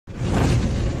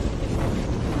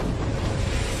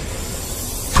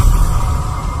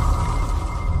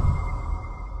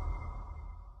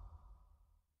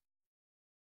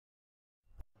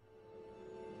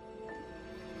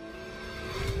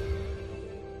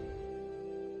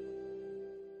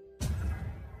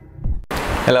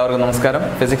എല്ലാവർക്കും നമസ്കാരം.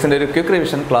 ഫിസിക്സിൻ്റെ ഒരു ക്വിക്ക്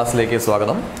റിവിഷൻ ക്ലാസ്സിലേക്ക്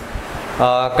സ്വാഗതം.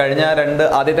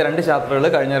 ആദ്യത്തെ രണ്ട് ചാപ്റ്ററുകൾ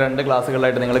കഴിഞ്ഞ രണ്ട്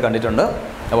ക്ലാസ്സുകളിലായിട്ട് നിങ്ങൾ കണ്ടിട്ടുണ്ട്.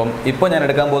 അപ്പം ഇപ്പോൾ ഞാൻ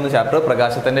എടുക്കാൻ പോകുന്ന ചാപ്റ്റർ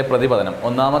പ്രകാശത്തിൻ്റെ പ്രതിപതനം.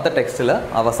 ഒന്നാമത്തെ ടെക്സ്റ്റിൽ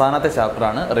അവസാനത്തെ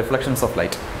ചാപ്റ്ററാണ് reflections of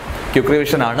light. Quick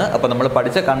revision ആണ്. അപ്പോൾ നമ്മൾ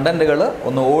പഠിച്ച കണ്ടൻറ്റുകൾ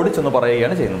ഒന്ന് ഓടിച്ചൊന്ന്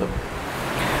പറയുകയാണ് ചെയ്യുന്നത്.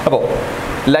 അപ്പോൾ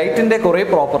ലൈറ്റിൻ്റെ കുറേ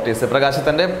പ്രോപ്പർട്ടീസ്,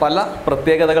 പ്രകാശത്തിൻ്റെ പല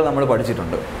പ്രത്യേകതകൾ നമ്മൾ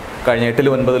പഠിച്ചിട്ടുണ്ട്. കഴിഞ്ഞ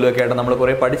 8ലും 9ലും ഒക്കെ ആയിട്ട് നമ്മൾ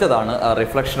കുറേ പഠിച്ചതാണ്.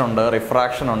 റിഫ്ലക്ഷൻ ഉണ്ട്,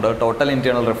 റിഫ്രാക്ഷൻ ഉണ്ട്, ടോട്ടൽ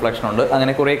ഇൻറ്റേർണൽ റിഫ്ലക്ഷൻ ഉണ്ട്,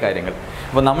 അങ്ങനെ കുറേ കാര്യങ്ങൾ.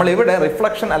 അപ്പോൾ നമ്മളിവിടെ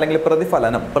റിഫ്ലക്ഷൻ അല്ലെങ്കിൽ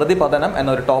പ്രതിപതനം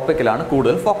എന്നൊരു ടോപ്പിക്കിലാണ്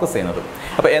കൂടുതൽ ഫോക്കസ് ചെയ്യുന്നത്.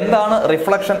 അപ്പോൾ എന്താണ്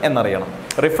റിഫ്ലക്ഷൻ എന്നറിയണം.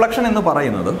 റിഫ്ലക്ഷൻ എന്ന്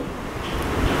പറയുന്നത്,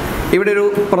 ഇവിടെ ഒരു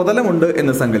പ്രതലമുണ്ട്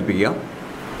എന്ന് സങ്കല്പിക്കുക.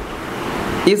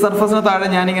 ഈ സർഫസിന് താഴെ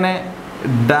ഞാനിങ്ങനെ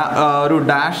ഒരു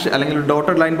ഡാഷ് അല്ലെങ്കിൽ ഒരു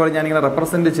ഡോട്ടഡ് ലൈൻ പോലെ ഞാനിങ്ങനെ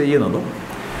റെപ്രസെൻറ്റ് ചെയ്യുന്നതും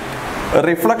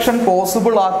റിഫ്ലക്ഷൻ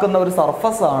പോസിബിൾ ആക്കുന്ന ഒരു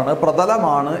സർഫസാണ്,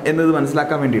 പ്രതലമാണ് എന്നത്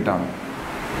മനസ്സിലാക്കാൻ വേണ്ടിയിട്ടാണ്.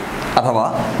 അഥവാ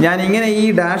ഞാൻ ഇങ്ങനെ ഈ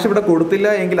ഡാഷ് ഇവിടെ കൊടുത്തില്ല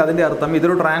എങ്കിൽ അതിൻ്റെ അർത്ഥം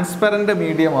ഇതൊരു ട്രാൻസ്പെറൻറ്റ്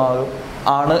മീഡിയം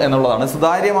ആണ് എന്നുള്ളതാണ്,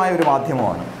 സുതാര്യമായ ഒരു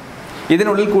മാധ്യമമാണ്.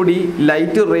 ഇതിനുള്ളിൽ കൂടി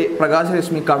ലൈറ്റ് റേ,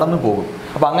 പ്രകാശരശ്മി കടന്നു പോകും.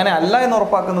 അപ്പോൾ അങ്ങനെ അല്ല എന്ന്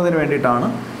ഉറപ്പാക്കുന്നതിന് വേണ്ടിയിട്ടാണ്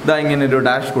ഇതാ ഇങ്ങനെ ഒരു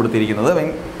ഡാഷ് കൊടുത്തിരിക്കുന്നത്,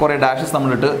 കുറേ ഡാഷസ്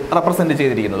നമ്മളിട്ട് റെപ്രസെൻറ്റ്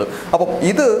ചെയ്തിരിക്കുന്നത്. അപ്പം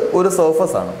ഇത് ഒരു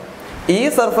സർഫസാണ്. ഈ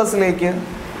സർഫസിലേക്ക്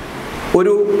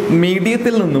ഒരു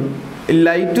മീഡിയത്തിൽ നിന്നും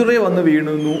ലൈറ്റ് റേ വന്ന്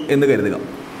വീഴുന്നു എന്ന് കരുതുക,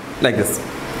 ലൈക്ക് ദിസ്.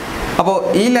 അപ്പോൾ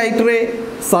ഈ ലൈറ്റ് റേ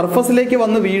സർഫസിലേക്ക്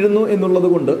വന്ന് വീഴുന്നു എന്നുള്ളത്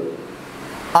കൊണ്ട്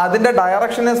അതിൻ്റെ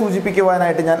ഡയറക്ഷനെ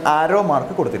സൂചിപ്പിക്കുവാനായിട്ട് ഞാൻ ആരോ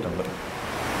മാർക്ക് കൊടുത്തിട്ടുണ്ട്.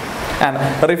 ആൻഡ്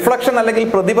റിഫ്ലക്ഷൻ അല്ലെങ്കിൽ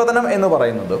പ്രതിപതനം എന്ന്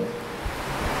പറയുന്നത്,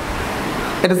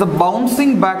 it is A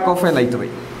bouncing back of A light ray.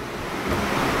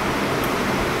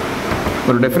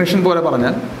 ഒരു ഡെഫിനിഷൻ പോലെ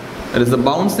പറഞ്ഞാൽ, it is A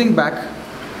bouncing back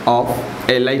of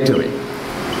A light ray.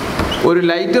 ഒരു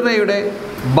light റേയുടെ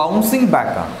bouncing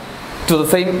ബാക്കാണ് to the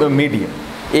same medium.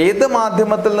 ഏത്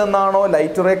മാധ്യമത്തിൽ നിന്നാണോ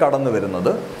ലൈറ്റ് റേ കടന്നു വരുന്നത്,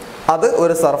 അത്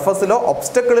ഒരു സർഫസിലോ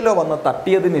ഒബ്സ്റ്റക്കിളിലോ വന്ന്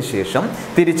തട്ടിയതിന് ശേഷം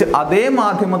തിരിച്ച് അതേ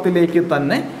മാധ്യമത്തിലേക്ക്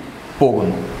തന്നെ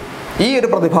പോകുന്നു. ഈ ഒരു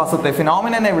പ്രതിഭാസത്തെ,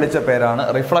 ഫിനോമിനനെ വിളിച്ച പേരാണ്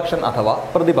റിഫ്ലക്ഷൻ അഥവാ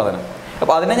പ്രതിപതനം.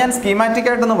 അപ്പോൾ അതിനെ ഞാൻ സ്കീമാറ്റിക്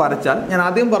ആയിട്ടൊന്ന് വരച്ചാൽ, ഞാൻ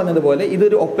ആദ്യം പറഞ്ഞതുപോലെ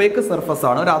ഇതൊരു ഒപ്പേക്ക് സർഫസ്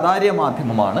ആണ്, ഒരു അതാര്യ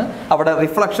മാധ്യമമാണ്. അവിടെ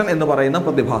റിഫ്ലക്ഷൻ എന്ന് പറയുന്ന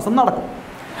പ്രതിഭാസം നടക്കും.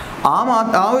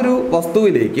 ആ ഒരു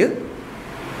വസ്തുവിലേക്ക്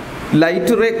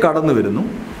ലൈറ്റ് റേ കടന്നു വരുന്നു.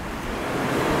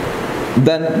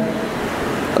 ദെൻ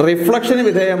റിഫ്ലക്ഷന്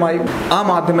വിധേയമായി ആ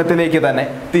മാധ്യമത്തിലേക്ക് തന്നെ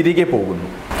തിരികെ പോകുന്നു.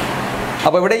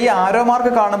 അപ്പോൾ ഇവിടെ ഈ ആരോ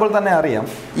മാർക്ക് കാണുമ്പോൾ തന്നെ അറിയാം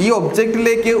ഈ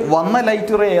ഒബ്ജക്റ്റിലേക്ക് വന്ന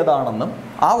ലൈറ്റ് റേ ഏതാണെന്നും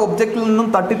ആ ഒബ്ജക്റ്റിൽ നിന്നും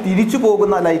തട്ടി തിരിച്ചു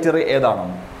പോകുന്ന ലൈറ്റ് റേ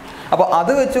ഏതാണെന്നും. അപ്പോൾ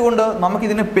അത് വെച്ചുകൊണ്ട്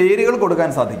നമുക്കിതിന് പേരുകൾ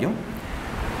കൊടുക്കാൻ സാധിക്കും.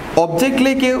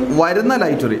 ഒബ്ജക്റ്റിലേക്ക് വരുന്ന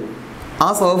ലൈറ്റ് റേ,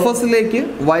 ആ സർഫസിലേക്ക്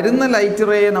വരുന്ന ലൈറ്റ്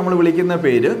റേയെ നമ്മൾ വിളിക്കുന്ന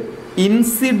പേര്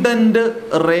ഇൻസിഡന്റ്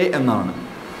റേ എന്നാണ്.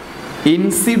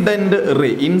 ഇൻസിഡന്റ് റേ,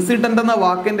 ഇൻസിഡന്റ് എന്ന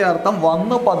വാക്കിന്റെ അർത്ഥം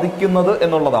വന്നു പതിക്കുന്നത്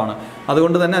എന്നുള്ളതാണ്.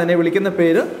 അതുകൊണ്ട് തന്നെ അതിനെ വിളിക്കുന്ന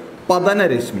പേര്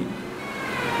പതനരശ്മി.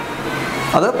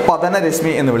 അത്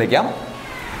പതനരശ്മി എന്ന് വിളിക്കാം.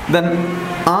 ദെൻ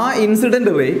ആ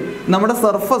ഇൻസിഡന്റ് റേ നമ്മുടെ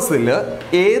സർഫസിൽ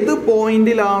ഏത്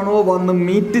പോയിന്റിലാണോ വന്ന്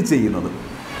മീറ്റ് ചെയ്യുന്നത്,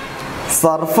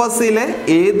 സർഫസിലെ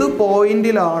ഏത്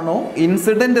പോയിന്റിലാണോ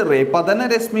ഇൻസിഡന്റ് റേ,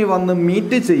 പതനരശ്മി വന്ന്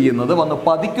മീറ്റ് ചെയ്യുന്നത്, വന്ന്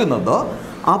പതിക്കുന്നത്,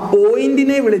 ആ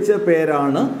പോയിന്റിനെ വിളിച്ച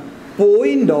പേരാണ്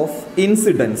പോയിന്റ് ഓഫ്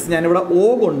ഇൻസിഡൻസ്. ഞാനിവിടെ O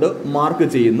കൊണ്ട് മാർക്ക്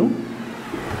ചെയ്യുന്നു.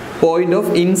 പോയിന്റ്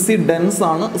ഓഫ് ഇൻസിഡൻസ്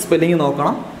ആണ് സ്പെല്ലിംഗ്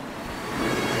നോക്കണം.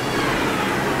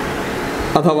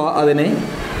 അഥവാ അതിനെ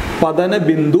പതന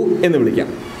ബിന്ദു എന്ന് വിളിക്കാം.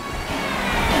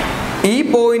 ഈ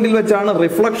പോയിന്റിൽ വെച്ചാണ്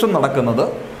റിഫ്ലക്ഷൻ നടക്കുന്നത്.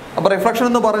 അപ്പോൾ റിഫ്ലക്ഷൻ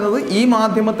എന്ന് പറയുന്നത്, ഈ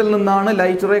മാധ്യമത്തിൽ നിന്നാണ്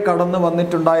ലൈറ്റ് റേ കടന്നു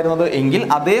വന്നിട്ടുണ്ടായിരുന്നത് എങ്കിൽ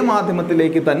അതേ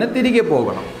മാധ്യമത്തിലേക്ക് തന്നെ തിരികെ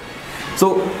പോകണം. സോ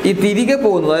ഈ തിരികെ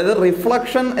പോകുന്നത്, അതായത്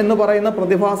റിഫ്ലക്ഷൻ എന്ന് പറയുന്ന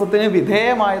പ്രതിഭാസത്തിന്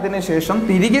വിധേയമായതിനു ശേഷം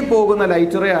തിരികെ പോകുന്ന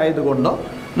ലൈറ്റ് റേ ആയതുകൊണ്ട്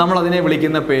നമ്മൾ അതിനെ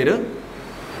വിളിക്കുന്ന പേര്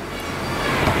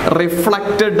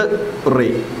റിഫ്ലക്റ്റഡ് റേ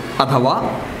അഥവാ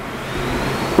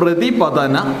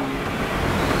പ്രതിപതന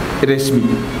രശ്മി.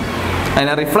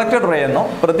 അതിനെ റിഫ്ലക്റ്റഡ് റേ എന്നോ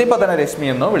പ്രതിപതന രശ്മി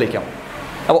എന്നോ വിളിക്കാം.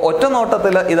 അപ്പോൾ ഒറ്റ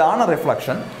നോട്ടത്തിൽ ഇതാണ്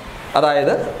റിഫ്ലക്ഷൻ.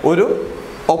 അതായത് ഒരു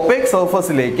ഒപ്പേക്ക്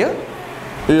സർഫസിലേക്ക്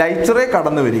ലൈറ്റ് റേ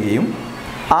കടന്നു വരികയും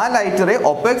ആ ലൈറ്റ് റേ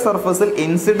ഒപ്പേക്ക് സർഫസിൽ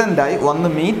ഇൻസിഡൻ്റായി വന്ന്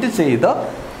മീറ്റ് ചെയ്ത്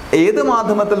ഏത്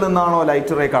മാധ്യമത്തിൽ നിന്നാണോ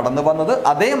ലൈറ്റ് റേ കടന്നു വന്നത്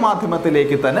അതേ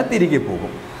മാധ്യമത്തിലേക്ക് തന്നെ തിരികെ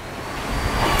പോകും.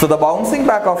 So the bouncing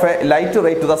back of A light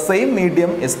ray to the same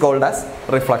medium is called as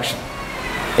reflection.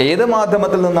 ഏത്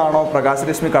മാധ്യമത്തിൽ നിന്നാണോ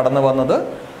പ്രകാശരശ്മി കടന്നു വന്നത്,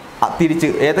 തിരിച്ച്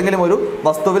ഏതെങ്കിലും ഒരു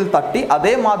വസ്തുവിൽ തട്ടി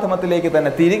അതേ മാധ്യമത്തിലേക്ക്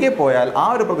തന്നെ തിരികെ പോയാൽ ആ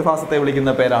ഒരു പ്രതിഭാസത്തെ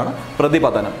വിളിക്കുന്ന പേരാണ്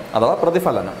പ്രതിപതനം അഥവാ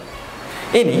പ്രതിഫലനം.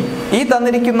 ഇനി ഈ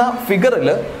തന്നിരിക്കുന്ന ഫിഗറിൽ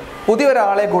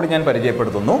പുതിയൊരാളെ കൂടി ഞാൻ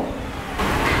പരിചയപ്പെടുത്തുന്നു.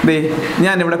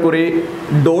 ഞാനിവിടെ കുറേ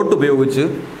ഡോട്ട് ഉപയോഗിച്ച്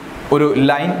ഒരു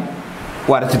ലൈൻ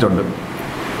വരച്ചിട്ടുണ്ട്.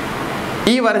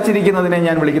 ഈ വരച്ചിരിക്കുന്നതിനെ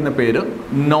ഞാൻ വിളിക്കുന്ന പേര്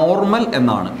നോർമൽ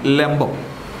എന്നാണ്, ലംബം.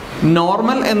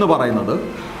 നോർമൽ എന്ന് പറയുന്നത്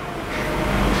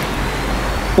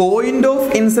പോയിന്റ് ഓഫ്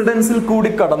ഇൻസിഡൻസിൽ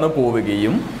കൂടി കടന്നു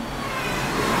പോവുകയും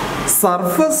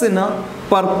സർഫസിന്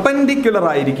പെർപെൻഡിക്കുലർ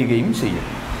ആയിരിക്കുകയും ചെയ്യും.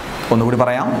 ഒന്നുകൂടി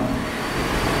പറയാം.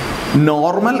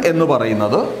 നോർമൽ എന്ന്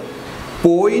പറയുന്നത്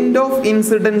പോയിന്റ് ഓഫ്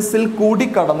ഇൻസിഡൻസിൽ കൂടി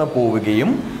കടന്നു പോവുകയും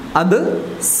അത്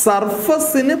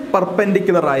സർഫസിന്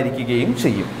പെർപെൻഡിക്കുലർ ആയിരിക്കുകയും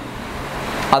ചെയ്യും.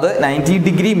 അത് 90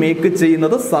 ഡിഗ്രി മേക്ക്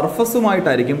ചെയ്യുന്നത്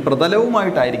സർഫസുമായിട്ടായിരിക്കും,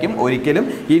 പ്രതലവുമായിട്ടായിരിക്കും, ഒരിക്കലും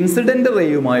ഇൻസിഡന്റ്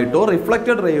റേയുമായിട്ടോ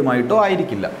റിഫ്ലക്റ്റഡ് റേയുമായിട്ടോ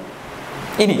ആയിരിക്കില്ല.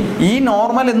 ഇനി ഈ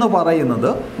നോർമൽ എന്ന് പറയുന്നത്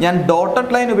ഞാൻ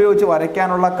ഡോട്ടഡ് ലൈൻ ഉപയോഗിച്ച്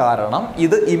വരയ്ക്കാനുള്ള കാരണം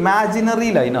ഇത് ഇമാജിനറി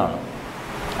ലൈനാണ്.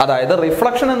 അതായത്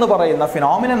റിഫ്ലക്ഷൻ എന്ന് പറയുന്ന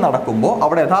ഫിനോമിനൻ നടക്കുമ്പോൾ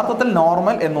അവിടെ യഥാർത്ഥത്തിൽ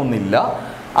നോർമൽ എന്നൊന്നില്ല.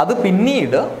 അത്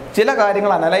പിന്നീട് ചില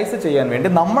കാര്യങ്ങൾ അനലൈസ് ചെയ്യാൻ വേണ്ടി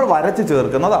നമ്മൾ വരച്ച്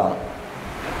ചേർക്കുന്നതാണ്.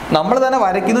 നമ്മൾ തന്നെ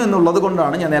വരയ്ക്കുന്നു എന്നുള്ളത്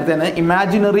കൊണ്ടാണ് ഞാൻ നേരത്തെ തന്നെ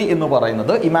ഇമാജിനറി എന്ന്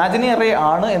പറയുന്നത്. ഇമാജിനറി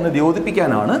ആണ് എന്ന്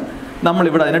ദ്യോതിപ്പിക്കാനാണ്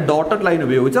നമ്മളിവിടെ അതിനെ ഡോട്ടഡ് ലൈൻ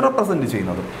ഉപയോഗിച്ച് റെപ്രസെൻറ്റ്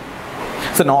ചെയ്യുന്നത്.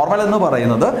 സോ നോർമൽ എന്ന്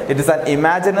പറയുന്നത് it is an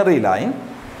imaginary line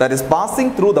that is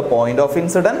passing through the point of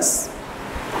incidence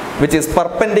which is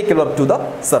perpendicular to the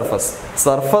surface.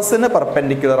 സർഫസിന്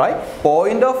പെർപെൻഡിക്കുലറായി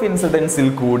point of ഇൻസിഡൻസിൽ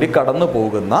കൂടി കടന്നു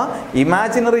പോകുന്ന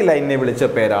ഇമാജിനറി ലൈനിനെ വിളിച്ച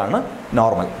പേരാണ്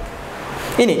നോർമൽ.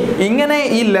 ഇനി ഇങ്ങനെ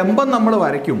ഈ ലംബം നമ്മൾ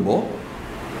വരയ്ക്കുമ്പോൾ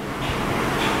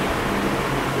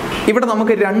ഇവിടെ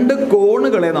നമുക്ക് രണ്ട്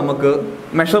കോണുകളെ നമുക്ക്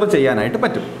മെഷർ ചെയ്യാനായിട്ട്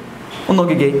പറ്റും. ഒന്ന്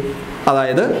നോക്കിക്കേ.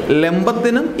 അതായത്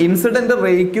ലംബത്തിനും ഇൻസിഡന്റ്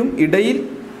റേയ്ക്കും ഇടയിൽ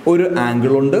ഒരു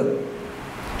ആംഗിൾ ഉണ്ട്.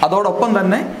 അതോടൊപ്പം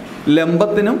തന്നെ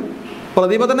ലംബത്തിനും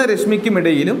പ്രതിപതന രശ്മിക്കും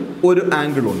ഇടയിലും ഒരു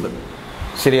ആംഗിൾ ഉണ്ട്.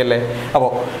 ശരിയല്ലേ?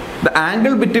 അപ്പോൾ the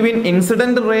angle between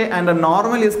incident ray and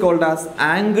normal is called as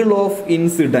angle of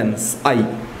incidence I.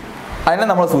 അതിനെ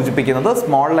നമ്മൾ സൂചിപ്പിക്കുന്നത്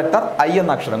സ്മോൾ ലെറ്റർ ഐ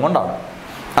എന്ന അക്ഷരം കൊണ്ടാണ്.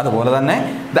 അതുപോലെ തന്നെ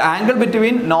the angle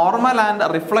between normal and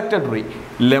reflected ray,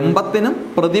 ലംബത്തിനും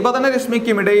പ്രതിപതന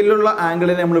രശ്മിക്കും ഇടയിലുള്ള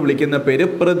ആംഗിളിനെ നമ്മൾ വിളിക്കുന്ന പേര്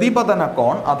പ്രതിപതന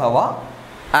കോൺ അഥവാ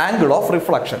ആംഗിൾ ഓഫ്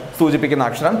റിഫ്ലക്ഷൻ. സൂചിപ്പിക്കുന്ന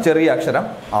അക്ഷരം ചെറിയ അക്ഷരം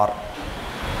ആർ.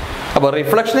 അപ്പോൾ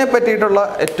റിഫ്ലക്ഷനെ പറ്റിയിട്ടുള്ള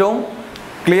ഏറ്റവും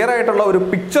ക്ലിയർ ആയിട്ടുള്ള ഒരു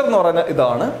പിക്ചർ എന്ന് പറയുന്നത്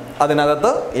ഇതാണ്.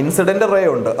 അതിനകത്ത് ഇൻസിഡന്റ് റേ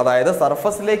ഉണ്ട്. അതായത്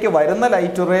സർഫസിലേക്ക് വരുന്ന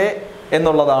ലൈറ്റ് റേ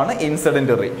എന്നുള്ളതാണ്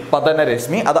ഇൻസിഡന്റ് റേ,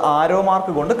 പതനരശ്മി. അത് ആരോ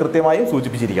മാർക്ക് കൊണ്ട് കൃത്യമായും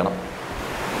സൂചിപ്പിച്ചിരിക്കണം.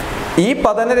 ഈ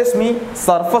പതനരശ്മി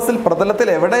സർഫസിൽ പ്രതലത്തിൽ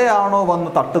എവിടെയാണോ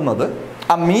വന്ന് തട്ടുന്നത്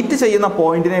ആ മീറ്റ് ചെയ്യുന്ന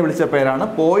പോയിന്റിനെ വിളിച്ച പേരാണ്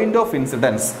പോയിന്റ് ഓഫ്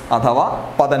ഇൻസിഡൻസ് അഥവാ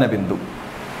പതനബിന്ദു.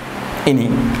 ഇനി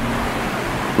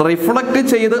റിഫ്ലക്റ്റ്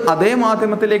ചെയ്ത് അതേ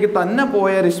മാധ്യമത്തിലേക്ക് തന്നെ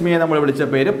പോയ രശ്മിയെ നമ്മൾ വിളിച്ച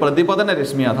പേര് പ്രതിപതന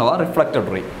രശ്മി അഥവാ റിഫ്ലക്റ്റഡ്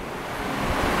റേ.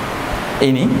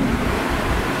 ഇനി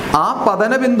ആ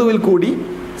പതനബിന്ദുവിൽ കൂടി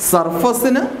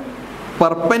സർഫസിന്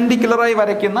പെർപെൻഡിക്കുലറായി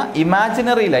വരയ്ക്കുന്ന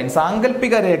ഇമാജിനറി ലൈൻ,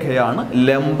 സാങ്കല്പിക രേഖയാണ്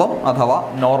ലംബം അഥവാ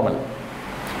നോർമൽ.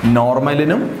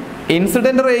 നോർമലിനും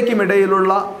ഇൻസിഡന്റ് റേക്കും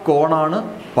ഇടയിലുള്ള കോണാണ്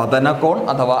പതനകോൺ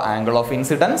അഥവാ ആംഗിൾ ഓഫ്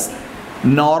ഇൻസിഡൻസ്.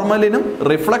 നോർമലിനും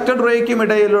റിഫ്ലക്റ്റഡ് റേക്കും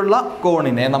ഇടയിലുള്ള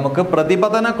കോണിനെ നമുക്ക്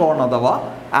പ്രതിപതന കോൺ അഥവാ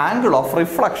ആംഗിൾ ഓഫ്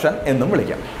റിഫ്ലക്ഷൻ എന്നും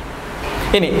വിളിക്കാം.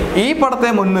 ഇനി ഈ പടത്തെ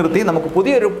മുൻനിർത്തി നമുക്ക്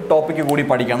പുതിയൊരു ടോപ്പിക്ക് കൂടി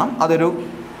പഠിക്കണം. അതൊരു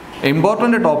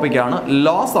ഇമ്പോർട്ടൻ്റ് ടോപ്പിക്കാണ്,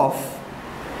 ലോസ് ഓഫ്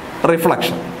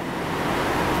റിഫ്ലക്ഷൻ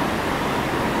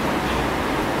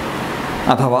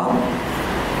അഥവാ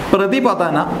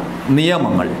പ്രതിപതന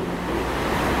നിയമങ്ങൾ.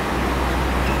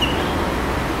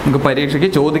 നമുക്ക് പരീക്ഷയ്ക്ക്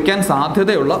ചോദിക്കാൻ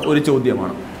സാധ്യതയുള്ള ഒരു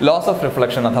ചോദ്യമാണ് ലോസ് ഓഫ്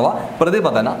റിഫ്ലക്ഷൻ അഥവാ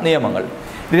പ്രതിപതന നിയമങ്ങൾ.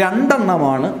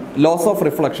 രണ്ടെണ്ണമാണ് ലോസ് ഓഫ്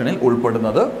റിഫ്ലക്ഷനിൽ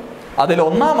ഉൾപ്പെടുന്നത്. അതിൽ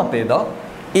ഒന്നാമത്തേത്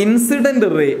ഇൻസിഡന്റ്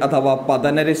റേ അഥവാ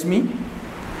പതനരശ്മി,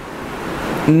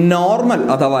 നോർമൽ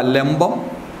അഥവാ ലംബം,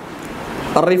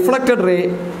 റിഫ്ലക്റ്റഡ് റേ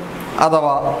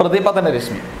അഥവാ പ്രതിപതന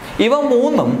രശ്മി. ഇവ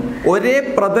മൂന്നും ഒരേ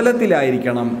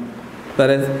പ്രതലത്തിലായിരിക്കണം.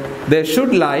 They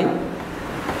should lie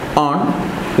on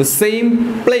the same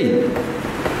plane.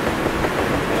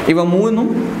 ഇവ മൂന്നും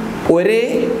ഒരേ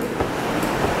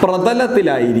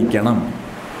പ്രതലത്തിലായിരിക്കണം.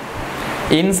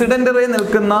 ഇൻസിഡന്റ് റേ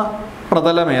നിൽക്കുന്ന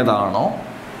പ്രതലം ഏതാണോ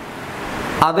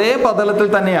അതേ പ്രതലത്തിൽ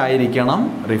തന്നെ ആയിരിക്കണം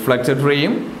റിഫ്ലക്റ്റഡ്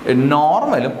റേയും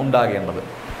നോർമലും ഉണ്ടാകേണ്ടത്.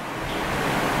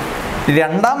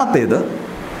 രണ്ടാമത്തേത്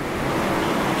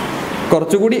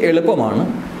കുറച്ചുകൂടി എളുപ്പമാണ്.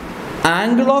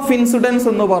 ആംഗിൾ ഓഫ് ഇൻസിഡൻസ്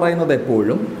എന്ന് പറയുന്നത്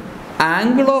എപ്പോഴും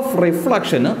ആംഗിൾ ഓഫ്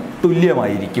റിഫ്ലക്ഷന്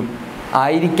തുല്യമായിരിക്കും.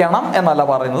 ആയിരിക്കണം എന്നല്ല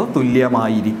പറയുന്നത്,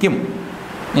 തുല്യമായിരിക്കും.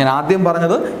 ഞാൻ ആദ്യം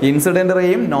പറഞ്ഞത് ഇൻസിഡന്റ്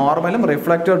റേയും നോർമലും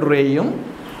റിഫ്ലക്റ്റഡ് റേയും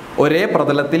ഒരേ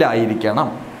പ്രതലത്തിലായിരിക്കണം.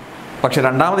 പക്ഷെ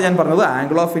രണ്ടാമത് ഞാൻ പറഞ്ഞത്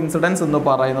ആംഗിൾ ഓഫ് ഇൻസിഡൻസ് എന്ന്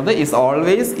പറയുന്നത് is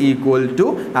always equal to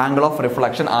angle of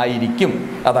reflection ആയിരിക്കും.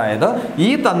 അതായത്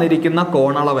ഈ തന്നിരിക്കുന്ന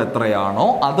കോണളവ് എത്രയാണോ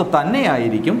അത്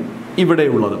തന്നെയായിരിക്കും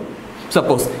ഇവിടെയുള്ളത്.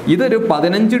 സപ്പോസ് ഇതൊരു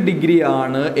 15 ഡിഗ്രി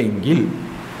ആണ് എങ്കിൽ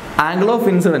ആംഗിൾ ഓഫ്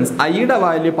ഇൻസിഡൻസ് ഐയുടെ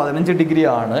വാല്യൂ 15 ഡിഗ്രി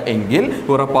ആണ് എങ്കിൽ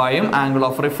ഉറപ്പായും ആംഗിൾ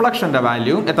ഓഫ് റിഫ്ലക്ഷൻ്റെ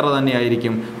വാല്യൂ എത്ര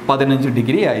തന്നെയായിരിക്കും? 15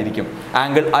 ഡിഗ്രി ആയിരിക്കും.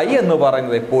 ആംഗിൾ ഐ എന്ന്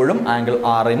പറയുന്നത് എപ്പോഴും ആംഗിൾ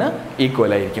ആറിന്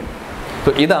ഈക്വൽ ആയിരിക്കും.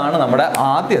 സോ ഇതാണ് നമ്മുടെ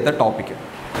ആദ്യത്തെ ടോപ്പിക്ക്.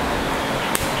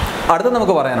 അടുത്ത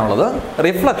നമുക്ക് പറയാനുള്ളത്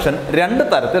റിഫ്ലക്ഷൻ രണ്ട്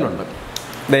തരത്തിലുണ്ട്.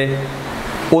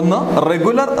 ഒന്ന്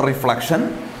റെഗുലർ റിഫ്ലക്ഷൻ,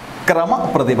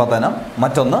 ക്രമപ്രതിപതനം.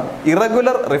 മറ്റൊന്ന്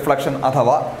ഇറഗുലർ റിഫ്ലക്ഷൻ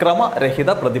അഥവാ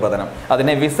ക്രമരഹിത പ്രതിപതനം.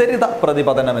 അതിനെ വിസരിത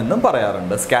പ്രതിപതനം എന്നും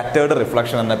പറയാറുണ്ട്. സ്കാറ്റേർഡ്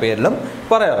റിഫ്ലക്ഷൻ എന്ന പേരിലും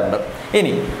പറയാറുണ്ട്.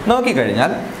 ഇനി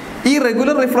നോക്കിക്കഴിഞ്ഞാൽ ഈ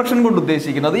റെഗുലർ റിഫ്ലക്ഷൻ കൊണ്ട്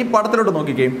ഉദ്ദേശിക്കുന്നത്, ഈ പടത്തിലോട്ട്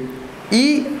നോക്കിക്കേ, ഈ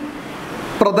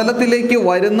പ്രതലത്തിലേക്ക്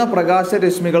വരുന്ന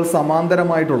പ്രകാശരശ്മികൾ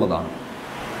സമാന്തരമായിട്ടുള്ളതാണ്.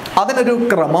 അതിനൊരു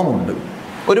ക്രമമുണ്ട്,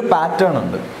 ഒരു പാറ്റേൺ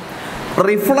ഉണ്ട്.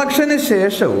 റിഫ്ലക്ഷന്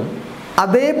ശേഷവും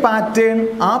അതേ പാറ്റേൺ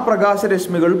ആ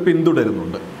പ്രകാശരശ്മികൾ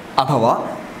പിന്തുടരുന്നുണ്ട്. അഥവാ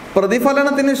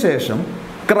പ്രതിഫലനത്തിന് ശേഷം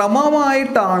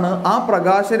ക്രമമായിട്ടാണ് ആ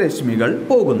പ്രകാശരശ്മികൾ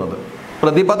പോകുന്നത്.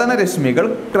 പ്രതിപതന രശ്മികൾ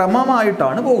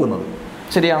ക്രമമായിട്ടാണ് പോകുന്നത്.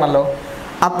 ശരിയാണല്ലോ?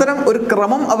 അത്തരം ഒരു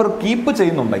ക്രമം അവർ കീപ്പ്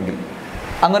ചെയ്യുന്നുണ്ടെങ്കിൽ,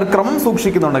 അങ്ങനെ ക്രമം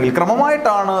സൂക്ഷിക്കുന്നുണ്ടെങ്കിൽ,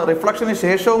 ക്രമമായിട്ടാണ് റിഫ്ലക്ഷന്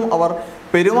ശേഷവും അവർ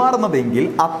പെരുമാറുന്നതെങ്കിൽ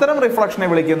അത്തരം റിഫ്ലക്ഷനെ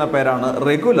വിളിക്കുന്ന പേരാണ്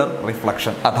റെഗുലർ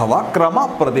റിഫ്ലക്ഷൻ അഥവാ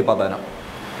ക്രമപ്രതിപതനം.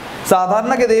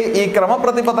 സാധാരണഗതിയിൽ ഈ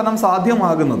ക്രമപ്രതിപതനം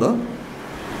സാധ്യമാകുന്നത്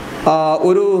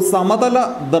ഒരു സമതല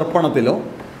ദർപ്പണത്തിലോ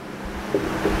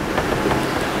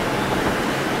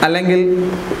അല്ലെങ്കിൽ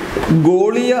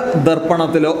ഗോളീയ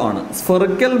ദർപ്പണത്തിലോ ആണ്.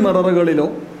 സ്ഫെറിക്കൽ മിററുകളിലോ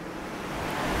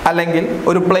അല്ലെങ്കിൽ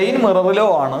ഒരു പ്ലെയിൻ മിററിലോ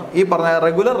ആണ് ഈ പറഞ്ഞ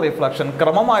റെഗുലർ റിഫ്ലക്ഷൻ,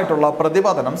 ക്രമമായിട്ടുള്ള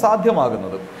പ്രതിപതനം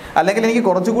സാധ്യമാകുന്നത്. അല്ലെങ്കിൽ എനിക്ക്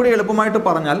കുറച്ചുകൂടി എളുപ്പമായിട്ട്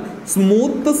പറഞ്ഞാൽ,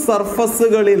 സ്മൂത്ത്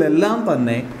സർഫസുകളിലെല്ലാം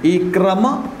തന്നെ ഈ ക്രമ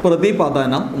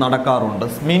പ്രതിപതനം നടക്കാറുണ്ട്.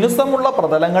 മിനുസമുള്ള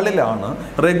പ്രതലങ്ങളിലാണ്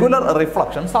റെഗുലർ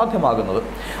റിഫ്ലക്ഷൻ സാധ്യമാകുന്നത്.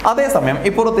 അതേസമയം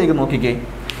ഇപ്പുറത്തേക്ക് നോക്കിക്കേ,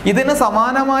 ഇതിന്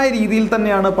സമാനമായ രീതിയിൽ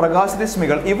തന്നെയാണ്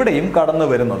പ്രകാശരശ്മികൾ ഇവിടെയും കടന്നു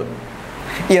വരുന്നത്.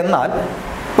 എന്നാൽ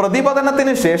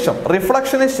പ്രതിപതനത്തിന് ശേഷം,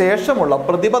 റിഫ്ലക്ഷന് ശേഷമുള്ള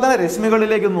പ്രതിപതന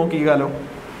രശ്മികളിലേക്ക് നോക്കിയാലോ,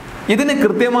 ഇതിന്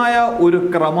കൃത്യമായ ഒരു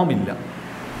ക്രമമില്ല.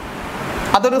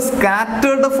 അതൊരു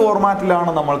സ്കാറ്റേർഡ്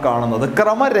ഫോർമാറ്റിലാണ് നമ്മൾ കാണുന്നത്,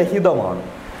 ക്രമരഹിതമാണ്.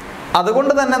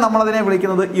 അതുകൊണ്ട് തന്നെ നമ്മളതിനെ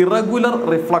വിളിക്കുന്നത് ഇറഗുലർ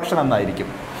റിഫ്ലക്ഷൻ എന്നായിരിക്കും,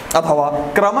 അഥവാ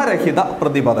ക്രമരഹിത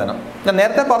പ്രതിപതനം. ഞാൻ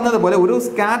നേരത്തെ പറഞ്ഞതുപോലെ ഒരു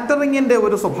സ്കാറ്ററിങ്ങിൻ്റെ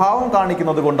ഒരു സ്വഭാവം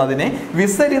കാണിക്കുന്നത് കൊണ്ട് അതിനെ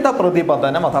വിസരിത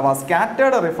പ്രതിപതനം അഥവാ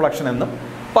സ്കാറ്റേർഡ് റിഫ്ലക്ഷൻ എന്നും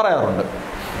പറയാറുണ്ട്.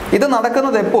 ഇത്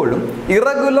നടക്കുന്നത് എപ്പോഴും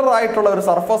ഇറഗുലർ ആയിട്ടുള്ള ഒരു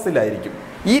സർഫസിലായിരിക്കും.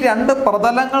 ഈ രണ്ട്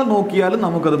പ്രതലങ്ങൾ നോക്കിയാലും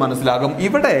നമുക്കത് മനസ്സിലാകും.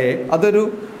 ഇവിടെ അതൊരു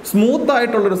സ്മൂത്ത്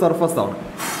ആയിട്ടുള്ളൊരു സർഫസാണ്.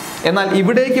 എന്നാൽ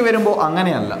ഇവിടേക്ക് വരുമ്പോൾ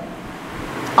അങ്ങനെയല്ല,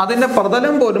 അതിൻ്റെ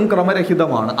പ്രതലം പോലും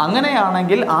ക്രമരഹിതമാണ്.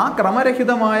 അങ്ങനെയാണെങ്കിൽ ആ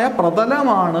ക്രമരഹിതമായ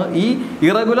പ്രതലമാണ് ഈ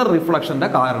ഇറഗുലർ റിഫ്ലക്ഷൻ്റെ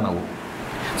കാരണവും.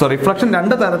 സോ റിഫ്ലക്ഷൻ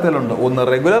രണ്ട് തരത്തിലുണ്ട്, ഒന്ന്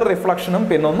റെഗുലർ റിഫ്ലക്ഷനും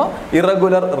പിന്നൊന്ന്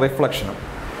ഇറഗുലർ റിഫ്ലക്ഷനും.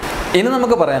 ഇനി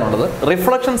നമുക്ക് പറയാനുള്ളത്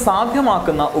റിഫ്ലക്ഷൻ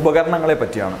സാധ്യമാക്കുന്ന ഉപകരണങ്ങളെ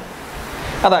പറ്റിയാണ്.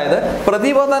 അതായത്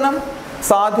പ്രതിപതനം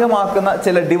സാധ്യമാക്കുന്ന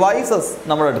ചില ഡിവൈസസ്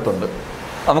നമ്മുടെ അടുത്തുണ്ട്.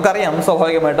 നമുക്കറിയാം,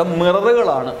 സ്വാഭാവികമായിട്ടും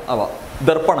മിററുകളാണ് അവ,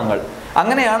 ദർപ്പണങ്ങൾ.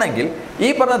 അങ്ങനെയാണെങ്കിൽ ഈ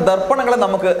പറഞ്ഞ ദർപ്പണങ്ങളെ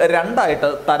നമുക്ക് രണ്ടായിട്ട്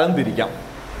തരംതിരിക്കാം.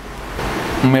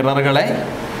 മിററുകളെ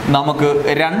നമുക്ക്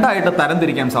രണ്ടായിട്ട്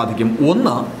തരംതിരിക്കാൻ സാധിക്കും.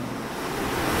 ഒന്ന്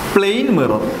പ്ലെയിൻ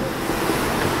മിറർ,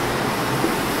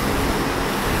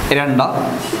 രണ്ട്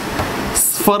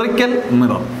സ്ഫെറിക്കൽ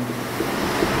മിറർ.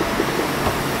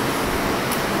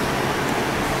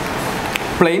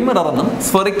 പ്ലെയിൻ മിറർ എന്നും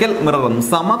സ്ഫെറിക്കൽ മിറർ എന്നും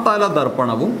സമതല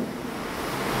ദർപ്പണവും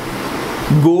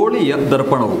ഗോളീയ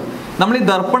ദർപ്പണവും. നമ്മൾ ഈ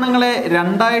ദർപ്പണങ്ങളെ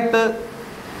രണ്ടായിട്ട്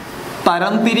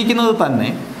തരംതിരിക്കുന്നത് തന്നെ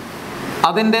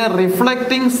അതിൻ്റെ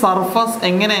റിഫ്ലക്റ്റിംഗ് സർഫസ്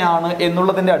എങ്ങനെയാണ്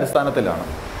എന്നുള്ളതിൻ്റെ അടിസ്ഥാനത്തിലാണ്.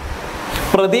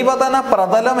 പ്രതിപതന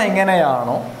പ്രതലം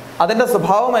എങ്ങനെയാണോ, അതിൻ്റെ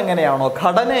സ്വഭാവം എങ്ങനെയാണോ,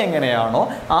 ഘടന എങ്ങനെയാണോ,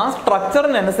 ആ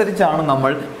സ്ട്രക്ചറിനനുസരിച്ചാണ്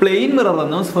നമ്മൾ പ്ലെയിൻ മിറർ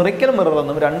എന്നും സ്ഫെറിക്കൽ മിറർ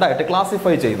എന്നും രണ്ടായിട്ട്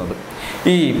ക്ലാസിഫൈ ചെയ്യുന്നത്.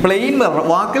 ഈ പ്ലെയിൻ മിറർ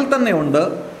വാക്കിൽ തന്നെ ഉണ്ട്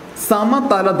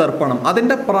സമതല ദർപ്പണം.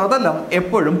 അതിൻ്റെ പ്രതലം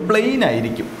എപ്പോഴും പ്ലെയിൻ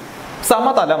ആയിരിക്കും,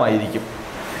 സമതലമായിരിക്കും.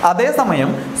 അതേസമയം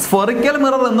സ്ഫെറിക്കൽ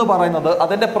മിറർ എന്ന് പറയുന്നത്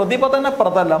അതിൻ്റെ പ്രതിപതന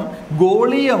പ്രതലം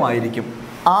ഗോളീയമായിരിക്കും,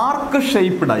 ആർക്ക്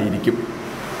ഷേപ്പ്ഡ് ആയിരിക്കും.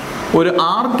 ഒരു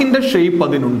ആർക്കിൻ്റെ ഷേപ്പ്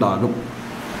അതിനുണ്ടാകും.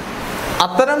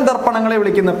 അത്തരം ദർപ്പണങ്ങളെ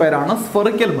വിളിക്കുന്ന പേരാണ്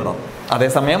സ്ഫെറിക്കൽ മിറർ.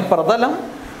 അതേസമയം പ്രതലം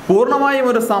പൂർണ്ണമായും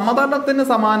ഒരു സമതലത്തിന്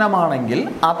സമാനമാണെങ്കിൽ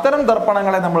അത്തരം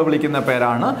ദർപ്പണങ്ങളെ നമ്മൾ വിളിക്കുന്ന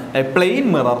പേരാണ് പ്ലെയിൻ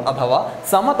മിറർ അഥവാ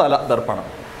സമതല ദർപ്പണം.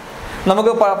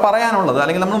 നമുക്ക് പറയാനുള്ളത്,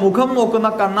 അല്ലെങ്കിൽ നമ്മൾ മുഖം നോക്കുന്ന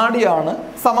കണ്ണാടിയാണ്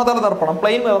സമതല ദർപ്പണം,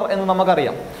 പ്ലെയിൻ മിറർ എന്ന്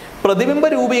നമുക്കറിയാം. പ്രതിബിംബ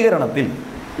രൂപീകരണത്തിൽ,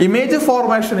 ഇമേജ്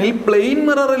ഫോർമേഷനിൽ പ്ലെയിൻ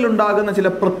മിററിൽ ഉണ്ടാകുന്ന ചില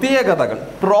പ്രത്യേകതകൾ,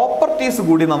 പ്രോപ്പർട്ടീസ്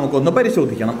കൂടി നമുക്കൊന്ന്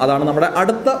പരിശോധിക്കണം. അതാണ് നമ്മുടെ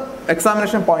അടുത്ത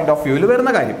എക്സാമിനേഷൻ പോയിന്റ് ഓഫ് വ്യൂവിൽ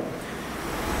വരുന്ന കാര്യം.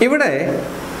 ഇവിടെ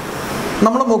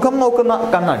നമ്മൾ മുഖം നോക്കുന്ന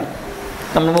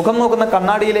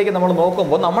കണ്ണാടിയിലേക്ക് നമ്മൾ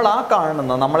നോക്കുമ്പോൾ നമ്മൾ ആ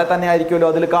കാണുന്ന നമ്മളെ തന്നെ ആയിരിക്കുമല്ലോ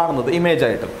അതിൽ കാണുന്നത്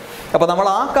ഇമേജായിട്ട്. അപ്പോൾ നമ്മൾ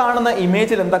ആ കാണുന്ന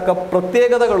ഇമേജിൽ എന്തൊക്കെ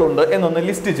പ്രത്യേകതകളുണ്ട് എന്നൊന്ന്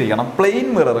ലിസ്റ്റ് ചെയ്യണം പ്ലെയിൻ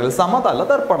മിററിൽ, സമതല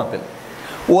ദർപ്പണത്തിൽ.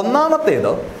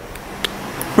 ഒന്നാമത്തേത്,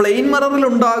 പ്ലെയിൻ മിററിൽ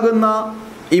ഉണ്ടാകുന്ന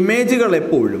ഇമേജുകൾ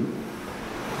എപ്പോഴും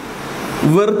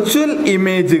വെർച്വൽ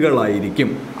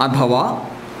ഇമേജുകളായിരിക്കും, അഥവാ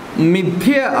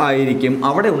മിഥ്യ ആയിരിക്കും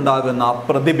അവിടെ ഉണ്ടാകുന്ന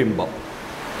പ്രതിബിംബം.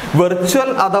 വെർച്വൽ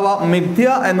അഥവാ മിഥ്യ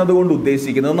എന്നതുകൊണ്ട്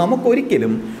ഉദ്ദേശിക്കുന്നത്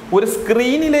നമുക്കൊരിക്കലും ഒരു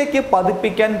സ്ക്രീനിലേക്ക്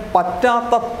പതിപ്പിക്കാൻ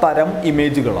പറ്റാത്ത തരം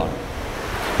ഇമേജുകളാണ്.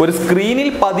 ഒരു സ്ക്രീനിൽ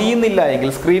പതിയുന്നില്ല എങ്കിൽ,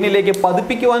 സ്ക്രീനിലേക്ക്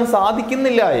പതിപ്പിക്കുവാൻ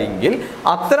സാധിക്കുന്നില്ല എങ്കിൽ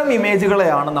അത്തരം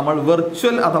ഇമേജുകളെയാണ് നമ്മൾ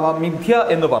വെർച്വൽ അഥവാ മിഥ്യ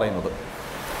എന്ന് പറയുന്നത്.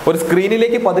 ഒരു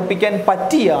സ്ക്രീനിലേക്ക് പതിപ്പിക്കാൻ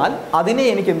പറ്റിയാൽ അതിനെ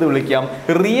എനിക്ക് എന്ത് വിളിക്കാം?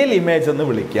 റിയൽ ഇമേജ് എന്ന്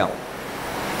വിളിക്കാം,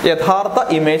 യഥാർത്ഥ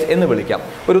ഇമേജ് എന്ന് വിളിക്കാം.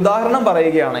 ഒരു ഉദാഹരണം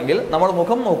പറയുകയാണെങ്കിൽ, നമ്മൾ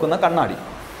മുഖം നോക്കുന്ന കണ്ണാടി,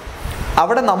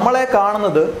 അവിടെ നമ്മളെ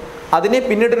കാണുന്നത് അതിനെ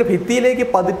പിന്നീടൊരു ഭിത്തിയിലേക്ക്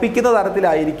പതിപ്പിക്കുന്ന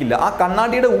തരത്തിലായിരിക്കില്ല. ആ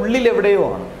കണ്ണാടിയുടെ ഉള്ളിൽ എവിടെയോ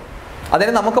ആണ്.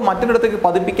 അതിനെ നമുക്ക് മറ്റൊരിടത്തേക്ക്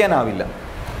പതിപ്പിക്കാനാവില്ല.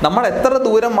 നമ്മൾ എത്ര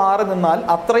ദൂരം മാറി നിന്നാൽ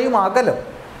അത്രയും അകലം,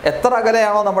 എത്ര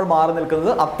അകലെയാണോ നമ്മൾ മാറി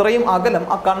നിൽക്കുന്നത് അത്രയും അകലം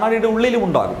ആ കണ്ണാടിയുടെ ഉള്ളിലും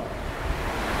ഉണ്ടാകും.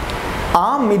 ആ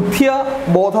മിഥ്യ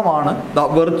ബോധമാണ്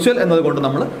വെർച്വൽ എന്നതുകൊണ്ട്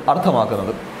നമ്മൾ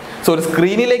അർത്ഥമാക്കുന്നത്. സോ ഒരു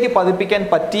സ്ക്രീനിലേക്ക് പതിപ്പിക്കാൻ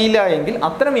പറ്റിയില്ല എങ്കിൽ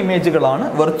അത്തരം ഇമേജുകളാണ്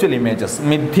വെർച്വൽ ഇമേജസ്,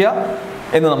 മിഥ്യ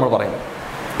എന്ന് നമ്മൾ പറയും.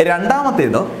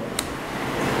 രണ്ടാമത്തേത്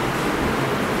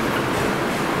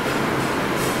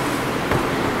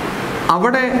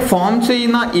അവിടെ ഫോം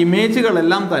ചെയ്യുന്ന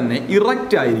ഇമേജുകളെല്ലാം തന്നെ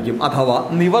ഇറക്റ്റ് ആയിരിക്കും അഥവാ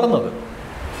നിവർന്നത്.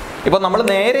 ഇപ്പോൾ നമ്മൾ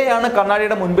നേരെയാണ്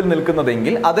കണ്ണാടിയുടെ മുൻപിൽ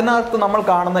നിൽക്കുന്നതെങ്കിൽ അതിനകത്ത് നമ്മൾ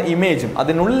കാണുന്ന ഇമേജും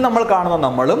അതിനുള്ളിൽ നമ്മൾ കാണുന്ന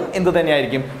നമ്മളും എന്ത്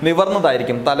തന്നെയായിരിക്കും?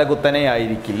 നിവർന്നതായിരിക്കും, തലകുത്തനെ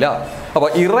ആയിരിക്കില്ല. അപ്പോൾ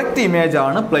ഇറക്റ്റ് ഇമേജ്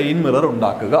ആണ് പ്ലെയിൻ മിറർ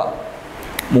ഉണ്ടാക്കുക.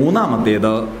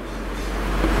 മൂന്നാമത്തേത്,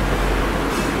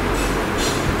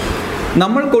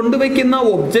 നമ്മൾ കൊണ്ടുവയ്ക്കുന്ന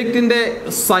ഒബ്ജക്റ്റിൻ്റെ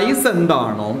സൈസ്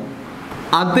എന്താണോ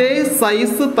അതേ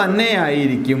സൈസ്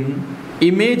തന്നെയായിരിക്കും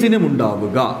ഇമേജിനും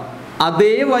ഉണ്ടാവുക.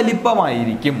 അതേ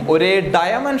വലിപ്പമായിരിക്കും, ഒരേ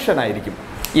ഡയമെൻഷൻ ആയിരിക്കും.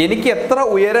 എനിക്ക് എത്ര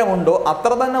ഉയരമുണ്ടോ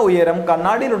അത്ര തന്നെ ഉയരം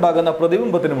കണ്ണാടിയിൽ ഉണ്ടാകുന്ന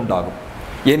പ്രതിബിംബത്തിനും ഉണ്ടാകും.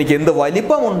 എനിക്ക് എന്ത്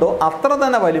വലിപ്പമുണ്ടോ അത്ര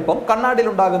തന്നെ വലിപ്പം കണ്ണാടിയിൽ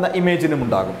ഉണ്ടാകുന്ന ഇമേജിനും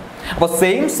ഉണ്ടാകും. അപ്പോൾ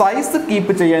സെയിം സൈസ്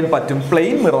കീപ്പ് ചെയ്യാൻ പറ്റും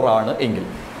പ്ലെയിൻ മിറർ ആണ് എങ്കിൽ.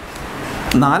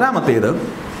 നാലാമത്തേത്,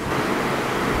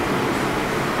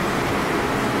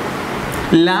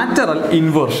 ലാറ്ററൽ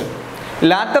ഇൻവേർഷൻ.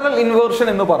 ലാറ്ററൽ ഇൻവേർഷൻ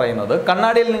എന്ന് പറയുന്നത്,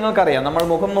 കണ്ണാടിയിൽ നിങ്ങൾക്കറിയാം, നമ്മൾ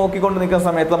മുഖം നോക്കിക്കൊണ്ട് നിൽക്കുന്ന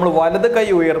സമയത്ത് നമ്മൾ വലത് കൈ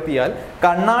ഉയർത്തിയാൽ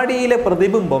കണ്ണാടിയിലെ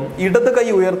പ്രതിബിംബം ഇടത് കൈ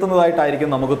ഉയർത്തുന്നതായിട്ടായിരിക്കും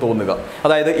നമുക്ക് തോന്നുക.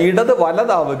 അതായത് ഇടത്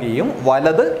വലതാവുകയും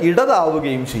വലത്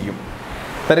ഇടതാവുകയും ചെയ്യും.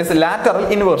 That is lateral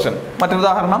inversion.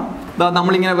 മറ്റൊരുദാഹരണം,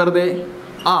 നമ്മളിങ്ങനെ വെറുതെ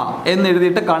ആ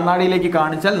എന്നെഴുതിയിട്ട് കണ്ണാടിയിലേക്ക്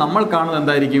കാണിച്ചാൽ നമ്മൾ കാണുന്നത്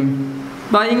എന്തായിരിക്കും?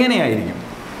 ഇങ്ങനെയായിരിക്കും.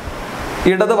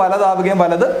 ഇടത് വലതാവുകയും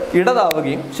വലത്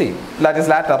ഇടതാവുകയും ചെയ്യും. That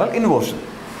is lateral inversion.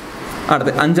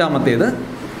 അടുത്ത അഞ്ചാമത്തേത്,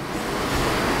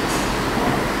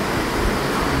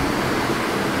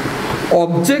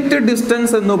 ഒബ്ജക്റ്റ്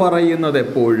ഡിസ്റ്റൻസ് എന്ന് പറയുന്നത്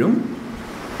എപ്പോഴും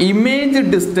ഇമേജ്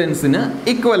ഡിസ്റ്റൻസിന്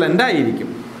ഇക്വലൻ്റ് ആയിരിക്കും.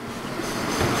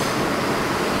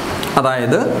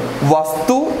 അതായത്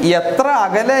വസ്തു എത്ര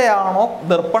അകലെയാണോ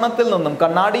ദർപ്പണത്തിൽ നിന്നും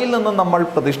കണ്ണാടിയിൽ നിന്നും നമ്മൾ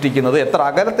പ്രതിഷ്ഠിക്കുന്നത്, എത്ര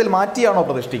അകലത്തിൽ മാറ്റിയാണോ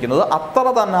പ്രതിഷ്ഠിക്കുന്നത് അത്ര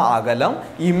തന്നെ അകലം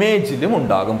ഇമേജിലും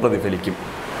ഉണ്ടാകും, പ്രതിഫലിക്കും.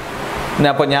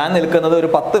 അപ്പോൾ ഞാൻ നിൽക്കുന്നത് ഒരു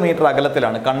 10 മീറ്റർ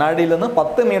അകലത്തിലാണ്, കണ്ണാടിയിൽ നിന്ന്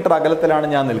 10 മീറ്റർ അകലത്തിലാണ്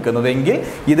ഞാൻ നിൽക്കുന്നതെങ്കിൽ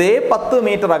ഇതേ 10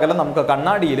 മീറ്റർ അകലം നമുക്ക്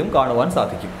കണ്ണാടിയിലും കാണുവാൻ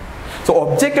സാധിക്കും. സോ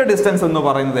ഒബ്ജക്റ്റ് ഡിസ്റ്റൻസ് എന്ന്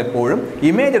പറയുന്നത് എപ്പോഴും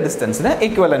ഇമേജ് ഡിസ്റ്റൻസിന്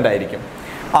ഇക്വലൻ്റ് ആയിരിക്കും.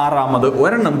 ആറാമത്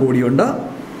ഒരെണ്ണം കൂടിയുണ്ട്,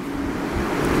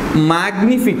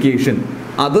 മാഗ്നിഫിക്കേഷൻ.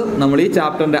 അത് നമ്മൾ ഈ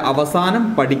ചാപ്റ്ററിൻ്റെ അവസാനം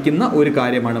പഠിക്കുന്ന ഒരു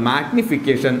കാര്യമാണ്.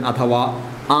 മാഗ്നിഫിക്കേഷൻ അഥവാ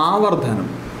ആവർധനം.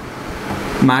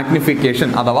 മാഗ്നിഫിക്കേഷൻ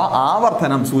അഥവാ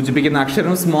ആവർധനം സൂചിപ്പിക്കുന്ന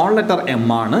അക്ഷരം സ്മോൾ ലെറ്റർ എം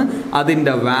ആണ്.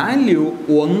 അതിൻ്റെ വാല്യൂ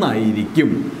 1 ആയിരിക്കും.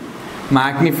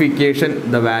 മാഗ്നിഫിക്കേഷൻ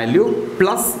ദ വാല്യൂ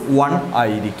 +1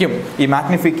 ആയിരിക്കും. ഈ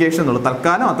മാഗ്നിഫിക്കേഷൻ എന്നുള്ള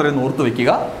തൽക്കാലം അത്രയും ഓർത്ത്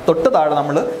വയ്ക്കുക. തൊട്ട് താഴെ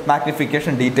നമ്മൾ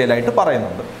മാഗ്നിഫിക്കേഷൻ ഡീറ്റെയിൽ ആയിട്ട്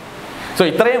പറയുന്നുണ്ട്. സോ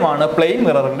ഇത്രയുമാണ് പ്ലെയിൻ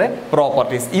മിററിൻ്റെ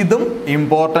പ്രോപ്പർട്ടീസ്. ഇതും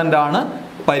ഇമ്പോർട്ടൻ്റ് ആണ്,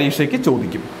 പരീക്ഷയ്ക്ക്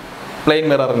ചോദിക്കും. പ്ലെയിൻ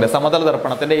മിററിൻ്റെ സമതല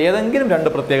ദർപ്പണത്തിൻ്റെ ഏതെങ്കിലും 2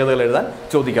 പ്രത്യേകതകൾ എഴുതാൻ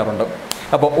ചോദിക്കാറുണ്ട്.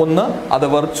 അപ്പോൾ ഒന്ന്, അത്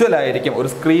വെർച്വൽ ആയിരിക്കും, ഒരു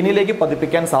സ്ക്രീനിലേക്ക്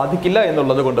പതിപ്പിക്കാൻ സാധിക്കില്ല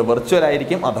എന്നുള്ളത് കൊണ്ട് വെർച്വൽ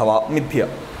ആയിരിക്കും അഥവാ മിഥ്യ.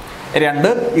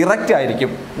 2, ഇറക്റ്റ്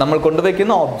ആയിരിക്കും, നമ്മൾ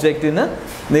കൊണ്ടുവയ്ക്കുന്ന ഒബ്ജക്റ്റിന്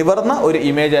നിവർന്ന ഒരു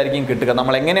ഇമേജ് ആയിരിക്കും കിട്ടുക.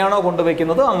 നമ്മൾ എങ്ങനെയാണോ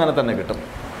കൊണ്ടുവയ്ക്കുന്നത് അങ്ങനെ തന്നെ കിട്ടും.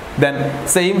 ദെൻ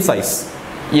സെയിം സൈസ്,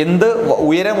 എന്ത്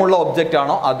ഉയരമുള്ള ഒബ്ജക്റ്റ്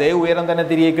ആണോ അതേ ഉയരം തന്നെ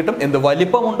തിരികെ കിട്ടും, എന്ത്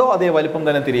വലിപ്പമുണ്ടോ അതേ വലിപ്പം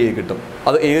തന്നെ തിരികെ കിട്ടും.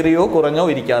 അത് ഏറിയോ കുറഞ്ഞോ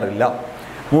ഇരിക്കാറില്ല.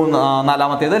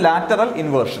 നാലാമത്തേത് ലാറ്ററൽ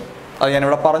ഇൻവേർഷൻ. അത്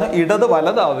ഞാനിവിടെ പറഞ്ഞു, ഇടത്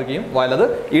വലതാവുകയും വലത്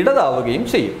ഇടതാവുകയും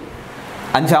ചെയ്യും.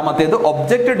 അഞ്ചാമത്തേത്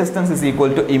object distance is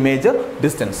equal to image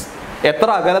distance. എത്ര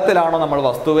അകലത്തിലാണോ നമ്മൾ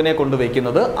വസ്തുവിനെ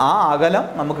കൊണ്ടുവയ്ക്കുന്നത് ആ അകലം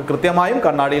നമുക്ക് കൃത്യമായും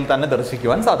കണ്ണാടിയിൽ തന്നെ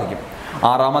ദർശിക്കുവാൻ സാധിക്കും.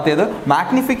 ആറാമത്തേത്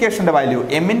മാഗ്നിഫിക്കേഷൻ്റെ വാല്യൂ,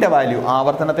 എമ്മിൻ്റെ വാല്യൂ,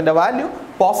 ആവർത്തനത്തിൻ്റെ വാല്യൂ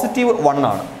 +1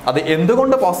 ആണ്. അത്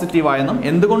എന്തുകൊണ്ട് പോസിറ്റീവ് ആയെന്നും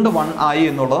എന്തുകൊണ്ട് 1 ആയി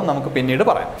എന്നുള്ളത് നമുക്ക് പിന്നീട്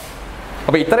പറയാം.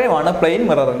 അപ്പോൾ ഇത്രയുമാണ് പ്ലെയിൻ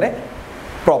മിററിൻ്റെ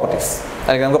പ്രോപ്പർട്ടീസ്.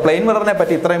 അല്ലെങ്കിൽ നമുക്ക് പ്ലെയിൻ മിററിനെ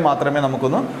പറ്റി ഇത്രയും മാത്രമേ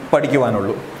നമുക്കൊന്ന്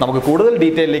പഠിക്കുവാനുള്ളൂ. നമുക്ക് കൂടുതൽ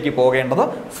ഡീറ്റെയിലേക്ക് പോകേണ്ടത്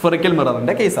സ്ഫെറിക്കൽ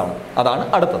മിററിൻ്റെ കേസാണ്. അതാണ്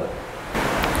അടുത്തത്.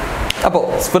 അപ്പോൾ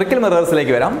സ്ഫെറിക്കൽ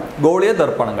മിറേഴ്സിലേക്ക് വരാം. ഗോളീയ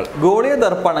ദർപ്പണങ്ങൾ. ഗോളീയ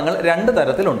ദർപ്പണങ്ങൾ രണ്ട്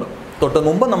തരത്തിലുണ്ട്. തൊട്ട്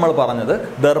മുമ്പ് നമ്മൾ പറഞ്ഞത്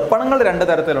ദർപ്പണങ്ങൾ രണ്ട്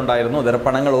തരത്തിലുണ്ടായിരുന്നു.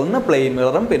 ദർപ്പണങ്ങൾ ഒന്ന് പ്ലെയിൻ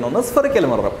മിററും പിന്നെ ഒന്ന് സ്ഫെറിക്കൽ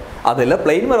മിററും. അതിൽ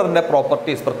പ്ലെയിൻ മിററിൻ്റെ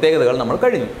പ്രോപ്പർട്ടീസ് പ്രത്യേകതകൾ നമ്മൾ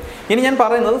കഴിഞ്ഞു. ഇനി ഞാൻ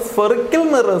പറയുന്നത് സ്ഫെറിക്കൽ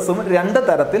മിറേഴ്സും രണ്ട്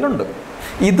തരത്തിലുണ്ട്.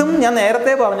 ഇതും ഞാൻ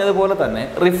നേരത്തെ പറഞ്ഞതുപോലെ തന്നെ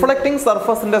റിഫ്ലക്റ്റിംഗ്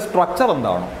സർഫസിൻ്റെ സ്ട്രക്ചർ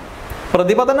എന്താണോ,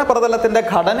 പ്രതിപതന പ്രതലത്തിൻ്റെ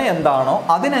ഘടന എന്താണോ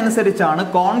അതിനനുസരിച്ചാണ്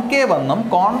കോൺകേവ് എന്നും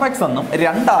കോൺവെക്സ് എന്നും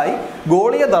രണ്ടായി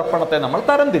ഗോളീയ ദർപ്പണത്തെ നമ്മൾ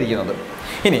തരംതിരിക്കുന്നത്.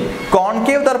 ഇനി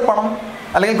കോൺകേവ് ദർപ്പണം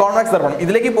അല്ലെങ്കിൽ കോൺവെക്സ് ദർപ്പണം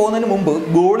ഇതിലേക്ക് പോകുന്നതിന് മുമ്പ്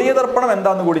ഗോളീയ ദർപ്പണം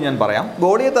എന്താണെന്ന് കൂടി ഞാൻ പറയാം.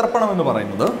 ഗോളീയ ദർപ്പണം എന്ന്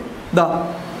പറയുന്നത് ദാ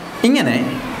ഇങ്ങനെ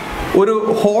ഒരു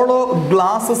ഹോളോ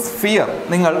ഗ്ലാസ് സ്ഫിയർ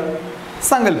നിങ്ങൾ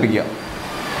സങ്കല്പിക്കുക.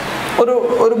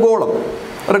 ഒരു ഗോളം,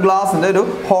 ഒരു ഗ്ലാസിൻ്റെ ഒരു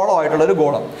ഹോളോ ആയിട്ടുള്ള ഒരു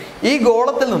ഗോളം. ഈ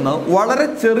ഗോളത്തിൽ നിന്ന് വളരെ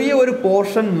ചെറിയ ഒരു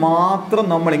പോർഷൻ മാത്രം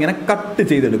നമ്മളിങ്ങനെ കട്ട്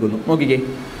ചെയ്തെടുക്കുന്നു. നോക്കിക്കേ,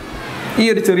 ഈ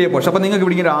ഒരു ചെറിയ പോർഷൻ. അപ്പം നിങ്ങൾക്ക്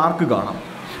ഇവിടെ ഒരു ആർക്ക് കാണാം.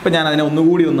 അപ്പം ഞാൻ അതിനെ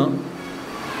ഒന്നുകൂടി ഒന്ന്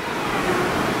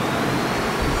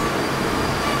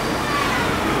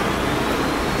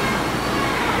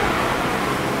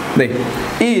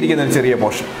ഈ ഇരിക്കുന്ന ഒരു ചെറിയ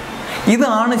പോർഷൻ,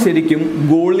 ഇതാണ് ശരിക്കും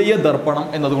ഗോളീയ ദർപ്പണം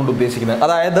എന്നതുകൊണ്ട് ഉദ്ദേശിക്കുന്നത്.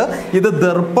 അതായത് ഇത്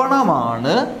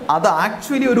ദർപ്പണമാണ്, അത്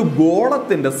ആക്ച്വലി ഒരു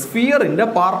ഗോളത്തിൻ്റെ സ്ഫിയറിൻ്റെ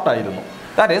പാർട്ടായിരുന്നു.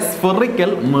 That is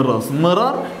spherical mirrors,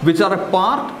 mirror which are A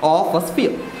part of A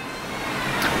sphere.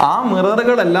 ആ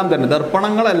മിററുകളെല്ലാം തന്നെ,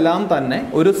 ദർപ്പണങ്ങളെല്ലാം തന്നെ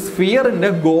ഒരു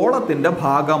സ്ഫിയറിൻ്റെ ഗോളത്തിൻ്റെ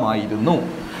ഭാഗമായിരുന്നു.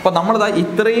 അപ്പോൾ നമ്മളിതാ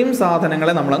ഇത്രയും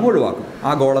സാധനങ്ങളെ നമ്മളങ്ങ് ഒഴിവാക്കും.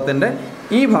 ആ ഗോളത്തിൻ്റെ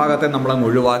ഈ ഭാഗത്തെ നമ്മളങ്ങ്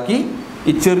ഒഴിവാക്കി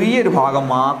ഈ ചെറിയൊരു ഭാഗം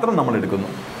മാത്രം നമ്മൾ എടുക്കുന്നു.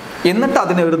 എന്നിട്ട്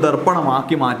അതിനെ ഒരു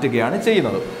ദർപ്പണമാക്കി മാറ്റുകയാണ്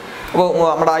ചെയ്യുന്നത്. അപ്പോൾ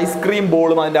നമ്മുടെ ഐസ്ക്രീം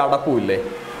ബോളും അതിൻ്റെ അടപ്പും ഇല്ലേ,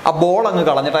 ആ ബോൾ അങ്ങ്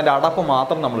കളഞ്ഞിട്ട് അതിൻ്റെ അടപ്പ്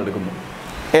മാത്രം നമ്മൾ എടുക്കുന്നു.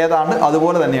 ഏതാണ്ട്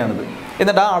അതുപോലെ തന്നെയാണിത്.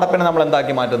 എന്നിട്ട് ആ അടപ്പിനെ നമ്മൾ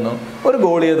എന്താക്കി മാറ്റുന്നു? ഒരു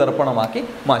ഗോളീയ ദർപ്പണമാക്കി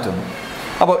മാറ്റുന്നു.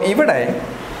 അപ്പോൾ ഇവിടെ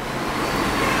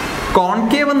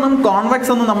കോൺകേവ് എന്നും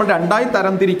കോൺവെക്സ് എന്നും നമ്മൾ രണ്ടായി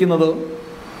തരം തിരിക്കുന്നത്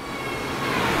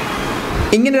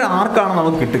ഇങ്ങനൊരു ആർക്കാണ്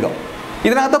നമുക്ക് കിട്ടുക.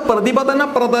 ഇതിനകത്ത് പ്രതിപതന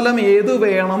പ്രതലം ഏത്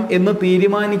വേണം എന്ന്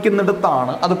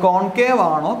തീരുമാനിക്കുന്നിടത്താണ് അത് കോൺകേവ്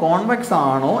ആണോ കോൺവെക്സ്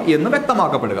ആണോ എന്ന്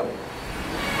വ്യക്തമാക്കപ്പെടുക.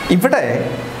 ഇവിടെ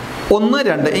 1,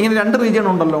 2 ഇങ്ങനെ രണ്ട് റീജിയൺ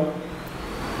ഉണ്ടല്ലോ.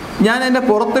 ഞാൻ എൻ്റെ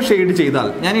പുറത്ത് ഷെയ്ഡ് ചെയ്താൽ,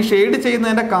 ഞാൻ ഈ ഷെയ്ഡ്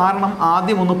ചെയ്യുന്നതിൻ്റെ കാരണം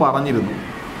ആദ്യം ഒന്ന് പറഞ്ഞിരുന്നു.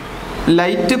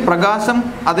 ലൈറ്റ്, പ്രകാശം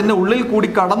അതിൻ്റെ ഉള്ളിൽ കൂടി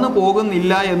കടന്നു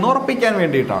പോകുന്നില്ല എന്ന് ഉറപ്പിക്കാൻ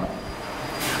വേണ്ടിയിട്ടാണ്.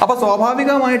 അപ്പോൾ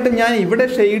സ്വാഭാവികമായിട്ടും ഞാൻ ഇവിടെ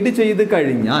ഷെയ്ഡ് ചെയ്ത്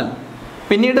കഴിഞ്ഞാൽ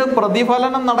പിന്നീട്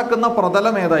പ്രതിഫലനം നടക്കുന്ന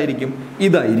പ്രതലം ഏതായിരിക്കും?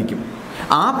 ഇതായിരിക്കും.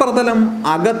 ആ പ്രതലം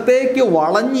അകത്തേക്ക്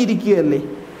വളഞ്ഞിരിക്കുകയല്ലേ,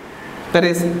 ദാറ്റ്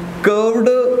ഈസ്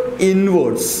കർവ്ഡ്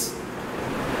ഇൻവേർഡ്സ്.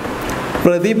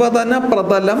 പ്രതിപതന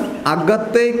പ്രതലം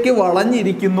അകത്തേക്ക്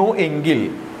വളഞ്ഞിരിക്കുന്നു എങ്കിൽ,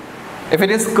 if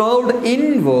it is curved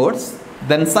inwards,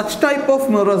 then such type of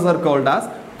mirrors are called as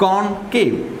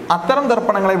concave. അത്തരം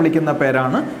ദർപ്പണങ്ങളെ വിളിക്കുന്ന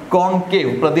പേരാണ്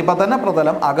കോൺകേവ്. പ്രതിപതന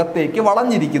പ്രതലം അകത്തേക്ക്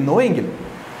വളഞ്ഞിരിക്കുന്നു എങ്കിൽ.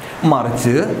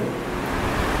 മറിച്ച്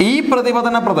ഈ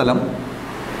പ്രതിപതന പ്രതലം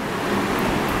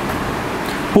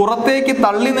പുറത്തേക്ക്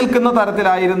തള്ളി നിൽക്കുന്ന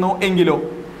തരത്തിലായിരുന്നു എങ്കിലോ,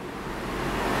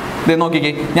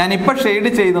 നോക്കിക്കേ, ഞാനിപ്പോൾ ഷെയ്ഡ്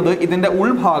ചെയ്യുന്നത് ഇതിൻ്റെ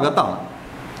ഉൾഭാഗത്താണ്.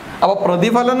 അപ്പോൾ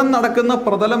പ്രതിഫലനം നടക്കുന്ന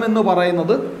പ്രതലം എന്ന്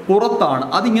പറയുന്നത് പുറത്താണ്.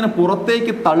 അതിങ്ങനെ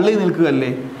പുറത്തേക്ക് തള്ളി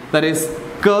നിൽക്കുകയല്ലേ, ദാറ്റ് ഈസ്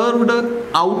കർവ്ഡ്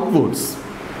ഔട്ട്വേർഡ്സ്.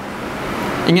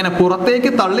 ഇങ്ങനെ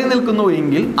പുറത്തേക്ക് തള്ളി നിൽക്കുന്നു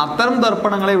എങ്കിൽ അത്തരം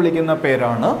ദർപ്പണങ്ങളെ വിളിക്കുന്ന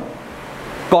പേരാണ്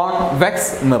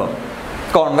കോൺവെക്സ് മിറർ,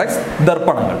 കോൺവെക്സ്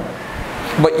ദർപ്പണങ്ങൾ.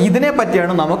 അപ്പോൾ ഇതിനെ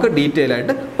പറ്റിയാണ് നമുക്ക് ഡീറ്റെയിൽ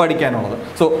ആയിട്ട് പഠിക്കാനുള്ളത്.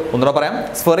 സോ ഒന്നുകൂടെ പറയാം,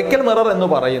 സ്ഫെറിക്കൽ മിറർ എന്ന്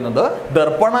പറയുന്നത്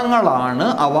ദർപ്പണങ്ങളാണ്.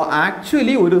 അവ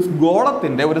ആക്ച്വലി ഒരു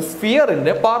ഗോളത്തിൻ്റെ, ഒരു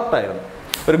സ്ഫിയറിൻ്റെ പാർട്ടായിരുന്നു.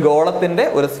 ഒരു ഗോളത്തിൻ്റെ,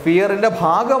 ഒരു സ്ഫിയറിൻ്റെ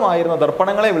ഭാഗമായിരുന്ന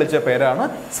ദർപ്പണങ്ങളെ വിളിച്ച പേരാണ്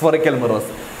സ്ഫെറിക്കൽ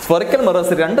മിറേഴ്സ്. സ്ഫെറിക്കൽ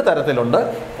മിറേഴ്സ് രണ്ട് തരത്തിലുണ്ട്.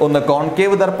 ഒന്ന്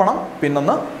കോൺകേവ് ദർപ്പണം,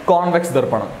 പിന്നൊന്ന് കോൺവെക്സ്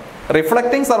ദർപ്പണം.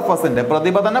 റിഫ്ലക്റ്റിംഗ് സർഫസിൻ്റെ,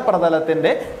 പ്രതിപതന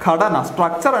പ്രതലത്തിൻ്റെ ഘടന,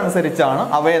 സ്ട്രക്ചർ അനുസരിച്ചാണ്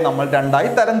അവയെ നമ്മൾ രണ്ടായി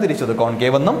തരംതിരിച്ചത്,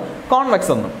 കോൺകേവ് എന്നും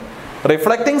കോൺവെക്സ് എന്നും.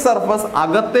 റിഫ്ലക്റ്റിംഗ് സർഫസ്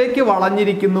അകത്തേക്ക്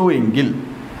വളഞ്ഞിരിക്കുന്നു എങ്കിൽ,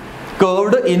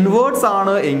 കർവ്ഡ് ഇൻവേർഡ്സ്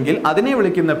ആണ് എങ്കിൽ അതിനെ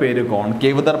വിളിക്കുന്ന പേര്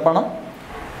കോൺകേവ് ദർപ്പണം.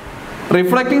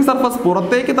 റിഫ്ലക്റ്റിംഗ് സർഫസ്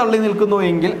പുറത്തേക്ക് തള്ളി നിൽക്കുന്നു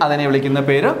എങ്കിൽ അതിനെ വിളിക്കുന്ന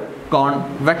പേര്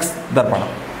കോൺവെക്സ് ദർപ്പണം.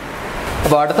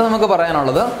 അപ്പോൾ അടുത്ത് നമുക്ക്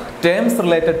പറയാനുള്ളത് terms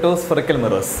related to spherical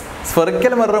mirrors.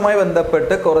 Spherical മിററുമായി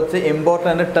ബന്ധപ്പെട്ട് കുറച്ച്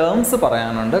ഇമ്പോർട്ടൻ്റ് ടേംസ്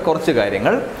പറയാനുണ്ട്, കുറച്ച്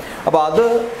കാര്യങ്ങൾ. അപ്പോൾ അത്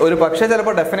ഒരു പക്ഷേ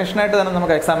ചിലപ്പോൾ ഡെഫിനേഷനായിട്ട് തന്നെ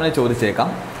നമുക്ക് എക്സാമിന് ചോദിച്ചേക്കാം.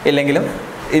 ഇല്ലെങ്കിലും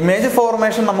ഇമേജ്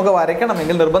ഫോർമേഷൻ നമുക്ക്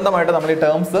വരയ്ക്കണമെങ്കിൽ നിർബന്ധമായിട്ട് നമ്മൾ ഈ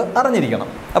ടേംസ് അറിഞ്ഞിരിക്കണം.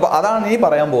 അപ്പോൾ അതാണ് ഈ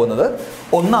പറയാൻ പോകുന്നത്.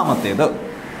 ഒന്നാമത്തേത്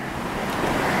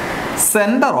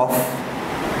centre of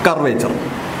curvature.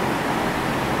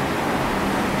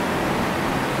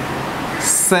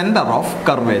 Centre of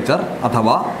curvature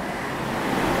അഥവാ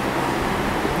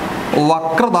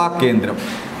വക്രതാ കേന്ദ്രം.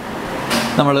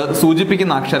 നമ്മൾ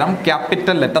സൂചിപ്പിക്കുന്ന അക്ഷരം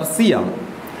ക്യാപിറ്റൽ ലെറ്റർ സി ആണ്.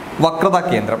 വക്രതാ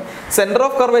കേന്ദ്രം. സെന്റർ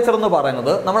ഓഫ് കർവേച്ചർ എന്ന്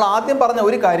പറയുന്നത് നമ്മൾ ആദ്യം പറഞ്ഞ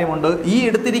ഒരു കാര്യമുണ്ട്. ഈ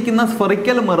എടുത്തിരിക്കുന്ന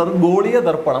സ്ഫെറിക്കൽ മിറർ ഗോളീയ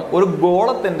ദർപ്പണം ഒരു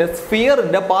ഗോളത്തിന്റെ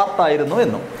സ്ഫിയറിന്റെ പാർട്ടായിരുന്നു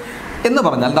എന്ന്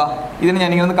പറഞ്ഞാൽ ഇതിന്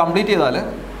ഞാനിങ്ങനെ ഒന്ന് കംപ്ലീറ്റ് ചെയ്താൽ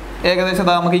ഏകദേശം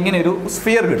നമുക്ക് ഇങ്ങനെ ഒരു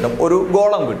സ്ഫിയർ കിട്ടും, ഒരു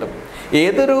ഗോളം കിട്ടും.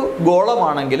 ഏതൊരു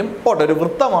ഗോളമാണെങ്കിലും പോട്ടെ, ഒരു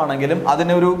വൃത്തമാണെങ്കിലും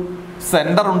അതിനൊരു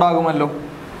സെന്റർ ഉണ്ടാകുമല്ലോ.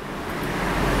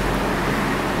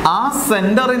 ആ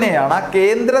സെന്ററിനെയാണ്, ആ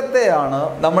കേന്ദ്രത്തെയാണ്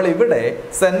നമ്മൾ ഇവിടെ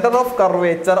സെന്റർ ഓഫ്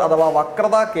കർവേച്ചർ അഥവാ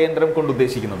വക്രതാ കേന്ദ്രം കൊണ്ട്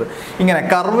ഉദ്ദേശിക്കുന്നത്. ഇങ്ങനെ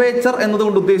കർവേച്ചർ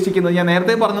എന്നതുകൊണ്ട് ഉദ്ദേശിക്കുന്നത് ഞാൻ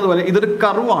നേരത്തെ പറഞ്ഞതുപോലെ ഇതൊരു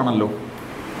കർവ് ആണല്ലോ.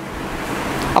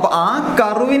 അപ്പൊ ആ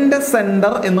കർവിന്റെ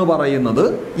സെന്റർ എന്ന് പറയുന്നത്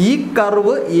ഈ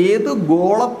കർവ് ഏത്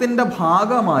ഗോളത്തിന്റെ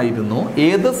ഭാഗമായിരുന്നോ,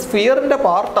 ഏത് സ്ഫിയറിന്റെ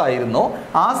പാർട്ടായിരുന്നോ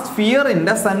ആ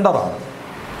സ്ഫിയറിന്റെ സെന്ററാണ്.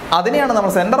 അതിനെയാണ്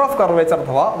നമ്മൾ സെന്റർ ഓഫ് കർവേച്ചർ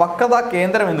അഥവാ വക്രതാ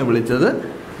കേന്ദ്രം എന്ന് വിളിച്ചത്.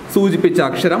 സൂചിപ്പിച്ച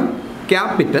അക്ഷരം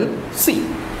capital C.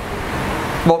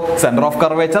 Centre of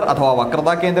curvature അഥവാ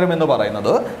വക്രതാ കേന്ദ്രം എന്ന്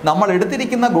പറയുന്നത് നമ്മൾ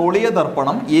എടുത്തിരിക്കുന്ന ഗോളീയ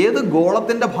ദർപ്പണം ഏത്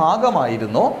ഗോളത്തിന്റെ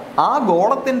ഭാഗമായിരുന്നോ ആ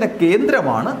ഗോളത്തിന്റെ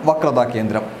കേന്ദ്രമാണ് വക്രതാ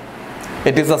കേന്ദ്രം.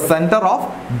 It is the center of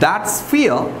that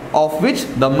sphere of which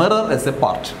the mirror is a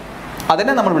part.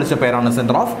 അതിനെ നമ്മൾ വിളിച്ച പേരാണ്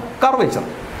സെന്റർ ഓഫ് കർവേച്ചർ.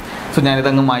 സോ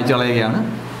ഞാനിതങ്ങ് മായ്ച്ചു കളയുകയാണ്.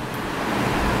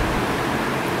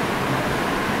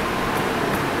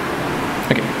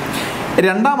 ഓക്കെ,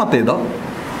 രണ്ടാമത്തേത്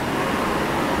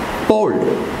പോൾ.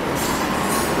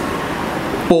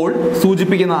 പോൾ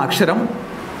സൂചിപ്പിക്കുന്ന അക്ഷരം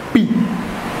പി.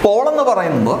 പോൾ എന്ന്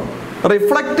പറയുന്നത്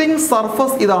റിഫ്ലക്റ്റിംഗ്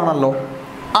സർഫസ് ഇതാണല്ലോ.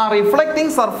 ആ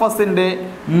റിഫ്ലക്റ്റിംഗ് സർഫസിന്റെ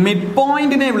മിഡ്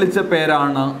പോയിന്റിനെ വിളിച്ച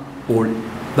പേരാണ് പോൾ.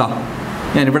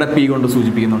 ഞാനിവിടെ പി കൊണ്ട്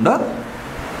സൂചിപ്പിക്കുന്നുണ്ട്.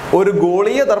 ഒരു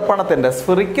ഗോളീയ ദർപ്പണത്തിന്റെ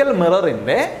സ്ഫെറിക്കൽ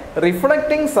മിററിന്റെ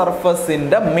റിഫ്ലക്റ്റിംഗ്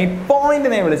സർഫസിന്റെ മിഡ്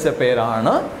പോയിന്റിനെ വിളിച്ച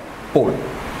പേരാണ് പോൾ.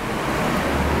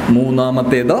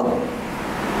 മൂന്നാമത്തേത്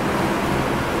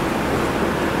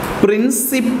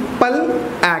പ്രിൻസിപ്പൽ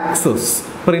ആക്സിസ്.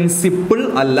 പ്രിൻസിപ്പിൾ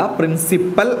അല്ല,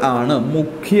 പ്രിൻസിപ്പൽ ആണ്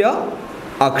മുഖ്യ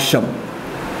അക്ഷം.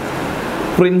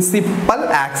 പ്രിൻസിപ്പൽ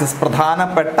ആക്സിസ്,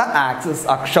 പ്രധാനപ്പെട്ട ആക്സിസ്,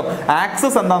 അക്ഷം.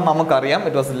 ആക്സിസ് എന്താണെന്ന് നമുക്കറിയാം.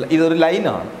 ഇതൊരു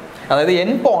ലൈനാണ്, അതായത്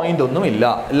എൻ പോയിന്റ് ഒന്നുമില്ല,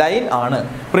 ലൈൻ ആണ്.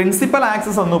 പ്രിൻസിപ്പൽ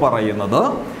ആക്സിസ് എന്ന് പറയുന്നത്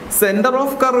സെന്റർ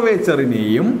ഓഫ്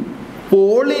കർവേച്ചറിനെയും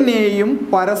പോളിനെയും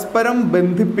പരസ്പരം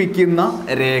ബന്ധിപ്പിക്കുന്ന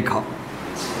രേഖ.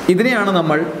 ഇതിനെയാണ്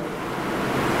നമ്മൾ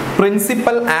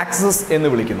പ്രിൻസിപ്പൽ ആക്സിസ് എന്ന്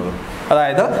വിളിക്കുന്നത്.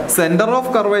 അതായത് സെന്റർ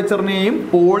ഓഫ് കർവേച്ചറിനെയും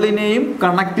പോളിനെയും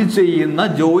കണക്ട് ചെയ്യുന്ന,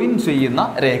 ജോയിൻ ചെയ്യുന്ന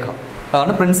രേഖ,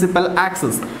 അതാണ് പ്രിൻസിപ്പൽ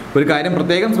ആക്സിസ്. ഒരു കാര്യം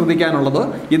പ്രത്യേകം ശ്രദ്ധിക്കാനുള്ളത്,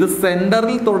 ഇത്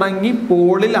സെന്ററിൽ തുടങ്ങി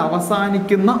പോളിൽ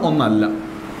അവസാനിക്കുന്ന ഒന്നല്ല.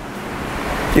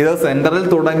 ഇത് സെന്ററിൽ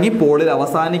തുടങ്ങി പോളിൽ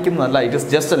അവസാനിക്കുന്നതല്ല. It is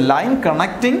just A line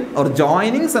connecting or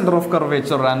joining centre of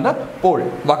curvature and Paul.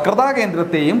 വക്രതാ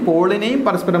കേന്ദ്രത്തെയും പോളിനെയും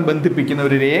പരസ്പരം ബന്ധിപ്പിക്കുന്ന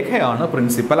ഒരു രേഖയാണ്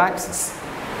principal axis.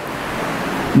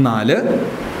 4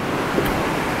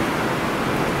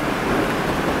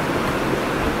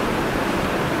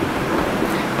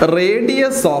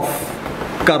 radius of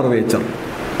curvature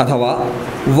അഥവാ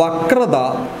വക്രത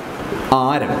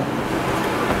ആരം.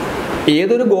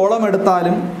 ഏതൊരു ഗോളം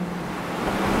എടുത്താലും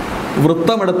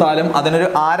വൃത്തമെടുത്താലും അതിനൊരു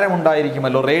ആരം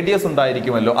ഉണ്ടായിരിക്കുമല്ലോ, റേഡിയസ്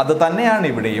ഉണ്ടായിരിക്കുമല്ലോ. അത് തന്നെയാണ്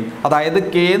ഇവിടെയും. അതായത്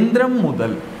കേന്ദ്രം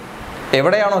മുതൽ,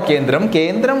 എവിടെയാണോ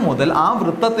കേന്ദ്രം മുതൽ ആ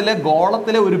വൃത്തത്തിലെ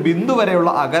ഗോളത്തിലെ ഒരു ബിന്ദു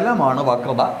വരെയുള്ള അകലമാണ്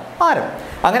വക്രത ആരം.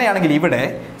 അങ്ങനെയാണെങ്കിൽ ഇവിടെ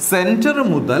സെന്റർ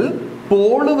മുതൽ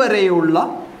പോള് വരെയുള്ള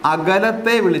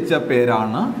അകലത്തെ വിളിച്ച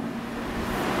പേരാണ്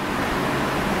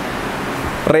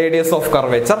റേഡിയസ് ഓഫ്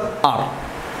കർവേച്ചർ ആർ.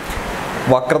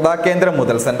 വക്രതാ കേന്ദ്രം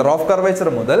മുതൽ, സെന്റർ ഓഫ് കർവേച്ചർ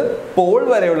മുതൽ പോൾ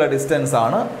വരെയുള്ള ഡിസ്റ്റൻസ്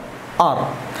ആണ് ആർ.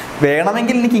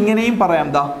 വേണമെങ്കിൽ എനിക്ക് ഇങ്ങനെയും പറയാം,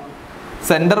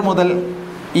 സെന്റർ മുതൽ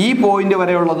ഈ പോയിന്റ്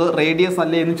വരെയുള്ളത് റേഡിയസ്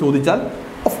അല്ലേ എന്ന് ചോദിച്ചാൽ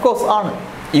ഓഫ് കോഴ്സ് ആണ്.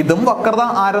 ഇതും വക്രത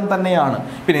ആരം തന്നെയാണ്.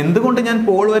 പിന്നെ എന്തുകൊണ്ട് ഞാൻ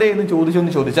പോൾ വരെ എന്ന്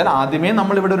ചോദിച്ചാൽ ആദ്യമേ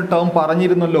നമ്മൾ ഇവിടെ ഒരു ടേം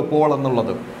പറഞ്ഞിരുന്നല്ലോ, പോൾ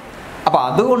എന്നുള്ളത്. അപ്പൊ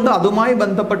അതുകൊണ്ട് അതുമായി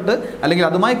ബന്ധപ്പെട്ട് അല്ലെങ്കിൽ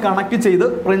അതുമായി കണക്ട് ചെയ്ത്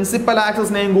പ്രിൻസിപ്പൽ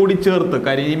ആക്സിസിനെയും കൂടി ചേർത്ത്,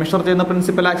 കാര്യം ഈ മെഷർ ചെയ്യുന്ന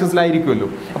പ്രിൻസിപ്പൽ ആക്സിസിലായിരിക്കുമല്ലോ,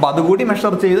 അപ്പൊ അതുകൂടി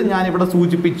മെഷർ ചെയ്ത് ഞാൻ ഇവിടെ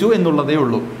സൂചിപ്പിച്ചു എന്നുള്ളതേ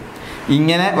ഉള്ളൂ.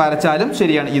 ഇങ്ങനെ വരച്ചാലും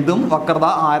ശരിയാണ്, ഇതും വക്രത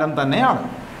ആരം തന്നെയാണ്.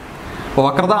 അപ്പോൾ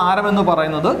വക്രത ആരം എന്ന്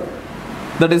പറയുന്നത്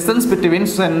the distance between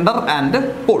center and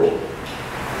pole.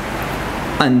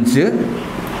 5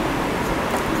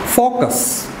 focus.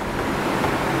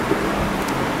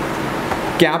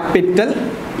 Capital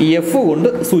F കൊണ്ട്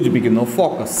സൂചിപ്പിക്കുന്നു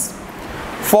ഫോക്കസ്.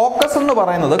 ഫോക്കസ് എന്ന്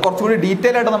പറയുന്നത് കുറച്ചുകൂടി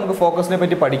ഡീറ്റെയിൽ ആയിട്ട് നമുക്ക് ഫോക്കസിനെ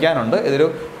പറ്റി പഠിക്കാനുണ്ട്. ഇതൊരു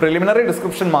പ്രിലിമിനറി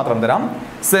ഡിസ്ക്രിപ്ഷൻ മാത്രം തരാം.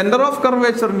 Centre of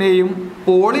കർവേച്ചറിന്റെയും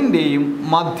പോളിന്റെയും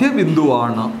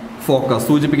മധ്യബിന്ദുവാണ് focus.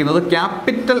 സൂചിപ്പിക്കുന്നത്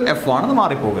ക്യാപിറ്റൽ എഫ് ആണെന്ന്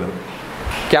മാറിപ്പോകരുത്.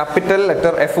 ക്യാപിറ്റൽ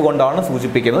ലെറ്റർ എഫ് കൊണ്ടാണ്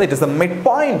സൂചിപ്പിക്കുന്നത്. It is A mid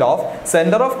point of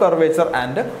centre of curvature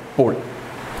and Paul.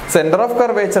 Centre of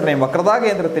കർവേച്ചറിന്റെയും വക്രതാ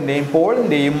കേന്ദ്രത്തിന്റെയും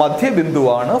പോളിന്റെയും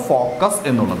മധ്യബിന്ദുവാണ് focus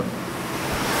എന്നുള്ളത്.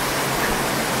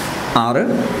 6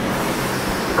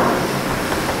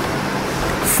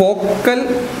 ഫോക്കൽ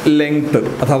ലെങ്ത്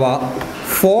അഥവാ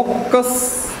ഫോക്കസ്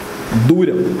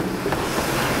ദൂരം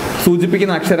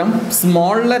സൂചിപ്പിക്കുന്ന അക്ഷരം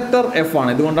സ്മോൾ ലെറ്റർ എഫ് ആണ്.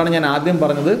 ഇതുകൊണ്ടാണ് ഞാൻ ആദ്യം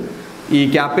പറഞ്ഞത് ഈ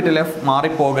ക്യാപിറ്റൽ എഫ്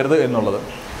മാറിപ്പോകരുത് എന്നുള്ളത്.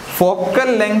 ഫോക്കൽ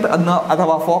ലെങ്ത് എന്ന്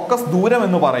അഥവാ ഫോക്കസ് ദൂരം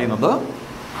എന്ന് പറയുന്നത്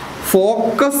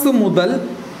ഫോക്കസ് മുതൽ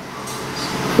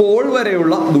പോൾ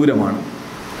വരെയുള്ള ദൂരമാണ്.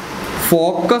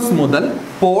 ഫോക്കസ് മുതൽ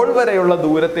പോൾ വരെയുള്ള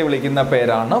ദൂരത്തെ വിളിക്കുന്ന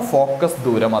പേരാണ് ഫോക്കസ്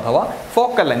ദൂരം അഥവാ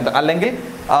ഫോക്കൽ ലെങ്ത്. അല്ലെങ്കിൽ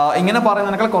ഇങ്ങനെ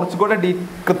പറയുന്നതിനേക്കാൾ കുറച്ചുകൂടെ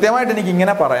കൃത്യമായിട്ട് എനിക്ക്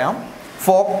ഇങ്ങനെ പറയാം.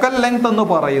 ഫോക്കൽ ലെങ്ത് എന്ന്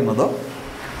പറയുന്നത്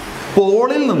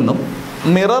പോളിൽ നിന്നും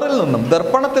മിററിൽ നിന്നും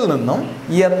ദർപ്പണത്തിൽ നിന്നും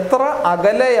എത്ര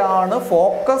അകലെയാണ്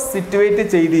ഫോക്കസ് സിറ്റുവേറ്റ്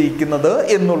ചെയ്തിരിക്കുന്നത്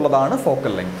എന്നുള്ളതാണ്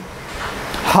focal length.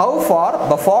 How far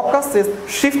the focus is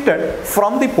shifted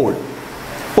from the Paul.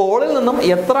 പോളിൽ നിന്നും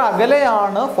എത്ര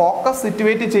അകലെയാണ് ഫോക്കസ്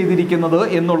സിറ്റുവേറ്റ് ചെയ്തിരിക്കുന്നത്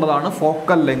എന്നുള്ളതാണ്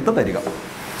ഫോക്കൽ ലെങ്ത് തരിക.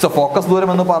 സോ ഫോക്കസ് ദൂരം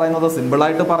എന്ന് പറയുന്നത്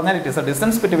സിമ്പിളായിട്ട് പറഞ്ഞാൽ it is A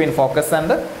distance between focus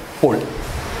and Paul.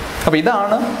 അപ്പോൾ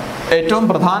ഇതാണ് ഏറ്റവും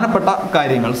പ്രധാനപ്പെട്ട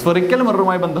കാര്യങ്ങൾ. സ്ഫെറിക്കൽ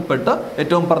മിററുമായി ബന്ധപ്പെട്ട്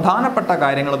ഏറ്റവും പ്രധാനപ്പെട്ട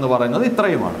കാര്യങ്ങൾ എന്ന് പറയുന്നത്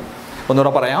ഇത്രയുമാണ്.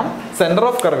 ഒന്നുകൂടെ പറയാം. Centre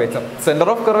of curvature. Centre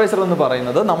of curvature എന്ന്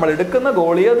പറയുന്നത് നമ്മൾ എടുക്കുന്ന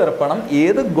ഗോളീയ ദർപ്പണം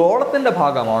ഏത് ഗോളത്തിന്റെ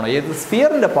ഭാഗമാണോ, ഏത്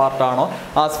സ്ഫിയറിന്റെ പാർട്ടാണോ,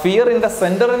 ആ സ്ഫിയറിന്റെ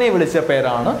സെന്ററിനെ വിളിച്ച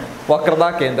പേരാണ് വക്രതാ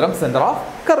കേന്ദ്രം, centre of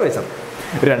curvature.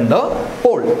 2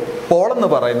 Paul. Paul എന്ന്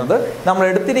പറയുന്നത് നമ്മൾ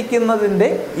എടുത്തിരിക്കുന്നതിന്റെ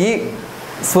ഈ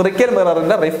സ്ഫെറിക്കൽ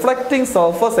മിററിന്റെ റിഫ്ലക്റ്റിംഗ്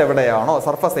സർഫസ് എവിടെയാണോ,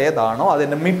 സർഫസ് ഏതാണോ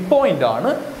അതിന്റെ മിഡ് പോയിന്റ് ആണ്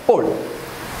പോൾ.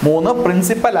 3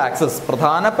 principal axis.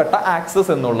 പ്രധാനപ്പെട്ട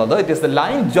ആക്സിസ് എന്നുള്ളത് it is the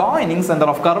line joining centre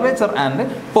of curvature and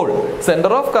Paul.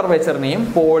 Centre of കർവേച്ചറിനെയും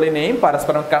പോളിനെയും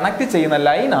പരസ്പരം കണക്ട് ചെയ്യുന്ന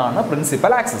ലൈനാണ്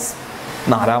principal axis.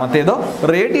 4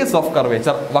 radius of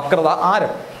curvature, വക്രത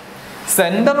ആരം.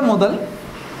 സെന്റർ മുതൽ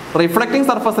റിഫ്ലക്റ്റിംഗ്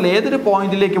സർഫസിൽ ഏതൊരു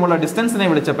പോയിന്റിലേക്കുമുള്ള ഡിസ്റ്റൻസിനെ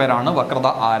വിളിച്ച പേരാണ് വക്രത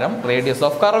ആരം, റേഡിയസ്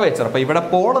ഓഫ് കർവേച്ചർ. അപ്പോൾ ഇവിടെ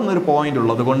പോൾ എന്നൊരു പോയിന്റ്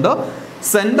ഉള്ളത് കൊണ്ട്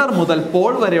സെന്റർ മുതൽ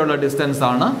പോൾ വരെയുള്ള ഡിസ്റ്റൻസ്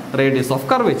ആണ് radius of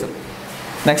curvature.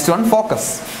 Next one focus.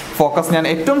 Focus ഞാൻ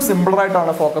ഏറ്റവും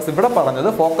സിമ്പിളായിട്ടാണ് ഫോക്കസ് ഇവിടെ പറഞ്ഞത്.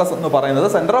 ഫോക്കസ് എന്ന് പറയുന്നത്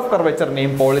സെന്റർ ഓഫ്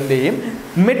കർവേച്ചറിന്റെയും പോളിന്റെയും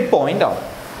മിഡ് പോയിന്റ് ആണ്.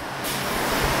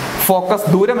 ഫോക്കസ്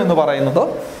ദൂരം എന്ന് പറയുന്നത്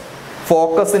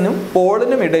ഫോക്കസിനും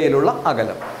പോളിനും ഇടയിലുള്ള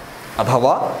അകലം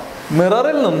അഥവാ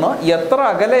മിററിൽ നിന്ന് എത്ര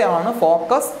അകലെയാണ്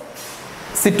ഫോക്കസ്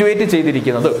സിറ്റുവേറ്റ്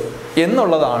ചെയ്തിരിക്കുന്നത്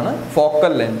എന്നുള്ളതാണ്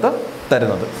ഫോക്കൽ ലെങ്ത്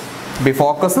തരുന്നത്. ഈ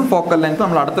ഫോക്കസും ഫോക്കൽ ലെങ്ത്തും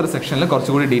നമ്മൾ അടുത്തൊരു സെക്ഷനിൽ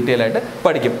കുറച്ചുകൂടി ഡീറ്റെയിൽ ആയിട്ട്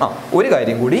പഠിക്കും. ഒരു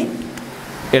കാര്യം കൂടി,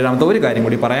 7ാമത്തെ ഒരു കാര്യം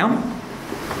കൂടി പറയാം.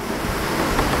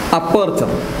 അപ്പർച്ചർ.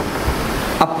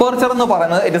 അപ്പർച്ചർ എന്ന്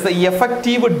പറയുന്നത് it is A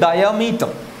effective diameter.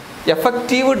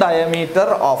 Effective diameter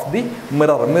of the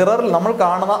mirror. മിററിൽ നമ്മൾ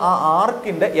കാണുന്ന ആ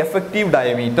ആർക്കിന്റെ എഫക്റ്റീവ്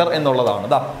ഡയമീറ്റർ എന്നുള്ളതാണ്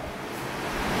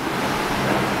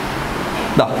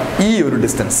ഈ ഒരു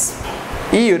ഡിസ്റ്റൻസ്,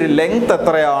 ഈ ഒരു ലെങ്ത്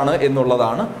എത്രയാണ്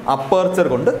എന്നുള്ളതാണ് അപ്പർച്ചർ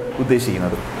കൊണ്ട്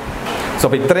ഉദ്ദേശിക്കുന്നത്. സോ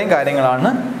അപ്പോൾ ഇത്രയും കാര്യങ്ങളാണ്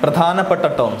പ്രധാനപ്പെട്ട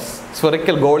ടേംസ്.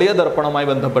 സ്ഫെറിക്കൽ ഗോളീയ ദർപ്പണവുമായി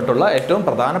ബന്ധപ്പെട്ടുള്ള ഏറ്റവും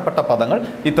പ്രധാനപ്പെട്ട പദങ്ങൾ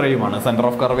ഇത്രയുമാണ്. സെന്റർ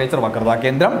ഓഫ് കർവേച്ചർ വക്രതാ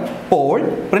കേന്ദ്രം, പോൾ,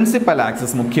 പ്രിൻസിപ്പൽ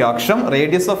ആക്സിസ് മുഖ്യ അക്ഷം,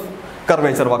 റേഡിയസ് ഓഫ്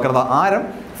കർവേച്ചർ വക്രത ആരം,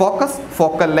 ഫോക്കസ്,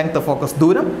 ഫോക്കൽ ലെങ്ത് ഫോക്കസ്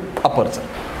ദൂരം, അപ്പർച്ചർ.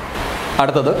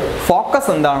 അടുത്തത് ഫോക്കസ്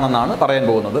എന്താണെന്നാണ് പറയാൻ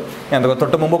പോകുന്നത്. ഞാൻ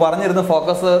തൊട്ട് മുമ്പ് പറഞ്ഞിരുന്നു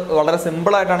ഫോക്കസ് വളരെ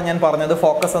സിമ്പിളായിട്ടാണ് ഞാൻ പറഞ്ഞത്.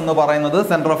 ഫോക്കസ് എന്ന് പറയുന്നത്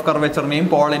സെന്റർ ഓഫ് കർവേച്ചറിന്റെയും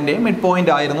പോളിന്റെയും മിഡ്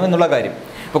പോയിന്റ് ആയിരുന്നു എന്നുള്ള കാര്യം.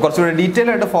 ഇപ്പോൾ കുറച്ചുകൂടി ഡീറ്റെയിൽ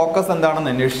ആയിട്ട് ഫോക്കസ്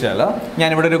എന്താണെന്ന് അന്വേഷിച്ചാൽ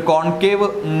ഞാനിവിടെ ഒരു കോൺകേവ്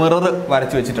മിറർ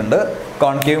വരച്ചു വെച്ചിട്ടുണ്ട്.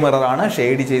 കോൺകേവ് മിററാണ്,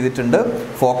 ഷെയ്ഡ് ചെയ്തിട്ടുണ്ട്.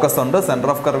 ഫോക്കസ് ഉണ്ട്,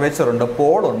 സെന്റർ ഓഫ് കർവേച്ചർ ഉണ്ട്,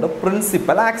 പോൾ ഉണ്ട്,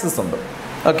 പ്രിൻസിപ്പൽ ആക്സിസ് ഉണ്ട്.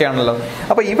 ഓക്കെ ആണല്ലോ.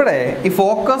 അപ്പോൾ ഇവിടെ ഈ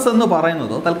ഫോക്കസ് എന്ന്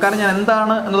പറയുന്നത് തൽക്കാലം ഞാൻ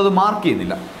എന്താണ് എന്നുള്ളത് മാർക്ക്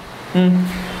ചെയ്യുന്നില്ല.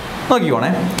 നോക്കിക്കോണേ.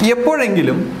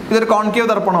 എപ്പോഴെങ്കിലും ഇതൊരു കോൺകേവ്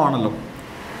ദർപ്പണമാണല്ലോ,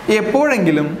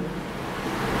 എപ്പോഴെങ്കിലും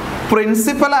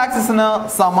പ്രിൻസിപ്പൽ ആക്സിസിന്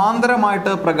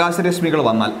സമാന്തരമായിട്ട് പ്രകാശരശ്മികൾ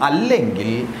വന്നാൽ, അല്ലെങ്കിൽ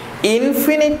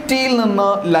ഇൻഫിനിറ്റിയിൽ നിന്ന്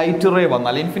ലൈറ്റ് റേ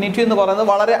വന്നാൽ, ഇൻഫിനിറ്റി എന്ന് പറയുന്നത്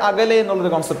വളരെ അകലെ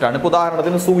എന്നുള്ളൊരു കോൺസെപ്റ്റാണ്. ഇപ്പോൾ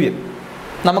ഉദാഹരണത്തിന് സൂര്യൻ,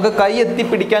 നമുക്ക് കൈ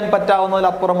എത്തിപ്പിടിക്കാൻ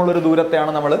പറ്റാവുന്നതിലപ്പുറമുള്ളൊരു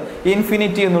ദൂരത്തെയാണ് നമ്മൾ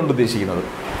ഇൻഫിനിറ്റി എന്നുകൊണ്ട് ഉദ്ദേശിക്കുന്നത്.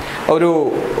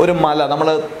 ഒരു മല, നമ്മൾ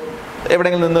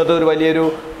എവിടെയെങ്കിലും നിന്നിട്ട് ഒരു വലിയൊരു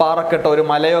പാറക്കെട്ടോ ഒരു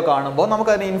മലയോ കാണുമ്പോൾ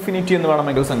നമുക്കതിന് ഇൻഫിനിറ്റി എന്ന്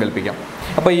വേണമെങ്കിൽ സങ്കല്പിക്കാം.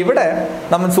 അപ്പോൾ ഇവിടെ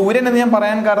നമ്മൾ സൂര്യൻ എന്ന് ഞാൻ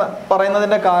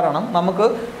പറയുന്നതിൻ്റെ കാരണം നമുക്ക്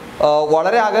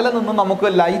വളരെ അകലെ നിന്ന് നമുക്ക്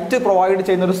ലൈറ്റ് പ്രൊവൈഡ്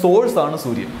ചെയ്യുന്ന ഒരു സോഴ്സാണ്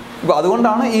സൂര്യൻ. ഇപ്പോൾ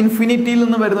അതുകൊണ്ടാണ് ഇൻഫിനിറ്റിയിൽ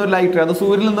നിന്ന് വരുന്ന ഒരു ലൈറ്റ് റേ, അത്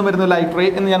സൂര്യനിൽ നിന്ന് വരുന്ന ഒരു ലൈറ്റ് റേ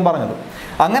എന്ന് ഞാൻ പറഞ്ഞത്.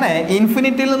 അങ്ങനെ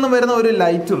ഇൻഫിനിറ്റിയിൽ നിന്ന് വരുന്ന ഒരു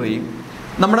ലൈറ്റ് റേ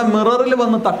നമ്മുടെ മിററിൽ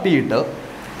വന്ന് തട്ടിയിട്ട്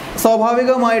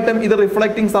സ്വാഭാവികമായിട്ടും ഇത്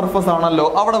റിഫ്ലക്റ്റിംഗ് സർഫസ് ആണല്ലോ,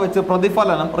 അവിടെ വെച്ച്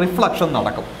പ്രതിഫലനം റിഫ്ലക്ഷൻ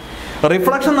നടക്കും.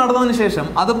 റിഫ്ലക്ഷൻ നടന്നതിന് ശേഷം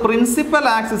അത് പ്രിൻസിപ്പൽ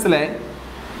ആക്സിസിലെ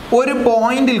ഒരു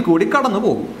പോയിന്റിൽ കൂടി കടന്നു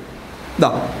പോകും.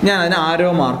 ഞാൻ അതിന് ആരോ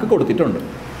മാർക്ക് കൊടുത്തിട്ടുണ്ട്.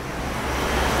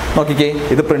 നോക്കിക്കേ,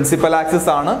 ഇത് പ്രിൻസിപ്പൽ ആക്സിസ്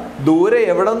ആണ്. ദൂരെ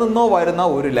എവിടെ നിന്നോ വരുന്ന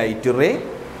ഒരു ലൈറ്റ് റേ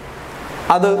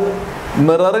അത്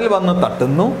മിററിൽ വന്ന്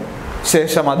തട്ടുന്നു,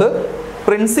 ശേഷം അത്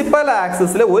പ്രിൻസിപ്പൽ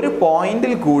ആക്സിസിലെ ഒരു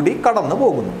പോയിന്റിൽ കൂടി കടന്നു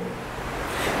പോകുന്നു.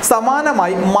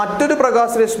 സമാനമായി മറ്റൊരു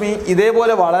പ്രകാശരശ്മി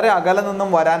ഇതേപോലെ വളരെ അകലെ നിന്നും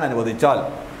വരാൻ അനുവദിച്ചാൽ,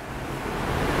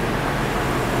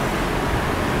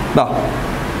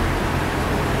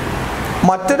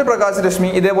 മറ്റൊരു പ്രകാശരശ്മി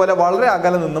ഇതേപോലെ വളരെ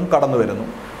അകലെ നിന്നും കടന്നു വരുന്നു,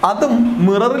 അതും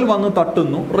മിററിൽ വന്ന്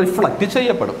തട്ടുന്നു, റിഫ്ലക്റ്റ്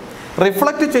ചെയ്യപ്പെടും.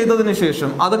 റിഫ്ലക്റ്റ് ചെയ്തതിന് ശേഷം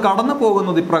അത് കടന്നു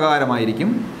പോകുന്നത് ഇപ്രകാരമായിരിക്കും.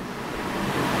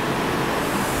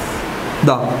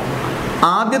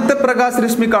 ആദ്യത്തെ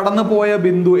പ്രകാശരശ്മി കടന്നുപോയ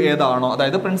ബിന്ദു ഏതാണോ,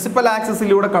 അതായത് പ്രിൻസിപ്പൽ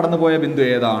ആക്സിസിലൂടെ കടന്നുപോയ ബിന്ദു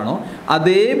ഏതാണോ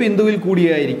അതേ ബിന്ദുവിൽ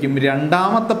കൂടിയായിരിക്കും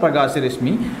രണ്ടാമത്തെ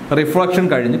പ്രകാശരശ്മി റിഫ്ലക്ഷൻ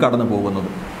കഴിഞ്ഞ് കടന്നു പോകുന്നത്.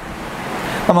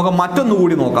 നമുക്ക്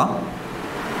മറ്റൊന്നുകൂടി നോക്കാം.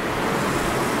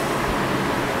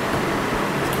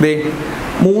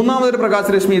 മൂന്നാമതൊരു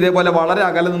പ്രകാശരശ്മി ഇതേപോലെ വളരെ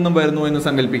അകലെ നിന്നും വരുന്നു എന്ന്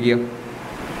സങ്കല്പിക്കുക.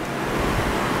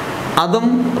 അതും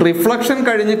റിഫ്ലക്ഷൻ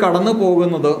കഴിഞ്ഞ് കടന്നു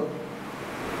പോകുന്നത്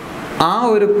ആ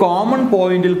ഒരു കോമൺ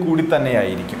പോയിന്റിൽ കൂടി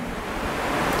തന്നെയായിരിക്കും.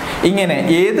 ഇങ്ങനെ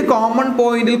ഏത് കോമൺ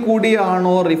പോയിന്റിൽ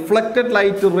കൂടിയാണോ റിഫ്ലക്റ്റഡ്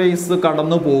ലൈറ്റ് റേസ്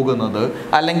കടന്നു പോകുന്നത്,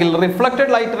 അല്ലെങ്കിൽ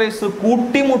റിഫ്ലക്റ്റഡ് ലൈറ്റ് റേസ്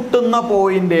കൂട്ടിമുട്ടുന്ന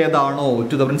പോയിന്റ് ഏതാണോ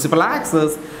ടു ദ പ്രിൻസിപ്പൽ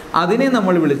ആക്സിസ്, അതിനെ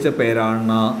നമ്മൾ വിളിച്ച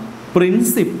പേരാണ്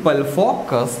principal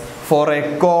focus four A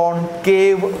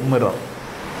concave mirror.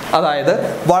 അതായത്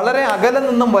വളരെ അകലെ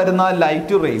നിന്നും വരുന്ന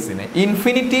ലൈറ്റ് റേസിനെ,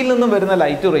 ഇൻഫിനിറ്റിയിൽ നിന്നും വരുന്ന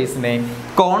ലൈറ്റ് റേസിനെ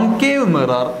കോൺകേവ്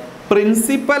മിറർ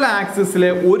പ്രിൻസിപ്പൽ ആക്സിസിലെ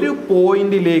ഒരു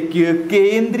പോയിന്റിലേക്ക്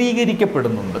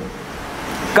കേന്ദ്രീകരിക്കപ്പെടുന്നുണ്ട്,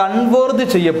 കൺവേർജ്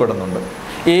ചെയ്യപ്പെടുന്നുണ്ട്.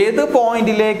 ഏത്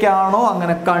പോയിന്റിലേക്കാണോ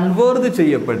അങ്ങനെ കൺവേർജ്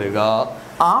ചെയ്യപ്പെടുക,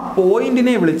 ആ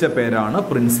പോയിന്റിനെ വിളിച്ച പേരാണ്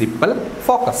പ്രിൻസിപ്പൽ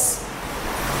ഫോക്കസ്.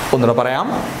 ഒന്നുകൂടെ പറയാം.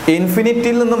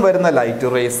 ഇൻഫിനിറ്റിയിൽ നിന്നും വരുന്ന ലൈറ്റ്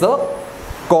റേസ്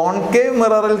കോൺകേവ്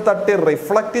മിററിൽ തട്ടി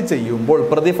റിഫ്ലക്റ്റ് ചെയ്യുമ്പോൾ,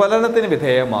 പ്രതിഫലനത്തിന്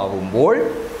വിധേയമാകുമ്പോൾ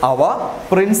അവ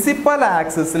പ്രിൻസിപ്പൽ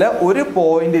ആക്സിസിലെ ഒരു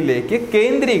പോയിന്റിലേക്ക്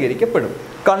കേന്ദ്രീകരിക്കപ്പെടും,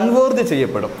 കൺവേർജ്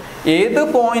ചെയ്യപ്പെടും. ഏത്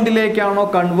പോയിന്റിലേക്കാണോ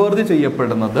കൺവേർജ്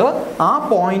ചെയ്യപ്പെടുന്നത് ആ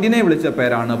പോയിന്റിനെ വിളിച്ച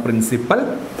പേരാണ് പ്രിൻസിപ്പൽ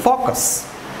ഫോക്കസ്.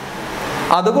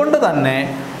 അതുകൊണ്ട് തന്നെ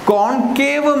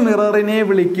കോൺകേവ് മിററിനെ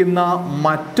വിളിക്കുന്ന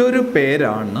മറ്റൊരു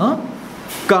പേരാണ്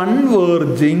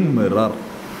കൺവേർജിങ് മിറർ.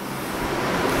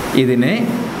 ഇതിനെ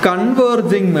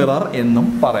കൺവേർജിങ് മിറർ എന്നും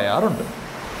പറയാറുണ്ട്.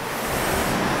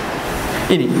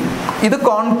 ഇനി ഇത്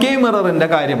കോൺകേവ് മിററിന്റെ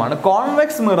കാര്യമാണ്.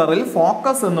 കോൺവെക്സ് മിററിൽ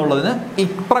ഫോക്കസ് എന്നുള്ളതിന്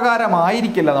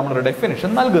ഇപ്രകാരമായിരിക്കില്ല നമ്മളൊരു ഡെഫിനിഷൻ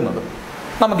നൽകുന്നത്.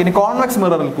 നമുക്കിനി കോൺവെക്സ്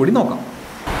മിററിൽ കൂടി നോക്കാം.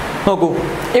 നോക്കൂ,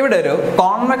 ഇവിടെ ഒരു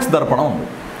കോൺവെക്സ് ദർപ്പണമുണ്ട്.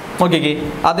 നോക്കിക്കേ,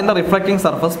 അതിൻ്റെ റിഫ്ലക്റ്റിംഗ്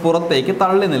സർഫസ് പുറത്തേക്ക്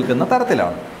തള്ളി നിൽക്കുന്ന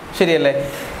തരത്തിലാണ്. ശരിയല്ലേ?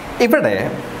 ഇവിടെ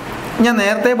ഞാൻ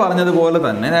നേരത്തെ പറഞ്ഞതുപോലെ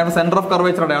തന്നെ centre of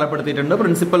curvature അടയാളപ്പെടുത്തിയിട്ടുണ്ട്,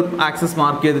 principal axis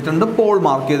mark ചെയ്തിട്ടുണ്ട്, പോൾ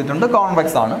മാർക്ക് ചെയ്തിട്ടുണ്ട്,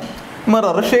 കോൺവെക്സ് ആണ്,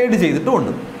 മിറർ ഷെയ്ഡ്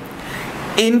ചെയ്തിട്ടുമുണ്ട്.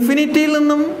 ഇൻഫിനിറ്റിയിൽ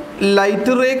നിന്നും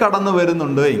ലൈറ്റ് റേ കടന്നു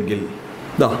വരുന്നുണ്ട് എങ്കിൽ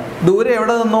ദൂരെ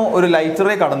എവിടെ നിന്നോ ഒരു ലൈറ്റ്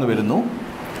റേ കടന്നു വരുന്നു,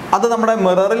 അത് നമ്മുടെ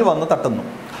മിററിൽ വന്ന് തട്ടുന്നു.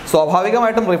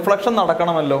 സ്വാഭാവികമായിട്ടും റിഫ്ലക്ഷൻ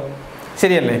നടക്കണമല്ലോ,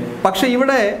 ശരിയല്ലേ? പക്ഷെ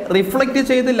ഇവിടെ റിഫ്ലക്റ്റ്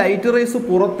ചെയ്ത് ലൈറ്റ് റേസ്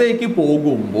പുറത്തേക്ക്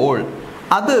പോകുമ്പോൾ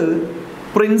അത്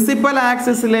പ്രിൻസിപ്പൽ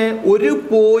ആക്സിസിലെ ഒരു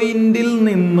പോയിന്റിൽ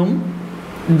നിന്നും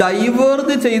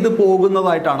ഡൈവേർജ് ചെയ്ത്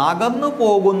പോകുന്നതായിട്ടാണ്, അകന്നു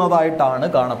പോകുന്നതായിട്ടാണ്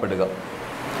കാണപ്പെടുക.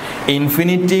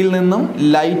 ഇൻഫിനിറ്റിയിൽ നിന്നും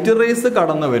ലൈറ്റ് റേസ്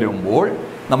കടന്നു വരുമ്പോൾ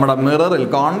നമ്മുടെ മിററിൽ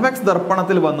കോൺവെക്സ്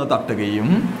ദർപ്പണത്തിൽ വന്ന് തട്ടുകയും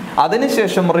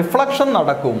അതിനുശേഷം റിഫ്ലക്ഷൻ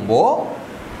നടക്കുമ്പോൾ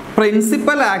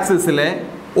പ്രിൻസിപ്പൽ ആക്സിസിലെ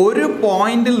ഒരു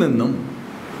പോയിന്റിൽ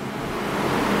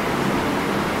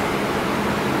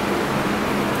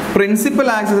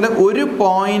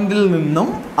നിന്നും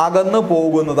അകന്നു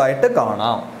പോകുന്നതായിട്ട്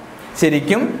കാണാം.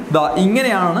 ശരിക്കും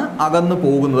ഇങ്ങനെയാണ് അകന്നു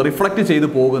പോകുന്നത്, റിഫ്ലക്റ്റ് ചെയ്ത്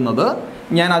പോകുന്നത്.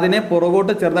 ഞാൻ അതിനെ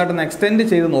പുറകോട്ട് ചെറുതായിട്ടൊന്ന് എക്സ്റ്റെൻഡ്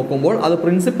ചെയ്ത് നോക്കുമ്പോൾ അത്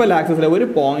പ്രിൻസിപ്പൽ ആക്സിസിലെ ഒരു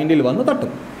പോയിന്റിൽ വന്ന്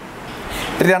തട്ടും.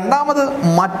 രണ്ടാമത്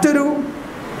മറ്റൊരു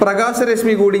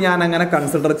പ്രകാശരശ്മി കൂടി ഞാൻ അങ്ങനെ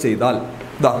കൺസിഡർ ചെയ്താൽ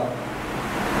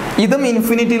ഇതും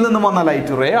ഇൻഫിനിറ്റിയിൽ നിന്നും വന്ന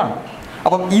ലൈറ്റ് റേ ആണ്.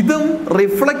 അപ്പം ഇതും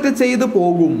റിഫ്ലക്റ്റ് ചെയ്ത്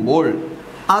പോകുമ്പോൾ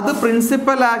അത്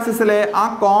പ്രിൻസിപ്പൽ ആക്സിസിലെ ആ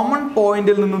കോമൺ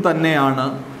പോയിന്റിൽ നിന്ന് തന്നെയാണ്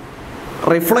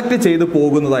റിഫ്ലക്റ്റ് ചെയ്ത്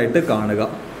പോകുന്നതായിട്ട് കാണുക.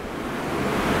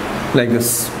 Like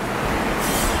this.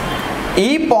 ഈ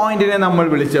പോയിന്റിനെ നമ്മൾ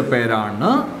വിളിച്ച പേരാണ്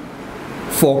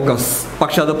ഫോക്കസ്.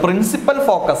 പക്ഷെ അത് പ്രിൻസിപ്പൽ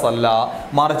ഫോക്കസ് അല്ല,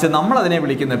 മറിച്ച് നമ്മൾ അതിനെ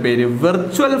വിളിക്കുന്ന പേര്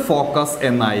വെർച്വൽ ഫോക്കസ്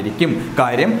എന്നായിരിക്കും.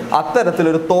 കാര്യം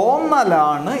അത്തരത്തിലൊരു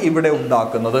തോന്നലാണ് ഇവിടെ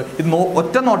ഉണ്ടാക്കുന്നത്. ഇത്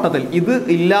ഒറ്റ നോട്ടത്തിൽ ഇത്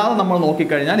ഇല്ലാതെ നമ്മൾ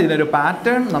നോക്കിക്കഴിഞ്ഞാൽ ഇതിനൊരു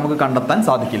പാറ്റേൺ നമുക്ക് കണ്ടെത്താൻ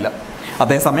സാധിക്കില്ല.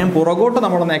 അതേസമയം പുറകോട്ട്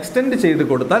നമ്മളൊന്ന് എക്സ്റ്റെൻഡ് ചെയ്ത്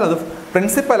കൊടുത്താൽ അത്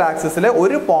പ്രിൻസിപ്പൽ ആക്സിസിലെ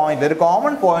ഒരു പോയിന്റ്, ഒരു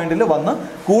കോമൺ പോയിന്റിൽ വന്ന്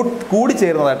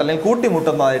കൂടിച്ചേരുന്നതായിട്ട് അല്ലെങ്കിൽ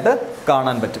കൂട്ടിമുട്ടുന്നതായിട്ട്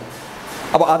കാണാൻ പറ്റും.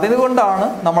 അപ്പോൾ അതുകൊണ്ടാണ്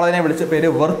നമ്മളതിനെ വിളിച്ച പേര്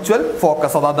വെർച്വൽ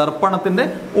ഫോക്കസ്. അത് ആ ദർപ്പണത്തിൻ്റെ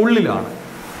ഉള്ളിലാണ്.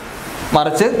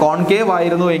 മറിച്ച് കോൺകേവ്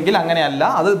ആയിരുന്നു എങ്കിൽ അങ്ങനെയല്ല,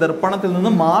 അത് ദർപ്പണത്തിൽ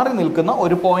നിന്ന് മാറി നിൽക്കുന്ന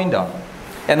ഒരു പോയിന്റാണ്.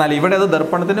 എന്നാൽ ഇവിടെ അത്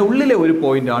ദർപ്പണത്തിൻ്റെ ഉള്ളിലെ ഒരു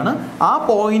പോയിന്റാണ്. ആ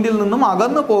പോയിന്റിൽ നിന്നും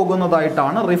അകന്നു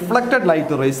പോകുന്നതായിട്ടാണ് റിഫ്ലക്റ്റഡ്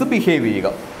ലൈറ്റ് റേസ് ബിഹേവ്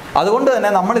ചെയ്യുക. അതുകൊണ്ട് തന്നെ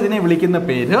നമ്മൾ ഇതിനെ വിളിക്കുന്ന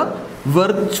പേര്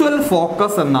വെർച്വൽ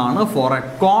ഫോക്കസ് എന്നാണ് ഫോർ എ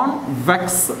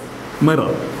കോൺവെക്സ്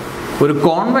മിറർ. ഒരു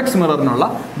കോൺവെക്സ് മിററിനുള്ള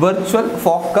വെർച്വൽ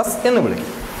ഫോക്കസ് എന്ന് വിളിക്കും.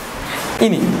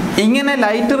 ഇനി ഇങ്ങനെ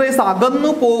ലൈറ്റ് റേസ്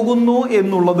അകന്നു പോകുന്നു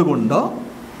എന്നുള്ളത് കൊണ്ട്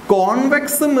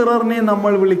കോൺവെക്സ് മിററിനെ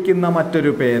നമ്മൾ വിളിക്കുന്ന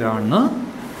മറ്റൊരു പേരാണ്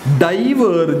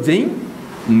ഡൈവേർജിങ്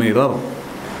മിറർ.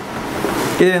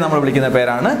 ഇതിനെ നമ്മൾ വിളിക്കുന്ന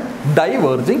പേരാണ്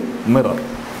ഡൈവേർജിങ് മിറർ.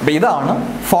 അപ്പം ഇതാണ്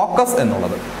ഫോക്കസ്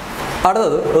എന്നുള്ളത്.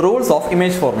 അടുത്തത് റൂൾസ് ഓഫ്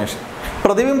ഇമേജ് ഫോർമേഷൻ.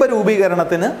 പ്രതിബിംബ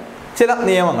രൂപീകരണത്തിന് ചില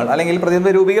നിയമങ്ങൾ, അല്ലെങ്കിൽ പ്രതിബിംബ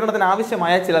രൂപീകരണത്തിന്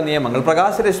ആവശ്യമായ ചില നിയമങ്ങൾ,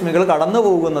 പ്രകാശരശ്മികൾ കടന്നു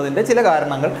പോകുന്നതിൻ്റെ ചില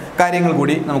കാര്യങ്ങൾ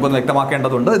കൂടി നമുക്കൊന്ന്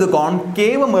വ്യക്തമാക്കേണ്ടതുണ്ട്. ഇത്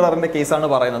കോൺകേവ് മിററിൻ്റെ കേസാണ്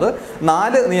പറയുന്നത്.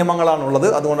 4 നിയമങ്ങളാണുള്ളത്.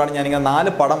 അതുകൊണ്ടാണ് ഞാനിങ്ങനെ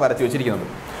 4 പടം വരച്ചു വെച്ചിരിക്കുന്നത്.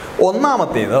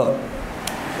 ഒന്നാമത്തേത്,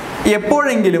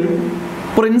 എപ്പോഴെങ്കിലും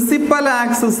പ്രിൻസിപ്പൽ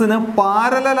ആക്സിസിന്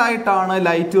പാരലലായിട്ടാണ്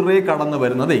ലൈറ്റ് റേ കടന്നു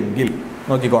വരുന്നത് എങ്കിൽ,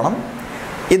 നോക്കിക്കോണം,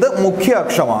 ഇത് മുഖ്യ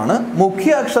അക്ഷമാണ്.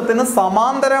 മുഖ്യ അക്ഷത്തിന്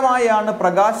സമാന്തരമായാണ്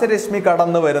പ്രകാശരശ്മി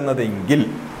കടന്നു വരുന്നതെങ്കിൽ,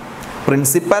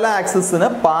 പ്രിൻസിപ്പൽ ആക്സിസിന്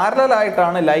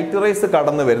പാരലലായിട്ടാണ് ലൈറ്റ് റേസ്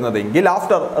കടന്നു വരുന്നതെങ്കിൽ,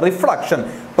 ആഫ്റ്റർ റിഫ്ലക്ഷൻ,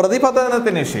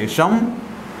 പ്രതിപതനത്തിന് ശേഷം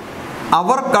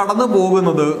അവർ കടന്നു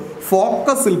പോകുന്നത്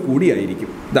ഫോക്കസിൽ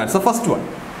കൂടിയായിരിക്കും. That's the first one.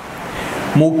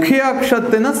 മുഖ്യ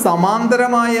അക്ഷത്തിന്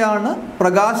സമാന്തരമായാണ്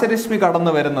പ്രകാശരശ്മി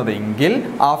കടന്നു വരുന്നതെങ്കിൽ,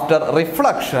 after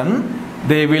reflection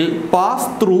they will pass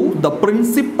through the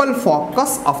principal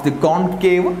focus of the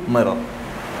concave mirror.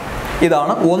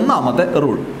 ഇതാണ് ഒന്നാമത്തെ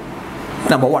റൂൾ,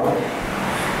 നമ്പർ 1.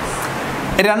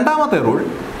 രണ്ടാമത്തെ റൂൾ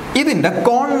ഇതിൻ്റെ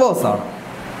കോൺവേഴ്സ് ആണ്.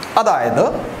 അതായത്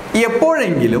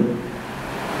എപ്പോഴെങ്കിലും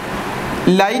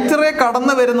ലൈറ്റ് റേ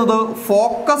കടന്നു വരുന്നത്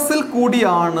ഫോക്കസിൽ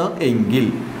കൂടിയാണ് എങ്കിൽ,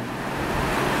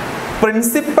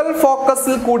 പ്രിൻസിപ്പൽ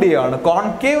ഫോക്കസിൽ കൂടിയാണ്,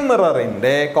 കോൺകേവ്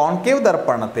മിററിൻ്റെ, കോൺകേവ്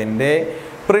ദർപ്പണത്തിൻ്റെ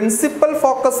പ്രിൻസിപ്പൽ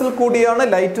ഫോക്കസിൽ കൂടിയാണ്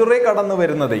ലൈറ്റ് റേ കടന്നു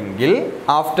വരുന്നതെങ്കിൽ,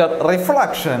 after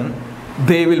reflection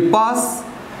they will pass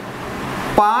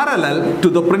parallel to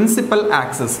the principal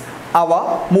axis. അവ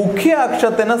മുഖ്യ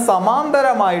അക്ഷത്തിന്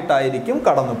സമാന്തരമായിട്ടായിരിക്കും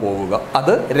കടന്നു പോവുക.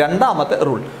 അത് രണ്ടാമത്തെ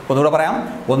റൂൾ. ഒന്നുകൂടെ പറയാം.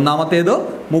 ഒന്നാമത്തേത്,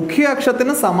 മുഖ്യ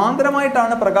അക്ഷത്തിന്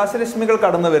സമാന്തരമായിട്ടാണ് പ്രകാശരശ്മികൾ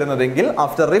കടന്നു വരുന്നതെങ്കിൽ,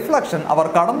 ആഫ്റ്റർ റിഫ്ലക്ഷൻ അവർ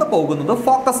കടന്നു പോകുന്നത്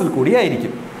ഫോക്കസിൽ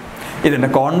കൂടിയായിരിക്കും. ഇതിൻ്റെ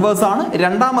കോൺവേഴ്സ് ആണ്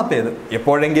രണ്ടാമത്തേത്.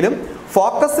 എപ്പോഴെങ്കിലും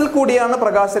ഫോക്കസിൽ കൂടിയാണ്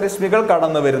പ്രകാശരശ്മികൾ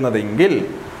കടന്നു വരുന്നതെങ്കിൽ,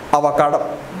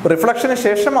 റിഫ്ലക്ഷന്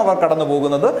ശേഷം അവർ കടന്നു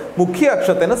പോകുന്നത് മുഖ്യ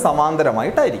അക്ഷത്തിന്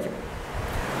സമാന്തരമായിട്ടായിരിക്കും.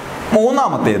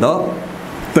 മൂന്നാമത്തേത്,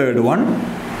 തേർഡ് വൺ,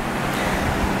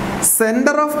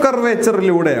 സെന്റർ ഓഫ്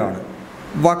കർവേച്ചറിലൂടെയാണ്,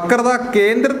 വക്രത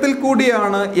കേന്ദ്രത്തിൽ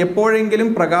കൂടിയാണ്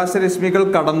എപ്പോഴെങ്കിലും പ്രകാശരശ്മികൾ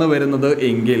കടന്നു വരുന്നത്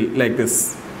എങ്കിൽ, ലൈക്ക് ദിസ്,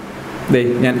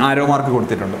 ഞാൻ ആരോ മാർക്ക്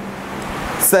കൊടുത്തിട്ടുണ്ട്.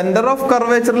 സെന്റർ ഓഫ്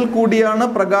കർവേച്ചറിൽ കൂടിയാണ്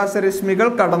പ്രകാശരശ്മികൾ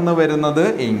കടന്നു വരുന്നത്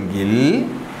എങ്കിൽ,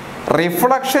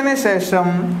 റിഫ്ലക്ഷന് ശേഷം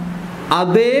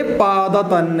അതേ പാത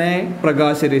തന്നെ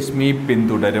പ്രകാശരശ്മി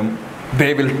പിന്തുടരും. They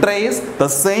will trace the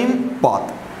same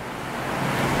path.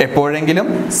 എപ്പോഴെങ്കിലും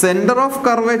സെന്റർ ഓഫ്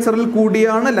കർവേച്ചറിൽ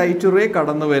കൂടിയാണ് ലൈറ്റ് റേ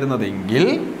കടന്നു വരുന്നതെങ്കിൽ,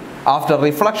 after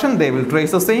reflection they will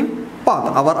trace the same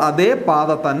path. അവർ അതേ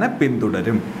പാത തന്നെ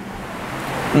പിന്തുടരും.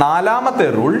 നാലാമത്തെ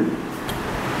റൂൾ,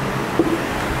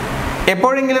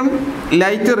 എപ്പോഴെങ്കിലും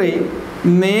ലൈറ്റ് റേ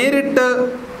നേരിട്ട്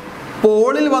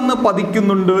പോളിൽ വന്ന്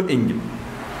പതിക്കുന്നുണ്ട് എങ്കിൽ,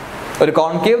 ഒരു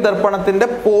കോൺകേവ് ദർപ്പണത്തിൻ്റെ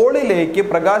പോളിലേക്ക്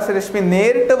പ്രകാശരശ്മി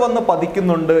നേരിട്ട് വന്ന്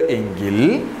പതിക്കുന്നുണ്ട് എങ്കിൽ,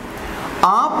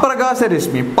 ആ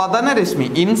പ്രകാശരശ്മി, പതനരശ്മി,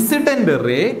 ഇൻസിഡന്റ്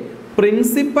റേ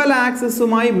പ്രിൻസിപ്പൽ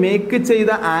ആക്സിസുമായി മേക്ക്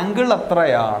ചെയ്ത ആംഗിൾ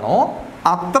എത്രയാണോ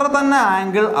അത്ര തന്നെ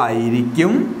ആംഗിൾ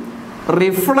ആയിരിക്കും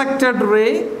റിഫ്ലക്റ്റഡ് റേ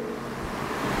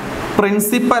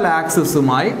പ്രിൻസിപ്പൽ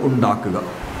ആക്സിസുമായി ഉണ്ടാക്കുക.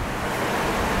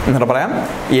 എന്നിട്ട് പറയാം,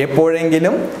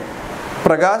 എപ്പോഴെങ്കിലും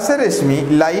പ്രകാശരശ്മി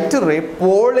ലൈറ്റ് റേ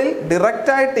പോളിൽ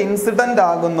ഡയറക്റ്റായിട്ട് ഇൻസിഡന്റ്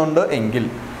ആകുന്നുണ്ട് എങ്കിൽ,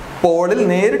 പോളിൽ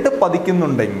നേരിട്ട്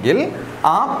പതിക്കുന്നുണ്ടെങ്കിൽ,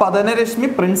 ആ പതനരശ്മി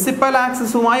പ്രിൻസിപ്പൽ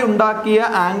ആക്സിസുമായി ഉണ്ടാക്കിയ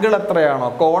ആംഗിൾ എത്രയാണോ,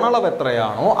 കോണളവ്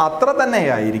എത്രയാണോ അത്ര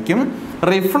തന്നെയായിരിക്കും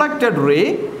റിഫ്ലക്റ്റഡ് റേ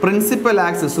പ്രിൻസിപ്പൽ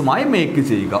ആക്സിസുമായി മേക്ക്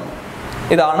ചെയ്യുക.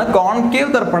 ഇതാണ് കോൺകേവ്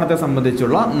ദർപ്പണത്തെ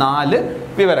സംബന്ധിച്ചുള്ള 4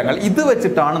 വിവരങ്ങൾ. ഇത്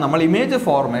വെച്ചിട്ടാണ് നമ്മൾ ഇമേജ്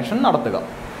ഫോർമേഷൻ നടത്തുക.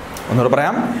 ഒന്നുകൂടെ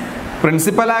പറയാം.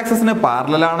 പ്രിൻസിപ്പൽ ആക്സിസിന്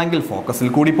പാരലലാണെങ്കിൽ ഫോക്കസിൽ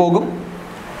കൂടി പോകും.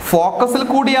 ഫോക്കസിൽ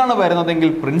കൂടിയാണ് വരുന്നതെങ്കിൽ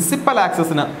പ്രിൻസിപ്പൽ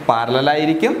ആക്സിസിന്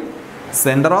പാരലലായിരിക്കും.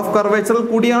 സെന്റർ ഓഫ് കർവേച്ചറിൽ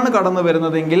കൂടിയാണ് കടന്നു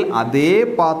വരുന്നതെങ്കിൽ അതേ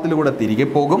പാത്തിലൂടെ തിരികെ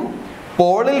പോകും.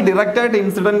 പോളിൽ ഡയറക്റ്റായിട്ട്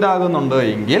ഇൻസിഡന്റ് ആകുന്നുണ്ട്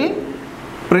എങ്കിൽ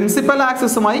പ്രിൻസിപ്പൽ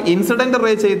ആക്സിസുമായി ഇൻസിഡന്റ്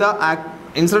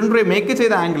റേ മേക്ക്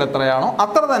ചെയ്ത ആംഗിൾ എത്രയാണോ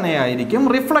അത്ര തന്നെയായിരിക്കും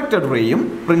റിഫ്ലക്റ്റഡ് റേയും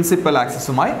പ്രിൻസിപ്പൽ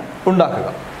ആക്സിസുമായി ഉണ്ടാക്കുക.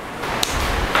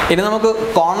 ഇനി നമുക്ക്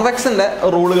കോൺവെക്സിൻ്റെ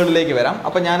റൂളുകളിലേക്ക് വരാം.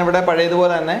 അപ്പം ഞാനിവിടെ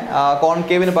പഴയതുപോലെ തന്നെ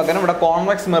കോൺകേവിന് പകരം ഇവിടെ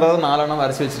കോൺവെക്സ് മിറർ 4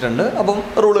 വരച്ച് വെച്ചിട്ടുണ്ട്. അപ്പം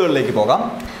റൂളുകളിലേക്ക് പോകാം.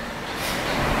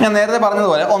 ഞാൻ നേരത്തെ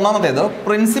പറഞ്ഞതുപോലെ ഒന്നാമത്തേത്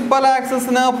പ്രിൻസിപ്പൽ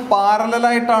ആക്സിസിന്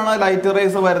പാരലലായിട്ടാണ് ലൈറ്റ്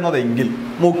റേസ് വരുന്നതെങ്കിൽ,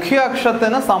 മുഖ്യ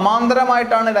അക്ഷത്തിന്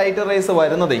സമാന്തരമായിട്ടാണ് ലൈറ്റ് റേസ്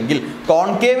വരുന്നതെങ്കിൽ,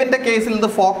 കോൺകേവിന്റെ കേസിൽ ഇത്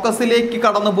ഫോക്കസിലേക്ക്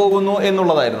കടന്നു പോകുന്നു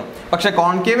എന്നുള്ളതായിരുന്നു. പക്ഷെ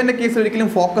കോൺകേവിന്റെ കേസിൽ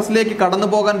ഒരിക്കലും ഫോക്കസിലേക്ക് കടന്നു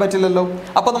പോകാൻ പറ്റില്ലല്ലോ.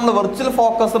 അപ്പോൾ നമ്മൾ വെർച്വൽ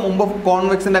ഫോക്കസ് മുമ്പ്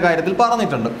കോൺവെക്സിന്റെ കാര്യത്തിൽ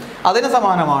പറഞ്ഞിട്ടുണ്ട്. അതിന്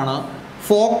സമാനമാണ്,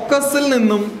 ഫോക്കസിൽ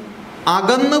നിന്നും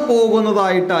അകന്നു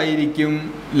പോകുന്നതായിട്ടായിരിക്കും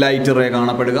light ray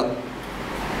കാണപ്പെടുക.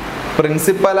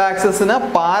 Principal ആക്സിസിന്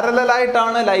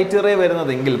പാരലലായിട്ടാണ് light ray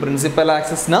വരുന്നതെങ്കിൽ, പ്രിൻസിപ്പൽ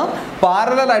ആക്സിസിന്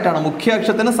പാരലലായിട്ടാണ്, മുഖ്യ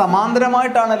അക്ഷത്തിന്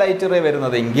സമാന്തരമായിട്ടാണ് ലൈറ്റ് റേ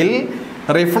വരുന്നതെങ്കിൽ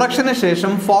റിഫ്ലക്ഷന്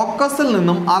ശേഷം ഫോക്കസിൽ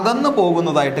നിന്നും അകന്നു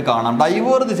പോകുന്നതായിട്ട് കാണാം,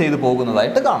 ഡൈവേർജ് ചെയ്ത്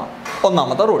പോകുന്നതായിട്ട് കാണാം.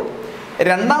 ഒന്നാമത്തെ റൂൾ.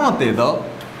 രണ്ടാമത്തേത്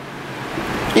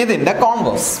ഇതിൻ്റെ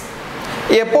കോൺവേഴ്സ്.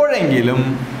 എപ്പോഴെങ്കിലും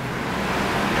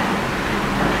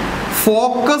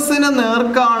ഫോക്കസിന്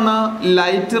നേർക്കാണ്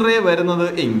ലൈറ്റ് റേ വരുന്നത്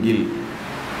എങ്കിൽ,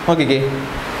 നോക്കിക്കേ,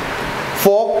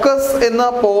 ഫോക്കസ് എന്ന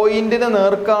പോയിന്റിന്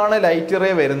നേർക്കാണ് ലൈറ്റ് റേ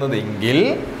വരുന്നതെങ്കിൽ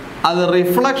അത്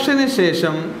റിഫ്ലക്ഷന്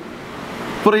ശേഷം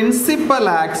പ്രിൻസിപ്പൽ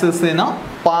ആക്സിസിന്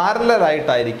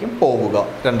പാരലലായിട്ടായിരിക്കും പോവുക.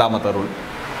 രണ്ടാമത്തെ റൂൾ.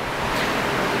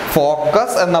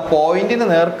 ഫോക്കസ് എന്ന പോയിന്റിന്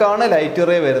നേർക്കാണ് ലൈറ്റ്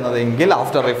റേ വരുന്നതെങ്കിൽ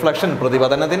ആഫ്റ്റർ റിഫ്ലക്ഷൻ,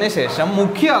 പ്രതിപതനത്തിന് ശേഷം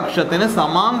മുഖ്യ അക്ഷത്തിന്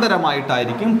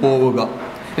സമാന്തരമായിട്ടായിരിക്കും പോവുക.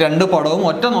 രണ്ട് പടവും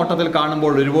ഒറ്റ നോട്ടത്തിൽ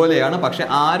കാണുമ്പോൾ ഒരുപോലെയാണ്, പക്ഷെ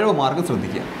ആരോ മാർക്ക്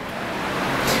ശ്രദ്ധിക്കുക.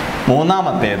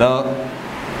 മൂന്നാമത്തേത്,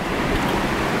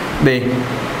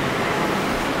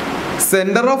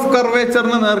 സെന്റർ ഓഫ്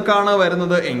കർവേച്ചറിന് നേർക്കാണ്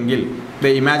വരുന്നത് എങ്കിൽ,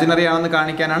 ഇമാജിനറി ആണെന്ന്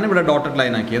കാണിക്കാനാണ് ഇവിടെ ഡോട്ടഡ്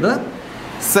ലൈൻ ആക്കിയത്.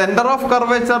 സെന്റർ ഓഫ്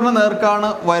കർവേച്ചറിന് നേർക്കാണ്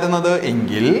വരുന്നത്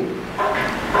എങ്കിൽ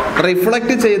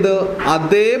റിഫ്ലക്റ്റ് ചെയ്ത്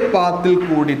അതേ പാത്തിൽ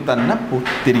കൂടി തന്നെ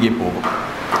തിരികെ പോകും.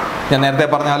 ഞാൻ നേരത്തെ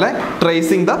പറഞ്ഞ പോലെ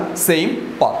ട്രേസിങ് ദ സെയിം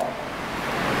പാത്ത്.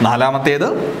 നാലാമത്തേത്,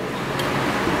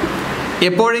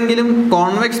 എപ്പോഴെങ്കിലും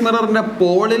കോൺവെക്സ് മിററിന്റെ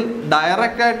പോളിൽ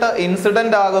ഡയറക്റ്റ് ആയിട്ട്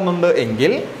ഇൻസിഡന്റ് ആകുന്നുണ്ട്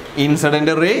എങ്കിൽ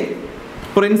ഇൻസിഡന്റ് റേ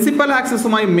പ്രിൻസിപ്പൽ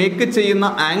ആക്സിസുമായി മേക്ക് ചെയ്യുന്ന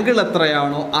ആംഗിൾ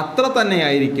എത്രയാണോ അത്ര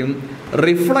തന്നെയായിരിക്കും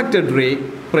റിഫ്ലക്റ്റഡ് റേ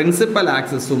പ്രിൻസിപ്പൽ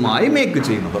ആക്സിസുമായി മേക്ക്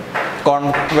ചെയ്യുന്നത്.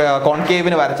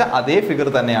 കോൺകേവിന് വരച്ച അതേ ഫിഗർ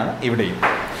തന്നെയാണ് ഇവിടെയും.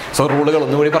 സോ റൂളുകൾ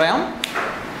ഒന്നുകൂടി പറയാം.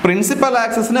 പ്രിൻസിപ്പൽ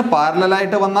ആക്സിസിന്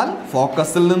പാരലലായിട്ട് വന്നാൽ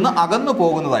ഫോക്കസിൽ നിന്ന് അകന്നു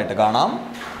പോകുന്നതായിട്ട് കാണാം.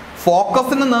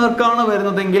 ഫോക്കസിന് നേർക്കാണ്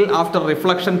വരുന്നതെങ്കിൽ ആഫ്റ്റർ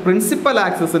റിഫ്ലക്ഷൻ പ്രിൻസിപ്പൽ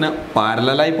ആക്സിസിന്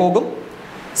പാരലലായി പോകും.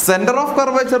 സെന്റർ ഓഫ്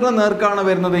കർവേച്ചറിന് നേർക്കാണ്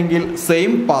വരുന്നതെങ്കിൽ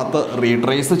സെയിം പാത്ത്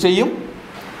റീട്രേസ് ചെയ്യും.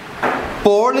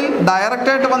 പോളിൽ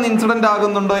ഡയറക്റ്റായിട്ട് വന്ന് ഇൻസിഡന്റ്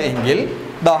ആകുന്നുണ്ട് എങ്കിൽ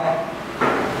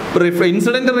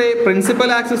ഇൻസിഡന്റ് റേ പ്രിൻസിപ്പൽ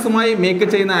ആക്സിസുമായി മേക്ക്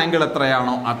ചെയ്യുന്ന ആംഗിൾ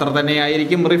എത്രയാണോ അത്ര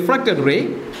തന്നെയായിരിക്കും റിഫ്ലക്റ്റഡ് റേ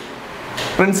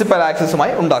പ്രിൻസിപ്പൽ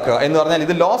ആക്സിസുമായി ഉണ്ടാക്കുക. എന്ന് പറഞ്ഞാൽ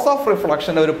ഇത് ലോസ് ഓഫ്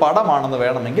റിഫ്ലക്ഷൻ്റെ ഒരു പടമാണെന്ന്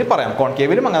വേണമെങ്കിൽ പറയാം.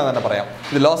 കോൺകേവിലും അങ്ങനെ തന്നെ പറയാം.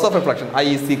 ഇത് ലോസ് ഓഫ് റിഫ്ലക്ഷൻ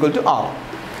I=R,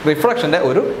 റിഫ്ലക്ഷൻ്റെ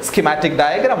ഒരു സ്കിമാറ്റിക്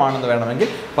ഡയഗ്രാം ആണെന്ന് വേണമെങ്കിൽ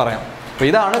പറയാം. അപ്പോൾ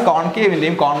ഇതാണ്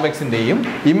കോൺകേവിൻ്റെയും കോൺവെക്സിൻ്റെയും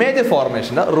ഇമേജ്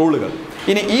ഫോർമേഷൻ്റെ റൂളുകൾ.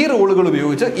 ഇനി ഈ റൂളുകൾ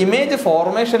ഉപയോഗിച്ച് ഇമേജ്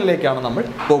ഫോർമേഷനിലേക്കാണ് നമ്മൾ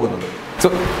പോകുന്നത്. സോ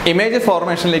ഇമേജ്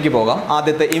ഫോർമേഷനിലേക്ക് പോകാം.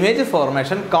 ആദ്യത്തെ ഇമേജ്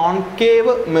ഫോർമേഷൻ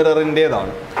കോൺകേവ്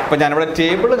മിററിൻ്റേതാണ്. അപ്പോൾ ഞാനിവിടെ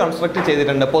ടേബിൾ കൺസ്ട്രക്ട്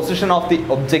ചെയ്തിട്ടുണ്ട്. Position of the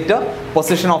object,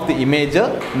 position of the image,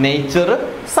 nature,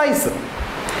 size.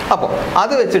 അപ്പോൾ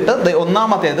അത് വെച്ചിട്ട്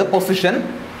ഒന്നാമത്തേത് പൊസിഷൻ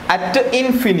അറ്റ്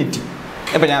ഇൻഫിനിറ്റി.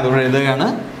 അപ്പോൾ ഞാൻ ഇവിടെ എഴുതുകയാണ്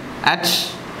അറ്റ്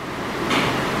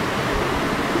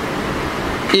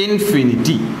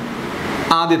ഇൻഫിനിറ്റി.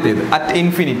 ആദ്യത്തേത് അറ്റ്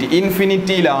ഇൻഫിനിറ്റി,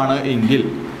 ഇൻഫിനിറ്റിയിലാണ് എങ്കിൽ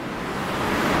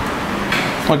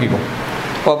നോക്കിക്കോ.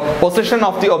 അപ്പോൾ position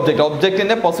of the object,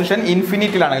 ഒബ്ജക്റ്റിൻ്റെ position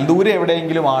ഇൻഫിനിറ്റിയിലാണെങ്കിൽ ദൂരെ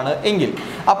എവിടെയെങ്കിലും ആണ് എങ്കിൽ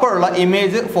അപ്പോഴുള്ള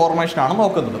ഇമേജ് ഫോർമേഷനാണ്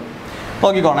നോക്കുന്നത്.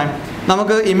 നോക്കിക്കോണേ,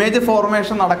 നമുക്ക് ഇമേജ്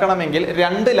ഫോർമേഷൻ നടക്കണമെങ്കിൽ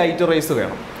രണ്ട് ലൈറ്റ്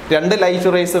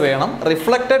റേസ് വേണം.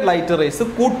 Reflected light rays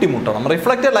കൂട്ടിമുട്ടണം.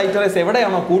 Reflected light rays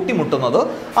എവിടെയാണോ കൂട്ടിമുട്ടുന്നത്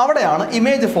അവിടെയാണ്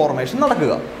ഇമേജ് ഫോർമേഷൻ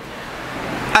നടക്കുക.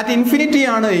 അറ്റ് ഇൻഫിനിറ്റി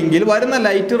ആണ് എങ്കിൽ വരുന്ന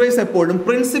ലൈറ്റ് റേസ് എപ്പോഴും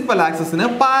പ്രിൻസിപ്പൽ ആക്സിസിന്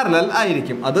പാരലൽ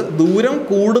ആയിരിക്കും. അത് ദൂരം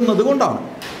കൂടുന്നത് കൊണ്ടാണ്.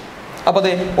 അപ്പോൾ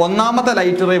അതെ, ഒന്നാമത്തെ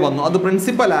ലൈറ്റ് റേ വന്നു, അത്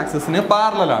പ്രിൻസിപ്പൽ ആക്സിസിന്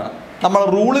പാരലലാണ്. നമ്മൾ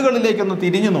റൂളുകളിലേക്കൊന്ന്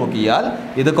തിരിഞ്ഞു നോക്കിയാൽ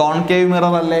ഇത് കോൺകേവ്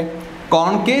മിറർ അല്ലേ?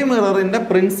 കോൺകേവ് മിററിൻ്റെ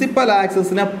പ്രിൻസിപ്പൽ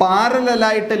ആക്സിസിന്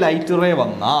പാരലലായിട്ട് ലൈറ്റ് റേ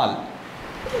വന്നാൽ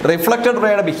റിഫ്ലക്റ്റഡ്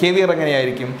റേയുടെ ബിഹേവിയർ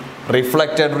എങ്ങനെയായിരിക്കും?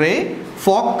 റിഫ്ലക്റ്റഡ് റേ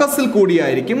ഫോക്കസിൽ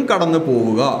കൂടിയായിരിക്കും കടന്നു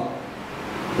പോവുക.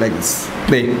 Like this.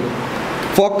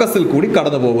 ഫോക്കസിൽ കൂടി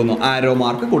കടന്നു പോകുന്നു. ആരോ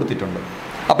മാർക്ക് കൊടുത്തിട്ടുണ്ട്.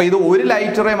 അപ്പോൾ ഇത് ഒരു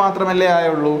ലൈറ്റ് റേ മാത്രമല്ലേ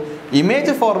ആയുള്ളൂ.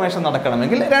 ഇമേജ് ഫോർമേഷൻ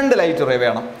നടക്കണമെങ്കിൽ രണ്ട് ലൈറ്റ് റേ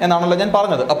വേണം എന്നാണല്ലോ ഞാൻ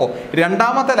പറഞ്ഞത്. അപ്പോൾ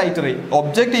രണ്ടാമത്തെ ലൈറ്റ് റേ,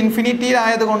 ഒബ്ജക്റ്റ്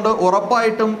ഇൻഫിനിറ്റിയിലായതുകൊണ്ട്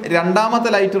ഉറപ്പായിട്ടും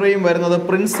രണ്ടാമത്തെ ലൈറ്റ് റേയും വരുന്നത്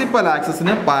പ്രിൻസിപ്പൽ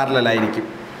ആക്സിസിന് പാരലലായിരിക്കും.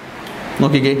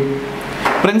 നോക്കിക്കേ,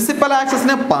 പ്രിൻസിപ്പൽ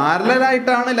ആക്സിസിന്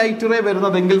പാരലലായിട്ടാണ് ലൈറ്റ് റേ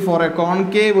വരുന്നതെങ്കിൽ four A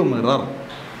concave mirror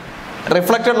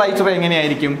reflected light ray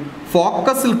എങ്ങനെയായിരിക്കും?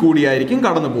 ഫോക്കസിൽ കൂടിയായിരിക്കും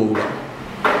കടന്നു പോവുക.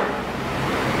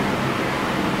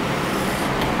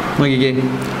 നോക്കിക്കേ,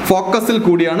 ഫോക്കസിൽ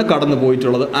കൂടിയാണ് കടന്നു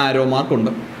പോയിട്ടുള്ളത്. ആരോ മാർക്ക്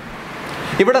ഉണ്ട്.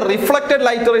 ഇവിടെ റിഫ്ലക്റ്റഡ്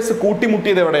ലൈറ്റ് റേസ്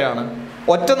കൂട്ടിമുട്ടിയത് എവിടെയാണ്?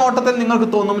 ഒറ്റ നോട്ടത്തിൽ നിങ്ങൾക്ക്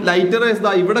തോന്നും ലൈറ്റ് റേസ്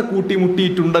ദാ ഇവിടെ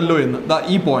കൂട്ടിമുട്ടിയിട്ടുണ്ടല്ലോ എന്ന്, ദാ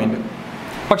ഈ പോയിന്റ്.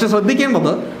 പക്ഷെ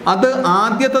ശ്രദ്ധിക്കേണ്ടത് അത്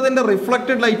ആദ്യത്തതിൻ്റെ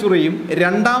റിഫ്ലക്റ്റഡ് ലൈറ്റ് റേയും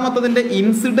രണ്ടാമത്തതിൻ്റെ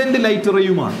ഇൻസിഡൻറ്റ് ലൈറ്റ്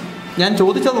റേയുമാണ്. ഞാൻ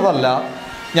ചോദിച്ചതല്ല,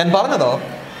 ഞാൻ പറഞ്ഞതോ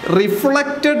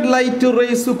റിഫ്ലക്റ്റഡ് ലൈറ്റ്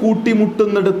റേസ്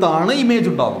കൂട്ടിമുട്ടുന്നിടത്താണ് ഇമേജ്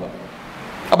ഉണ്ടാവുക.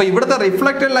 അപ്പോൾ ഇവിടുത്തെ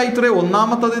റിഫ്ലക്റ്റഡ് ലൈറ്റ് റേ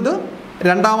ഒന്നാമത്തത് ഇത്,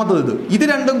 രണ്ടാമത്തത് ഇത്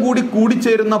രണ്ടും കൂടി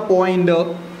കൂടിച്ചേരുന്ന പോയിന്റ്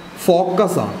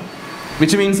ഫോക്കസ് ആണ്.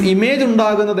 വിച്ച് മീൻസ് ഇമേജ്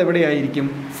ഉണ്ടാകുന്നത് എവിടെയായിരിക്കും?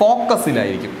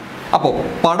 ഫോക്കസിലായിരിക്കും. അപ്പോൾ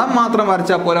പടം മാത്രം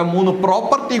വരച്ചാൽ പോലെ 3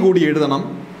 പ്രോപ്പർട്ടി കൂടി എഴുതണം.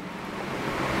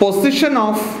 പൊസിഷൻ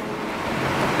ഓഫ്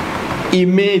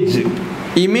ഇമേജ്,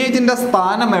 ഇമേജിൻ്റെ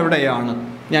സ്ഥാനം എവിടെയാണ്?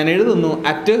 ഞാൻ എഴുതുന്നു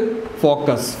അറ്റ്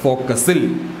ഫോക്കസ്, ഫോക്കസിൽ.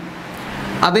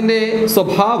 അതിൻ്റെ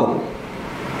സ്വഭാവം,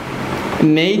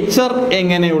 നേച്ചർ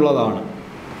എങ്ങനെയുള്ളതാണ്?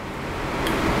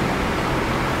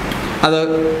 അത്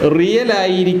റിയൽ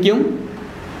ആയിരിക്കും,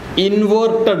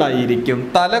 ഇൻവേർട്ടഡ് ആയിരിക്കും,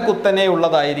 തല കുത്തനെ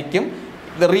ഉള്ളതായിരിക്കും,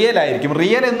 റിയൽ ആയിരിക്കും.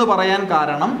 റിയൽ എന്ന് പറയാൻ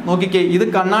കാരണം നോക്കിക്കേ, ഇത്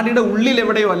കണ്ണാടിയുടെ ഉള്ളിൽ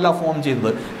എവിടെയോ അല്ല ഫോം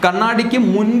ചെയ്തത്, കണ്ണാടിക്ക്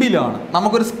മുൻപിലാണ്.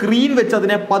 നമുക്കൊരു സ്ക്രീൻ വെച്ച്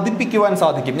അതിനെ പതിപ്പിക്കുവാൻ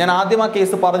സാധിക്കും. ഞാൻ ആദ്യം ആ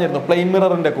കേസ് പറഞ്ഞിരുന്നു, പ്ലെയിൻ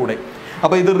മിററിൻ്റെ കൂടെ.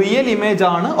 അപ്പോൾ ഇത് റിയൽ ഇമേജ്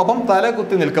ആണ്, ഒപ്പം തല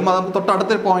കുത്തി നിൽക്കും. അത്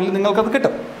തൊട്ടടുത്ത പോയിന്റിൽ നിങ്ങൾക്കത്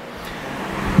കിട്ടും.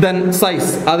 ദെൻ സൈസ്,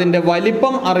 അതിൻ്റെ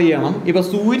വലിപ്പം അറിയണം. ഇപ്പോൾ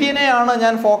സൂര്യനെയാണ്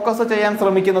ഞാൻ ഫോക്കസ് ചെയ്യാൻ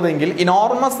ശ്രമിക്കുന്നതെങ്കിൽ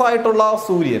ഇനോർമസ് ആയിട്ടുള്ള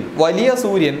സൂര്യൻ, വലിയ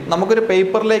സൂര്യൻ നമുക്കൊരു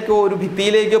പേപ്പറിലേക്കോ ഒരു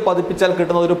ഭിത്തിയിലേക്കോ പതിപ്പിച്ചാൽ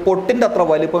കിട്ടുന്ന ഒരു പൊട്ടിൻ്റെ അത്ര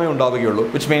വലിപ്പമേ ഉണ്ടാവുകയുള്ളൂ.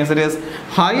 Which means it is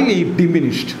highly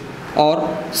diminished or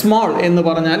small എന്ന്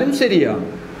പറഞ്ഞാലും ശരിയാണ്.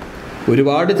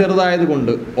 ഒരുപാട്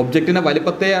ചെറുതായതുകൊണ്ട്, ഒബ്ജക്റ്റിൻ്റെ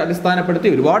വലിപ്പത്തെ അടിസ്ഥാനപ്പെടുത്തി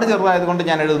ഒരുപാട് ചെറുതായതുകൊണ്ട്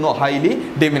ഞാൻ എഴുതുന്നു ഹൈലി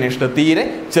ഡിമിനിഷ്ഡ്, തീരെ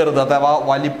ചെറുത് അഥവാ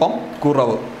വലിപ്പം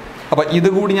കുറവ്. അപ്പോൾ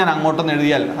ഇതുകൂടി ഞാൻ അങ്ങോട്ടൊന്ന്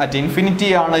എഴുതിയാൽ അറ്റ് ഇൻഫിനിറ്റി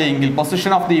ആണ് എങ്കിൽ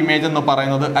പൊസിഷൻ ഓഫ് ദി ഇമേജ് എന്ന്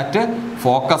പറയുന്നത് അറ്റ്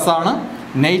ഫോക്കസ് ആണ്,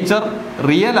 നേച്ചർ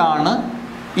റിയൽ ആണ്,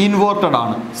 ഇൻവേർട്ടഡ്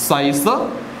ആണ്, സൈസ്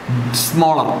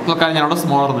സ്മോളർ. ഇതൊക്കെ ഞാനവിടെ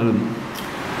സ്മോളർ എഴുതുന്നു,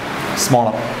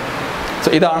 സ്മോളർ.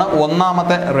 സോ ഇതാണ്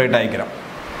ഒന്നാമത്തെ റേ ഡയഗ്രാം.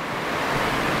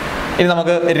 ഇനി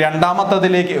നമുക്ക്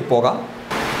രണ്ടാമത്തതിലേക്ക് പോകാം.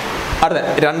 അടുത്ത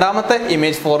രണ്ടാമത്തെ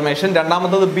ഇമേജ് ഫോർമേഷൻ,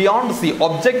 രണ്ടാമത്തത് ബിയോണ്ട് സി,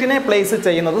 ഒബ്ജക്റ്റിനെ പ്ലേസ്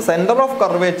ചെയ്യുന്നത് സെന്റർ ഓഫ്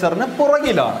കർവേച്ചറിന്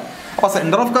പുറകിലാണ്. അപ്പോൾ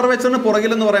സെന്റർ ഓഫ് കർവേച്ചറിന്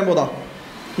പുറകിൽ എന്ന് പറയുമ്പോൾ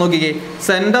നോക്കിക്കേ,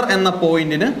 സെന്റർ എന്ന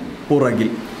പോയിന്റിന് പുറകിൽ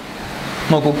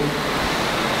നോക്കൂ,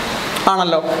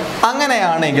 ആണല്ലോ.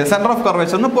 അങ്ങനെയാണെങ്കിൽ സെന്റർ ഓഫ്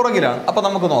കർവേച്ചറിന് പുറകിലാണ്. അപ്പോൾ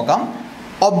നമുക്ക് നോക്കാം,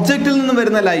 ഒബ്ജക്റ്റിൽ നിന്ന്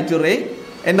വരുന്ന ലൈറ്റ് റേ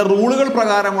എൻ്റെ റൂളുകൾ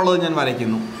പ്രകാരമുള്ളത് ഞാൻ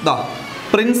വരയ്ക്കുന്നു. ദാ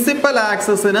പ്രിൻസിപ്പൽ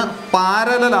ആക്സിസിന്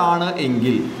പാരലലാണ്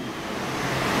എങ്കിൽ,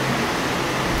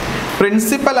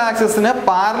 പ്രിൻസിപ്പൽ ആക്സിസിന്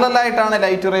പാരലലായിട്ടാണ്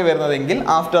ലൈറ്റ് റേ വരുന്നതെങ്കിൽ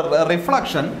ആഫ്റ്റർ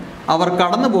റിഫ്ലക്ഷൻ അവർ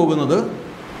കടന്നു പോകുന്നത്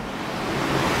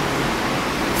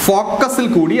ഫോക്കസിൽ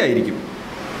കൂടി ആയിരിക്കും.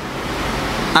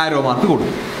 ആരോ മാർക്ക്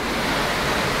കൊടുക്കും,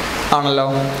 ആണല്ലോ.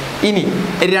 ഇനി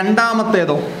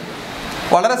രണ്ടാമത്തേതോ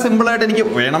വളരെ സിമ്പിളായിട്ട് എനിക്ക്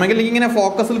വേണമെങ്കിൽ ഇങ്ങനെ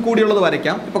ഫോക്കസിൽ കൂടിയുള്ളത്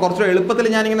വരയ്ക്കാം. ഇപ്പോൾ കുറച്ച്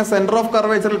എളുപ്പത്തിൽ ഞാനിങ്ങനെ സെൻറ്റർ ഓഫ്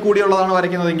കർവേച്ചറിൽ കൂടിയുള്ളതാണ്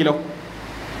വരയ്ക്കുന്നതെങ്കിലോ,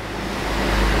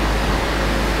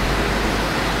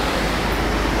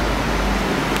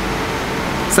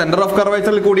 സെൻറ്റർ ഓഫ്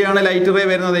കർവേച്ചറിൽ കൂടിയാണ് ലൈറ്റ് റേ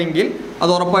വരുന്നതെങ്കിൽ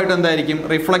അത് ഉറപ്പായിട്ട് എന്തായിരിക്കും,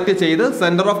 റിഫ്ലക്റ്റ് ചെയ്ത്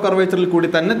സെൻറ്റർ ഓഫ് കർവേച്ചറിൽ കൂടി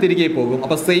തന്നെ തിരികെ പോകും.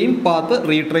 അപ്പോൾ സെയിം പാത്ത്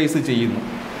റീട്രേസ് ചെയ്യുന്നു.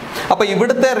 അപ്പോൾ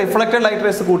ഇവിടുത്തെ റിഫ്ലക്റ്റഡ് ലൈറ്റ്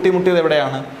റേസ് കൂട്ടിമുട്ടിയത്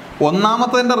എവിടെയാണ്?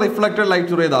 ഒന്നാമത്തതിൻ്റെ റിഫ്ലക്റ്റഡ്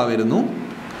ലൈറ്റ് റേ ഇതാ വരുന്നു,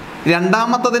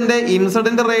 രണ്ടാമത്തതിൻ്റെ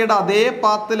ഇൻസിഡൻറ്റ് റേയുടെ അതേ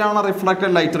പാത്തിലാണ്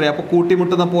റിഫ്ലക്റ്റഡ് ലൈറ്റ് റേ. അപ്പോൾ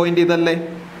കൂട്ടിമുട്ടുന്ന പോയിന്റ് ഇതല്ലേ?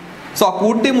 സോ ആ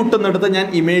കൂട്ടിമുട്ടുന്നിടത്ത് ഞാൻ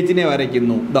ഇമേജിനെ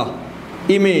വരയ്ക്കുന്നു. ദാ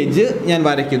ഇമേജ് ഞാൻ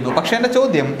വരയ്ക്കുന്നു. പക്ഷേ എൻ്റെ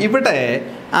ചോദ്യം, ഇവിടെ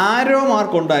ആരോ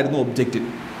മാർക്ക് ഉണ്ടായിരുന്നു ഒബ്ജക്റ്റിൽ.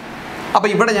 അപ്പോൾ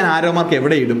ഇവിടെ ഞാൻ ആരോ മാർക്ക്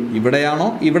എവിടെ ഇടും? ഇവിടെയാണോ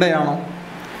ഇവിടെയാണോ?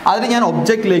 അതിന് ഞാൻ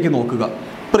ഒബ്ജക്റ്റിലേക്ക് നോക്കുക.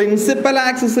 പ്രിൻസിപ്പൽ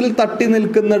ആക്സിസിൽ തട്ടി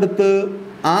നിൽക്കുന്നിടത്ത്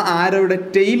ആ ആരോയുടെ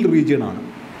ടെയിൽ റീജിയൻ ആണ്.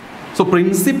 സോ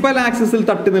പ്രിൻസിപ്പൽ ആക്സിസിൽ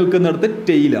തട്ടി നിൽക്കുന്നിടത്ത്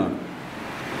ടെയിലാണ്.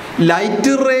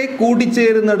 Light ray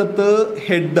കൂടിച്ചേരുന്നിടത്ത്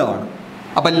ഹെഡാണ്.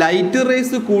 അപ്പം ലൈറ്റ്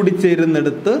റേസ്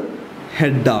കൂടിച്ചേരുന്നിടത്ത്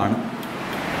ഹെഡാണ്.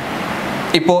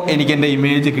 ഇപ്പോൾ എനിക്ക് എൻ്റെ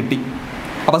ഇമേജ് കിട്ടി.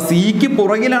 അപ്പോൾ സിക്ക്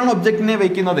പുറകിലാണ് ഒബ്ജക്റ്റിനെ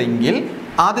വയ്ക്കുന്നതെങ്കിൽ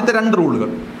ആദ്യത്തെ 2 റൂളുകൾ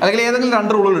അല്ലെങ്കിൽ ഏതെങ്കിലും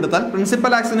 2 റൂളുകൾ എടുത്താൽ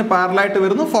പ്രിൻസിപ്പൽ ആക്സിന് പാരലായിട്ട്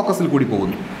വരുന്നു, ഫോക്കസിൽ കൂടി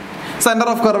പോകുന്നു, സെൻറ്റർ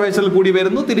ഓഫ് കർവേച്ചറിൽ കൂടി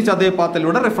വരുന്നു, തിരിച്ച് അതേ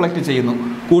പാത്തിലൂടെ റിഫ്ലക്റ്റ് ചെയ്യുന്നു.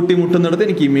 കൂട്ടിമുട്ടുന്നിടത്ത്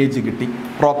എനിക്ക് ഇമേജ് കിട്ടി.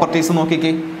 പ്രോപ്പർട്ടീസ്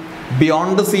നോക്കിക്കേ,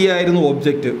 ബിയോണ്ട് സി ആയിരുന്നു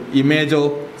ഒബ്ജക്റ്റ്, ഇമേജോ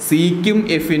സിക്കും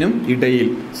എഫിനും ഇടയിൽ.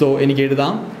 സോ എനിക്ക്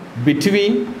എഴുതാം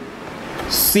ബിറ്റ്വീൻ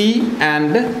സി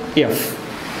ആൻഡ് എഫ്.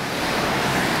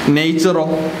 നേച്ചറോ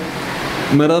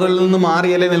മിററിൽ നിന്ന്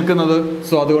മാറിയല്ലേ നിൽക്കുന്നത്,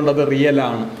 സോ അതുകൊണ്ട് അത് റിയൽ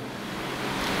ആണ്.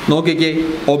 നോക്കിക്കേ,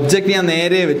 ഒബ്ജക്റ്റ് ഞാൻ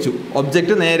നേരെ വെച്ചു,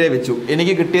 ഒബ്ജക്റ്റ് നേരെ വെച്ചു,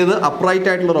 എനിക്ക് കിട്ടിയത് അപ്രൈറ്റ്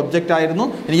ആയിട്ടുള്ള ഒരു ഒബ്ജക്റ്റ് ആയിരുന്നു.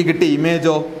 എനിക്ക് കിട്ടിയ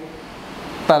ഇമേജോ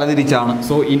തലതിരിച്ചാണ്,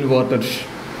 സോ ഇൻവേർട്ടഡ്.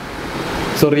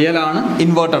 സോ റിയൽ ആണ്,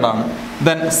 ഇൻവേർട്ടഡ് ആണ്.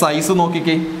 ദെൻ സൈസ്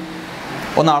നോക്കിക്കേ,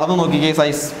 ഒന്ന് അളന്ന് നോക്കിക്കേ,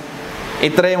 സൈസ്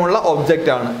ഇത്രയുമുള്ള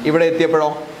ഒബ്ജക്റ്റ് ആണ്. ഇവിടെ എത്തിയപ്പോഴോ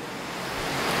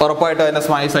ഉറപ്പായിട്ടും അതിൻ്റെ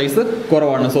സൈസ്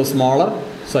കുറവാണ്, സോ സ്മോളർ.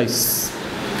 സൈസ്.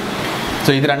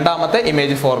 സോ ഇത് രണ്ടാമത്തെ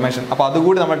ഇമേജ് ഫോർമേഷൻ. അപ്പോൾ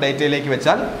അതുകൂടി നമ്മൾ ഡേറ്റയിലേക്ക്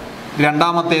വെച്ചാൽ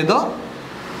രണ്ടാമത്തേത്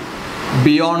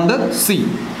ബിയോണ്ട് സി.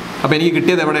 അപ്പോൾ എനിക്ക്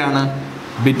കിട്ടിയത് എവിടെയാണ്?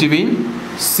 Between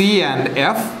C and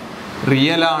F.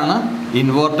 Real ആണ്,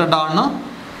 ഇൻവേർട്ടഡ് ആണ്,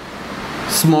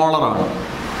 സ്മോളർ ആണ്.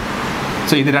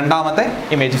 സോ ഇത് രണ്ടാമത്തെ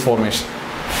ഇമേജ് ഫോർമേഷൻ.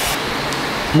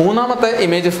 മൂന്നാമത്തെ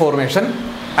ഇമേജ് ഫോർമേഷൻ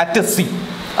അറ്റ് സി.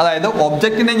 അതായത്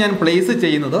ഒബ്ജക്റ്റിനെ ഞാൻ പ്ലേസ്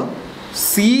ചെയ്യുന്നത്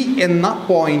സി എന്ന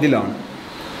പോയിന്റിലാണ്.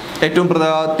 ഏറ്റവും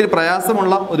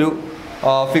പ്രയാസമുള്ള ഒരു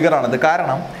ഫിഗറാണിത്.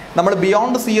 കാരണം നമ്മൾ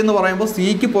ബിയോണ്ട് സി എന്ന് പറയുമ്പോൾ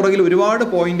സിക്ക് പുറകിൽ ഒരുപാട്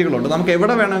പോയിന്റുകളുണ്ട്, നമുക്ക്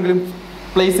എവിടെ വേണമെങ്കിലും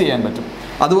പ്ലേസ് ചെയ്യാൻ പറ്റും.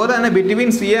 അതുപോലെ തന്നെ ബിറ്റ്വീൻ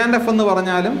സി ആൻഡ് എഫ് എന്ന്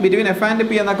പറഞ്ഞാലും ബിറ്റ്വീൻ എഫ് ആൻഡ്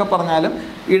പി എന്നൊക്കെ പറഞ്ഞാലും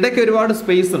ഇടയ്ക്ക് ഒരുപാട്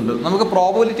സ്പേസ് ഉണ്ട്, നമുക്ക്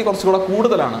പ്രോബബിലിറ്റി കുറച്ചുകൂടെ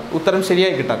കൂടുതലാണ് ഉത്തരം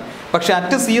ശരിയായി കിട്ടാൻ. പക്ഷേ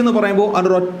അറ്റ് സി എന്ന് പറയുമ്പോൾ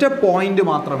അതൊരൊറ്റ പോയിന്റ്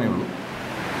മാത്രമേ ഉള്ളൂ.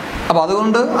 അപ്പോൾ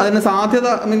അതുകൊണ്ട് അതിന് സാധ്യത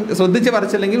ശ്രദ്ധിച്ച്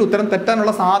വരച്ചില്ലെങ്കിൽ ഉത്തരം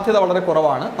തെറ്റാനുള്ള സാധ്യത വളരെ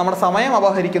കുറവാണ്. നമ്മുടെ സമയം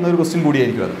അപഹരിക്കുന്ന ഒരു ക്വസ്റ്റ്യൻ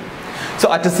കൂടിയായിരിക്കും അത്. സോ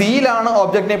അറ്റ് സിയിലാണ്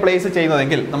ഒബ്ജക്റ്റിനെ പ്ലേസ്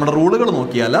ചെയ്യുന്നതെങ്കിൽ നമ്മുടെ റൂളുകൾ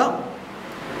നോക്കിയാൽ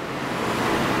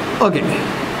ഓക്കെ,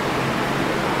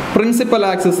 പ്രിൻസിപ്പൽ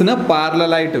ആക്സിസിന്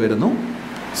പാരലലായിട്ട് വരുന്നു.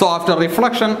 സോ ആഫ്റ്റർ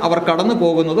റിഫ്ലക്ഷൻ അവർ കടന്നു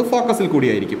പോകുന്നത് ഫോക്കസിൽ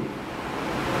കൂടിയായിരിക്കും.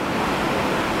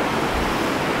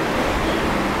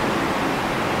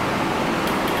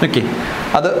 ഓക്കെ,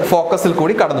 അത് ഫോക്കസിൽ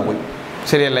കൂടി കടന്നുപോയി,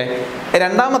 ശരിയല്ലേ?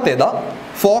 രണ്ടാമത്തേത്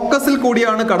ഫോക്കസിൽ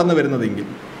കൂടിയാണ് കടന്നു വരുന്നതെങ്കിൽ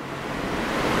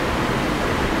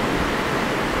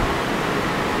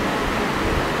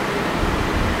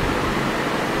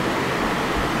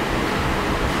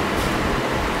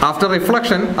ആഫ്റ്റർ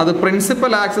റിഫ്ലക്ഷൻ അത്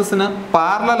പ്രിൻസിപ്പൽ ആക്സിസിന്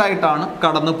പാരലലായിട്ടാണ്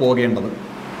കടന്നു പോകേണ്ടത്.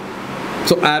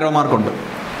 സോ ആരോ മാർക്കുണ്ട്.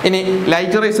 ഇനി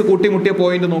ലൈറ്റ് റേസ് കൂട്ടിമുട്ടിയ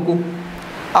പോയിന്റ് നോക്കൂ.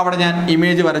 അവിടെ ഞാൻ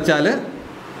ഇമേജ് വരച്ചാൽ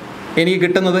എനിക്ക്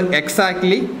കിട്ടുന്നത്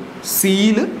എക്സാക്ട്ലി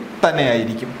സിയിൽ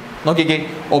തന്നെയായിരിക്കും. നോക്കിക്കേ,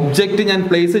 ഒബ്ജക്റ്റ് ഞാൻ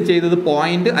പ്ലേസ് ചെയ്തത്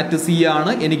പോയിന്റ് അറ്റ് സി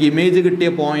ആണ്, എനിക്ക് ഇമേജ് കിട്ടിയ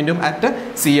പോയിന്റും അറ്റ്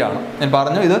സി ആണ്. ഞാൻ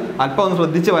പറഞ്ഞു ഇത് അല്പം ഒന്ന്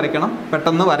ശ്രദ്ധിച്ച് വരയ്ക്കണം,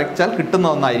 പെട്ടെന്ന് വരച്ചാൽ കിട്ടുന്ന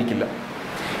ഒന്നായിരിക്കില്ല.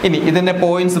 ഇനി ഇതിൻ്റെ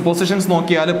പൊസിഷൻസ്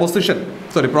നോക്കിയാൽ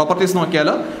പ്രോപ്പർട്ടീസ് നോക്കിയാൽ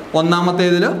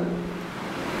ഒന്നാമത്തേതിൽ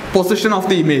പൊസിഷൻ ഓഫ്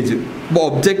ദി ഇമേജ്. അപ്പോൾ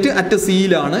ഒബ്ജക്റ്റ് അറ്റ്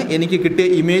സിയിലാണ്, എനിക്ക് കിട്ടിയ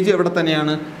ഇമേജ് എവിടെ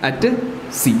തന്നെയാണ്? അറ്റ്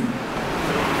സി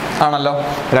ആണല്ലോ.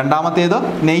 രണ്ടാമത്തേത്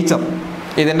നേച്ചർ,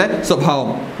 ഇതിൻ്റെ സ്വഭാവം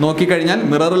നോക്കിക്കഴിഞ്ഞാൽ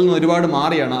മിററിൽ നിന്ന് ഒരുപാട്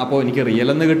മാറിയാണ്, അപ്പോൾ എനിക്ക് റിയൽ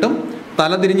എന്ന് കിട്ടും.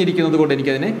 തല തിരിഞ്ഞിരിക്കുന്നത് കൊണ്ട്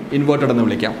എനിക്കതിനെ ഇൻവേർട്ടഡ് എന്ന്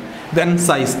വിളിക്കാം. ദെൻ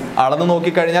സൈസ്, അളന്ന്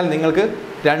നോക്കിക്കഴിഞ്ഞാൽ നിങ്ങൾക്ക്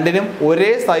രണ്ടിനും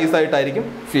ഒരേ സൈസായിട്ടായിരിക്കും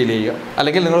ഫീൽ ചെയ്യുക.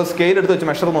 അല്ലെങ്കിൽ നിങ്ങൾ സ്കെയിൽ എടുത്ത് വെച്ച്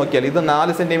മെഷർ നോക്കിയാൽ ഇത്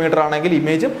 4 സെൻറ്റിമീറ്റർ ആണെങ്കിൽ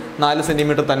ഇമേജും 4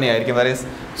 സെൻറ്റിമീറ്റർ തന്നെയായിരിക്കും. ദാറ്റ് ഈസ്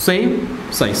സെയിം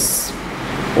സൈസ്,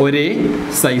 ഒരേ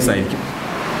സൈസ് ആയിരിക്കും.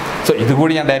 സോ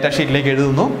ഇതുകൂടി ഞാൻ ഡാറ്റ ഷീറ്റിലേക്ക്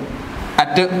എഴുതുന്നു.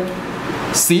 At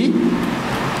C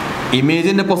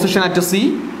ഇമേജിൻ്റെ position at C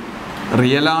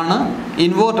real ആണ്,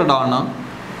 ഇൻവേർട്ടഡ് ആണ്,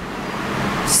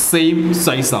 സെയിം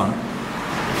സൈസ് ആണ്.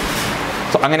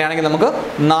 സോ അങ്ങനെയാണെങ്കിൽ നമുക്ക്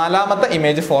നാലാമത്തെ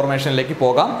ഇമേജ് ഫോർമേഷനിലേക്ക്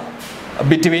പോകാം,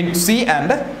 between C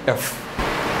and F.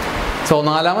 So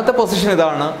നാലാമത്തെ പൊസിഷൻ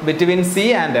ഇതാണ്, ബിറ്റ്വീൻ സി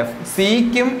ആൻഡ് എഫ്.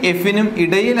 സിക്കും എഫിനും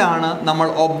ഇടയിലാണ് നമ്മൾ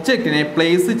ഒബ്ജക്റ്റിനെ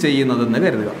പ്ലേസ് ചെയ്യുന്നതെന്ന്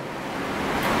കരുതുക.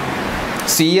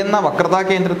 സി എന്ന വക്രതാ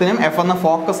കേന്ദ്രത്തിനും എഫ് എന്ന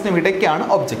ഫോക്കസിനും ഇടയ്ക്കാണ്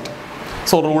ഒബ്ജക്റ്റ്.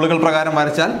 സോ റൂളുകൾ പ്രകാരം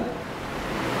വരച്ചാൽ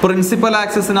പ്രിൻസിപ്പൽ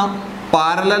ആക്സിസിന്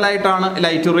പാരലലായിട്ടാണ്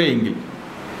ലൈറ്റ് റേ എങ്കിൽ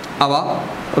അവ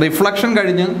റിഫ്ലക്ഷൻ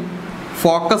കഴിഞ്ഞ്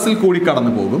ഫോക്കസിൽ കൂടി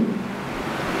കടന്നു പോകും.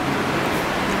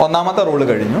 ഒന്നാമത്തെ റൂള്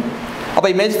കഴിഞ്ഞു. അപ്പോൾ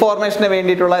ഇമേജ് ഫോർമേഷന്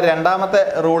വേണ്ടിയിട്ടുള്ള രണ്ടാമത്തെ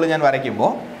റൂള് ഞാൻ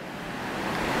വരയ്ക്കുമ്പോൾ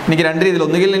എനിക്ക് രണ്ട് രീതിയിൽ,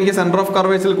 ഒന്നുകിൽ എനിക്ക് സെൻറ്റർ ഓഫ്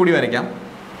കർവേച്ചറിൽ കൂടി വരയ്ക്കാം,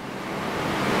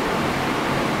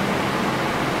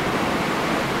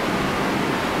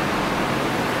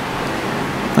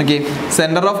 ഓക്കെ.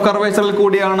 സെൻറ്റർ ഓഫ് കർവേച്ചറിൽ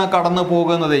കൂടിയാണ് കടന്നു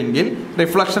പോകുന്നതെങ്കിൽ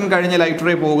റിഫ്ലക്ഷൻ കഴിഞ്ഞ് ലൈറ്റ്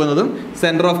റേ പോകുന്നതും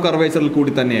സെൻറ്റർ ഓഫ് കർവേച്ചറിൽ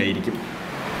കൂടി തന്നെയായിരിക്കും.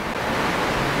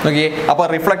 ഓക്കെ, അപ്പോൾ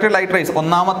റിഫ്ലക്റ്റഡ് ലൈറ്റ് റേസ്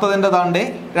ഒന്നാമത്തതിൻ്റെ താണ്ടേ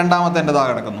രണ്ടാമത്തെ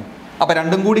താഴെ കിടക്കുന്നു. അപ്പോൾ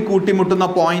രണ്ടും കൂടി കൂട്ടിമുട്ടുന്ന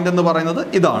പോയിന്റ് എന്ന് പറയുന്നത്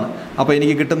ഇതാണ്. അപ്പോൾ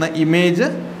എനിക്ക് കിട്ടുന്ന ഇമേജ്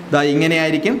ദാ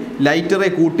ഇങ്ങനെയായിരിക്കും. ലൈറ്റ് റേ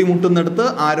കൂട്ടിമുട്ടുന്നിടത്ത്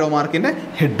ആരോ മാർക്കിൻ്റെ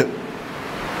ഹെഡ്.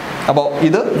 അപ്പോൾ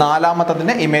ഇത്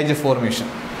നാലാമത്തതിൻ്റെ ഇമേജ് ഫോർമേഷൻ.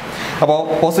 അപ്പോൾ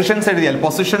പൊസിഷൻസ് എഴുതിയാൽ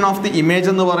പൊസിഷൻ ഓഫ് ദി ഇമേജ്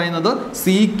എന്ന് പറയുന്നത്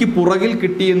സിക്ക് പുറകിൽ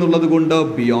കിട്ടി എന്നുള്ളത് കൊണ്ട്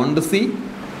ബിയോണ്ട് സി.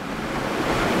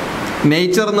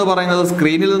 നേച്ചർ എന്ന് പറയുന്നത്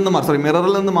സ്ക്രീനിൽ നിന്ന്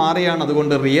മിററിൽ നിന്ന് മാറിയാണ്,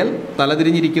 അതുകൊണ്ട് റിയൽ.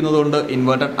 തലതിരിഞ്ഞിരിക്കുന്നത് കൊണ്ട്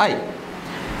ഇൻവേർട്ടഡ് ഐ.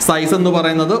 സൈസ് എന്ന്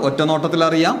പറയുന്നത് ഒറ്റ നോട്ടത്തിൽ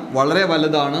അറിയാം, വളരെ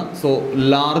വലുതാണ്. So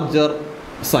larger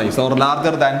size or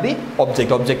larger than the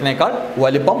object, ഒബ്ജക്റ്റിനേക്കാൾ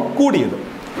വലിപ്പം കൂടിയത്.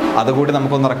 അതുകൂടി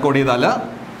നമുക്കൊന്ന് റെക്കോർഡ് ചെയ്താൽ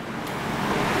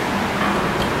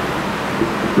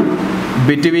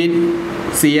ബിറ്റ്വീൻ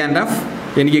സി ആൻഡ് എഫ്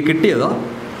എനിക്ക് കിട്ടിയത്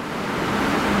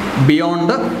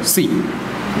ബിയോണ്ട് സി,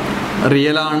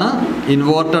 റിയൽ ആണ്,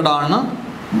 ഇൻവേർട്ടഡ് ആണ്,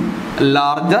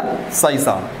 ലാർജർ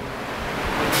സൈസാണ്.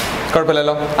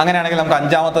 കുഴപ്പമില്ലല്ലോ. അങ്ങനെയാണെങ്കിൽ നമുക്ക്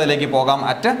അഞ്ചാമത്തതിലേക്ക് പോകാം,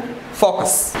 അറ്റ്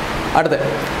ഫോക്കസ്. അടുത്ത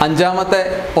അഞ്ചാമത്തെ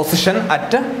പൊസിഷൻ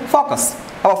അറ്റ് ഫോക്കസ്.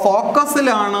 അപ്പോൾ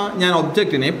ഫോക്കസിലാണ് ഞാൻ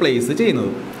ഒബ്ജക്റ്റിനെ പ്ലേസ്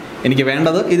ചെയ്യുന്നത്. എനിക്ക്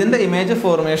വേണ്ടത് ഇതിൻ്റെ ഇമേജ്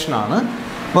ഫോർമേഷനാണ്.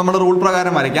 അപ്പോൾ നമ്മൾ റൂൾ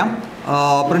പ്രകാരം വരയ്ക്കാം.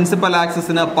 പ്രിൻസിപ്പൽ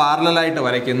ആക്സിസിന് പാരലലായിട്ട്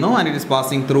വരയ്ക്കുന്നു. And it is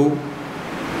passing through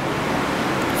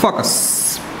focus.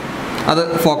 അത്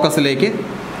ഫോക്കസിലേക്ക്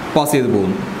പാസ് ചെയ്ത്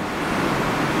പോകുന്നു.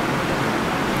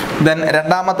 ദെൻ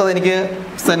രണ്ടാമത്തത് എനിക്ക്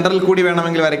സെൻറ്ററിൽ കൂടി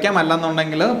വേണമെങ്കിൽ വരയ്ക്കാം,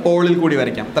 അല്ലെന്നുണ്ടെങ്കിൽ പോളിൽ കൂടി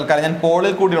വരയ്ക്കാം. തൽക്കാലം ഞാൻ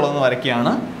പോളിൽ കൂടിയുള്ളതെന്ന്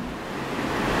വരയ്ക്കുകയാണ്.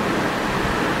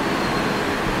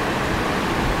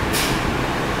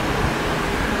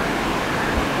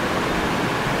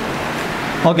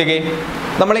 ഓക്കെ,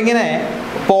 നമ്മളിങ്ങനെ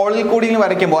പോളിൽ കൂടി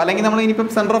വരയ്ക്കുമ്പോൾ, അല്ലെങ്കിൽ നമ്മൾ ഇനിയിപ്പം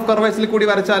സെൻറ്റർ ഓഫ് കർവേഴ്സിൽ കൂടി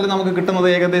വരച്ചാൽ നമുക്ക് കിട്ടുന്നത്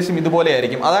ഏകദേശം ഇതുപോലെ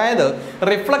ആയിരിക്കും. അതായത്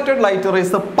റിഫ്ലക്റ്റഡ് ലൈറ്റ്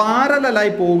റേസ്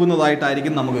പാരലലായി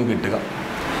പോകുന്നതായിട്ടായിരിക്കും നമുക്ക് കിട്ടുക.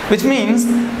 വിച്ച് മീൻസ്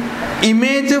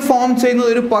ഇമേജ് ഫോം ചെയ്യുന്നത്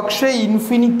ഒരു പക്ഷേ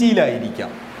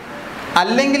ഇൻഫിനിറ്റിയിലായിരിക്കാം.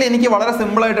 അല്ലെങ്കിൽ എനിക്ക് വളരെ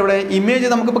സിമ്പിളായിട്ട് ഇവിടെ ഇമേജ്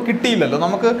നമുക്കിപ്പോൾ കിട്ടിയില്ലല്ലോ,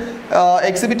 നമുക്ക്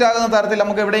എക്സിബിറ്റ് ആകുന്ന തരത്തിൽ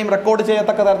നമുക്ക് എവിടെയും റെക്കോർഡ്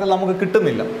ചെയ്യത്തക്ക തരത്തിൽ നമുക്ക്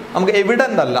കിട്ടുന്നില്ല, നമുക്ക്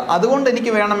എവിഡൻ്റ് അല്ല. അതുകൊണ്ട്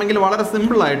എനിക്ക് വേണമെങ്കിൽ വളരെ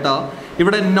സിമ്പിളായിട്ട്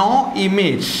ഇവിടെ നോ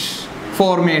ഇമേജ്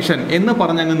ഫോർമേഷൻ എന്ന്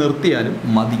പറഞ്ഞങ്ങ് നിർത്തിയാലും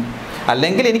മതി.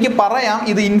 അല്ലെങ്കിൽ എനിക്ക് പറയാം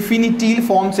ഇത് ഇൻഫിനിറ്റിയിൽ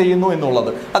ഫോം ചെയ്യുന്നു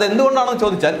എന്നുള്ളത്. അതെന്തുകൊണ്ടാണെന്ന്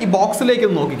ചോദിച്ചാൽ ഈ ബോക്സിലേക്ക്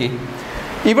ഒന്ന് നോക്കിക്കേ.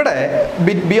 ഇവിടെ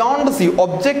ബിയോണ്ട് സി,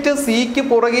 ഒബ്ജക്റ്റ് സിക്ക്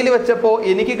പുറകിൽ വെച്ചപ്പോൾ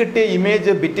എനിക്ക് കിട്ടിയ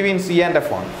image between C and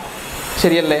F ആണ്.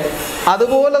 ശരിയല്ലേ?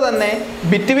 അതുപോലെ തന്നെ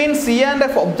ബിറ്റ്വീൻ സി ആൻഡ്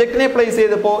എഫ് ഒബ്ജക്റ്റിനെ പ്ലേസ്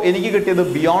ചെയ്തപ്പോൾ എനിക്ക് കിട്ടിയത്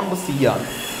ബിയോണ്ട് സി ആണ്.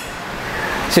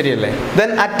 ശരിയല്ലേ? ദെൻ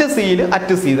അറ്റ് സിയിൽ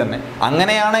അറ്റ് സി തന്നെ.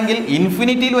 അങ്ങനെയാണെങ്കിൽ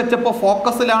ഇൻഫിനിറ്റിയിൽ വെച്ചപ്പോൾ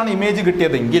ഫോക്കസിലാണ് ഇമേജ്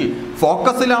കിട്ടിയതെങ്കിൽ,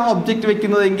 ഫോക്കസിലാണ് ഒബ്ജക്റ്റ്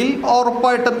വെക്കുന്നതെങ്കിൽ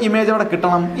ഉറപ്പായിട്ടും ഇമേജ് അവിടെ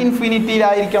കിട്ടണം,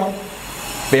 ഇൻഫിനിറ്റിയിലായിരിക്കണം.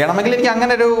 വേണമെങ്കിൽ എനിക്ക്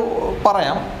അങ്ങനെ ഒരു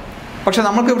പറയാം. പക്ഷെ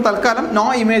നമുക്ക് തൽക്കാലം നോ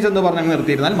ഇമേജ് എന്ന് പറഞ്ഞ്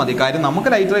നിർത്തിയിരുന്നാൽ മതി. കാര്യം നമുക്ക്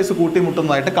ലൈറ്റ് റേസ്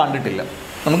കൂട്ടിമുട്ടുന്നതായിട്ട് കണ്ടിട്ടില്ല,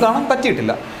 നമുക്ക് കാണാൻ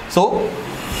പറ്റിയിട്ടില്ല. സോ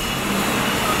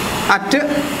അറ്റ്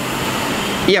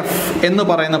എഫ് എന്ന്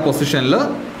പറയുന്ന പൊസിഷനിൽ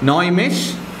no image,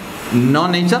 no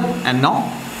nature and no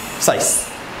size.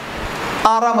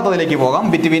 ആറാമത്തതിലേക്ക് പോകാം,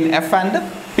 between F and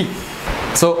P.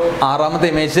 So ആറാമത്തെ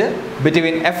image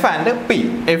between F and P.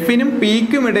 എഫിനും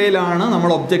പിക്കും ഇടയിലാണ്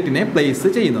നമ്മൾ ഒബ്ജക്റ്റിനെ പ്ലേസ്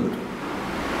ചെയ്യുന്നത്.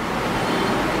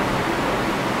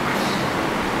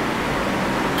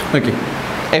 ഓക്കെ,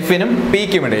 എഫിനും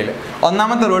പിക്കും ഇടയിൽ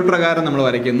ഒന്നാമത്തെ റൂൾ പ്രകാരം നമ്മൾ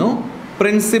വരയ്ക്കുന്നു.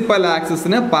 പ്രിൻസിപ്പൽ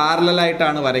ആക്സിസിന്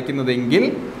പാരലലായിട്ടാണ് വരയ്ക്കുന്നതെങ്കിൽ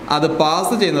അത്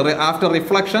പാസ് ചെയ്യുന്നത് ആഫ്റ്റർ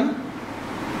റിഫ്ലക്ഷൻ,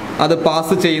 അത്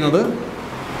പാസ് ചെയ്യുന്നത്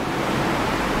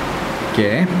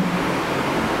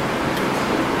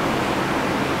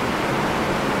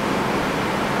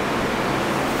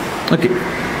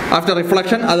ആഫ്റ്റർ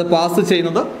റിഫ്ലക്ഷൻ അത് പാസ്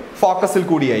ചെയ്യുന്നത് ഫോക്കസിൽ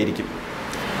കൂടിയായിരിക്കും.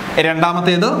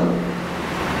 രണ്ടാമത്തേത്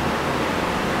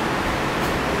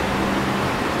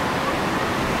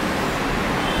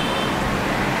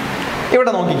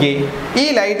ഇവിടെ നോക്കിക്കേ, ഈ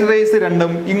ലൈറ്റ് റേസ്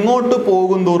രണ്ടും ഇങ്ങോട്ട്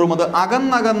പോകും തോറും അത്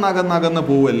അകന്നകന്നകന്നകന്ന്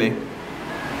പോവല്ലേ.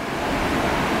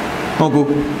 നോക്കൂ,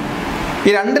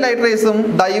 ഈ രണ്ട് ലൈറ്റ് റേസും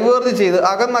ഡൈവേർജ് ചെയ്ത്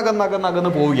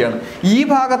അകന്നകന്നകന്നകന്ന് പോവുകയാണ്. ഈ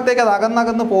ഭാഗത്തേക്ക് അത്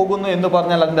അകന്നകന്ന് പോകുന്നു എന്ന്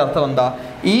പറഞ്ഞാൽ അതിൻ്റെ അർത്ഥം എന്താ?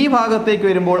 ഈ ഭാഗത്തേക്ക്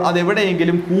വരുമ്പോൾ അത്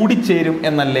എവിടെയെങ്കിലും കൂടിച്ചേരും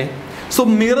എന്നല്ലേ. സോ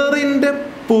മിററിൻ്റെ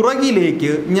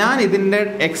പുറകിലേക്ക് ഞാൻ ഇതിൻ്റെ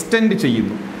എക്സ്റ്റെൻഡ്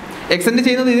ചെയ്യുന്നു. എക്സ്റ്റെൻഡ്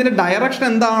ചെയ്യുന്നത് ഇതിൻ്റെ ഡയറക്ഷൻ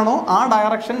എന്താണോ ആ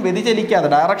ഡയറക്ഷൻ വ്യതിചലിക്കാതെ,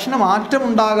 ഡയറക്ഷന് മാറ്റം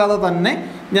ഉണ്ടാകാതെ തന്നെ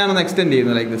ഞാനൊന്ന് എക്സ്റ്റെൻഡ്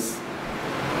ചെയ്യുന്നു ലൈക്ക് ദിസ്.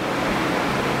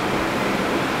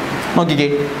 നോക്കിക്കേ,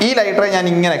 ഈ ലൈറ്റ് റേ ഞാൻ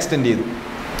ഇങ്ങനെ എക്സ്റ്റെൻഡ് ചെയ്തു.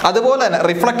 അതുപോലെ തന്നെ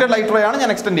റിഫ്ലക്റ്റഡ് ലൈറ്റ് റേ ആണ്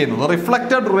ഞാൻ എക്സ്റ്റെൻഡ് ചെയ്യുന്നത്,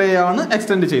 റിഫ്ലക്റ്റഡ് റേ ആണ്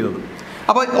എക്സ്റ്റെൻഡ് ചെയ്തത്.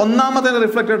 അപ്പോൾ ഒന്നാമത്തെ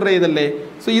റിഫ്ലക്റ്റഡ് റേ ഇതല്ലേ.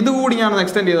 സോ ഇതുകൂടി ഞാനൊന്ന്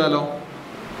എക്സ്റ്റെൻഡ് ചെയ്താലോ.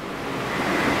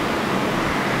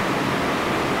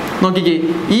 നോക്കിക്കേ,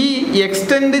 ഈ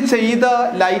എക്സ്റ്റെൻഡ് ചെയ്ത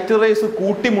ലൈറ്റ് റേസ്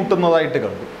കൂട്ടിമുട്ടുന്നതായിട്ട്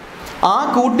കണ്ടു. ആ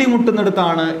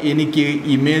കൂട്ടിമുട്ടുന്നിടത്താണ് എനിക്ക്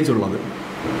ഇമേജ് ഉള്ളത്.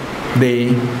 ദേ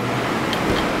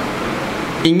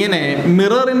ഇങ്ങനെ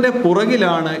മിററിൻ്റെ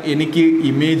പുറകിലാണ് എനിക്ക്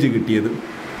ഇമേജ് കിട്ടിയത്.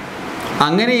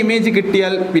 അങ്ങനെ ഇമേജ്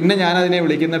കിട്ടിയാൽ പിന്നെ ഞാനതിനെ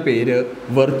വിളിക്കുന്ന പേര്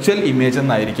വെർച്വൽ ഇമേജ്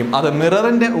എന്നായിരിക്കും. അത്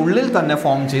മിററിൻ്റെ ഉള്ളിൽ തന്നെ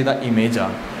ഫോം ചെയ്ത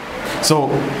ഇമേജാണ്. So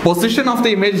position of the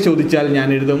image ചോദിച്ചാൽ ഞാൻ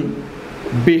എഴുതും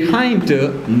ബിഹൈൻഡ്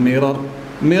മിറർ,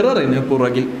 മിററിന്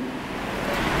പുറകിൽ.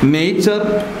 Nature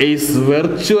is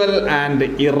virtual and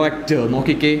erect.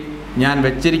 നോക്കിക്കേ, ഞാൻ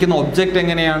വെച്ചിരിക്കുന്ന ഒബ്ജക്റ്റ്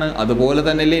എങ്ങനെയാണ് അതുപോലെ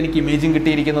തന്നെയല്ലേ എനിക്ക് ഇമേജും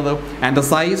കിട്ടിയിരിക്കുന്നത്. ആൻഡ് ദ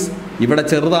സൈസ് ഇവിടെ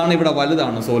ചെറുതാണ്, ഇവിടെ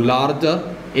വലുതാണ്. So larger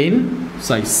in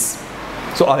size.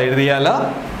 So അത് എഴുതിയാൽ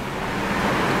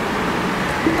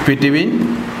ബിറ്റ്വീൻ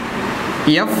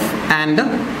എഫ് ആൻഡ്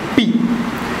പി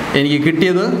എനിക്ക്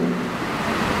കിട്ടിയത്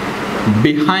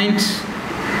ബിഹൈൻഡ്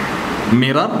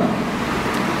മിറർ,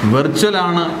 വെർച്വൽ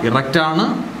ആണ്, ഇറക്റ്റ് ആണ്,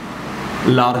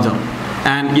 ലാർജർ.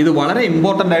 ആൻഡ് ഇത് വളരെ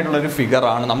ഇമ്പോർട്ടൻ്റ് ആയിട്ടുള്ളൊരു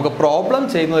ഫിഗറാണ്, നമുക്ക് പ്രോബ്ലം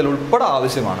ചെയ്യുന്നതിൽ ഉൾപ്പെടെ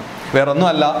ആവശ്യമാണ്.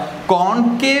 വേറൊന്നുമല്ല,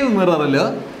 കോൺകേവ് മിററിൽ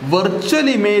വെർച്വൽ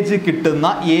ഇമേജ് കിട്ടുന്ന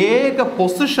ഏക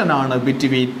പൊസിഷനാണ്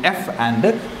between F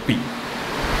and P.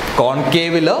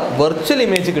 കോൺകേവിൽ virtual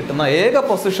image കിട്ടുന്ന ഏക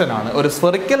പൊസിഷനാണ്. ഒരു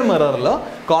സ്ഫെറിക്കൽ മിററിൽ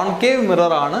കോൺകേവ്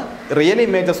മിററാണ് റിയൽ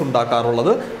ഇമേജസ്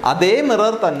ഉണ്ടാക്കാറുള്ളത്. അതേ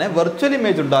മിറർ തന്നെ വെർച്വൽ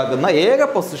ഇമേജ് ഉണ്ടാക്കുന്ന ഏക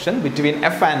position between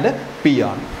F and P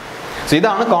ആണ്. സോ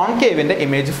ഇതാണ് കോൺകേവിൻ്റെ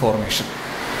ഇമേജ് ഫോർമേഷൻ.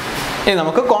 ഇനി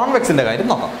നമുക്ക് കോൺവെക്സിൻ്റെ കാര്യം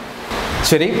നോക്കാം.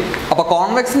 ശരി, അപ്പോൾ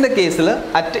കോൺവെക്സിൻ്റെ കേസിൽ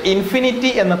അറ്റ് ഇൻഫിനിറ്റി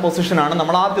എന്ന പൊസിഷനാണ്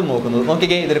നമ്മൾ ആദ്യം നോക്കുന്നത്.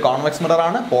 നോക്കിക്കേ, ഇതൊരു കോൺവെക്സ്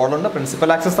മിററാണ്. പോളുണ്ട്,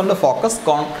 പ്രിൻസിപ്പൽ ആക്സിസ് ഉണ്ട്, ഫോക്കസ്,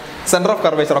 സെൻറ്റർ ഓഫ്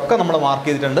കർവേച്ചർ ഒക്കെ നമ്മൾ മാർക്ക്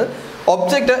ചെയ്തിട്ടുണ്ട്.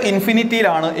 ഒബ്ജക്റ്റ്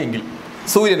ഇൻഫിനിറ്റിയിലാണ് എങ്കിൽ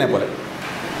സൂര്യനെ പോലെ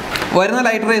വരുന്ന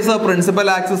ലൈറ്റ് റേസ് പ്രിൻസിപ്പൽ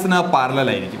ആക്സിസിന്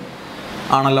പാരലലായിരിക്കും.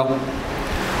 ആണല്ലോ.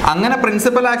 അങ്ങനെ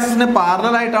പ്രിൻസിപ്പൽ ആക്സിസിന്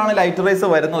പാരലലായിട്ടാണ് ലൈറ്റ് റേസ്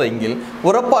വരുന്നതെങ്കിൽ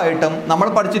ഉറപ്പായിട്ടും നമ്മൾ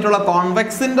പഠിച്ചിട്ടുള്ള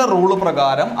കോൺവെക്സിൻ്റെ റൂള്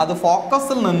പ്രകാരം അത്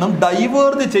ഫോക്കസിൽ നിന്നും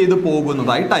ഡൈവേർജ് ചെയ്ത്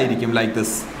പോകുന്നതായിട്ടായിരിക്കും. Like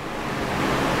this.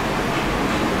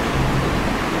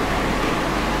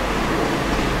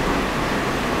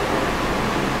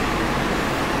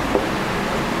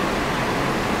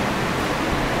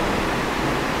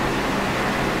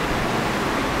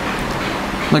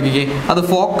 നോക്കിക്കേ, അത്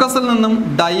ഫോക്കസിൽ നിന്നും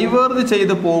ഡൈവേർജ്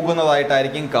ചെയ്ത്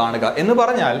പോകുന്നതായിട്ടായിരിക്കും കാണുക. എന്ന്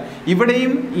പറഞ്ഞാൽ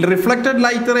ഇവിടെയും റിഫ്ലക്റ്റഡ്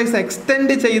ലൈറ്റ് റേസ്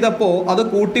എക്സ്റ്റെൻഡ് ചെയ്തപ്പോൾ അത്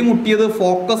കൂട്ടിമുട്ടിയത്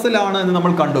ഫോക്കസിലാണ് എന്ന്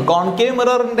നമ്മൾ കണ്ടു. കോൺകേവ്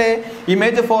മിററിൻ്റെ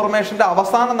ഇമേജ് ഫോർമേഷൻ്റെ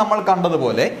അവസാനം നമ്മൾ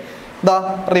കണ്ടതുപോലെ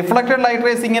റിഫ്ലക്റ്റഡ് ലൈറ്റ്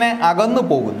റേസ് ഇങ്ങനെ അകന്നു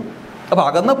പോകുന്നു. അപ്പോൾ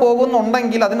അകന്നു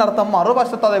പോകുന്നുണ്ടെങ്കിൽ അതിനർത്ഥം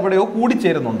മറുവശത്ത് അത് എവിടെയോ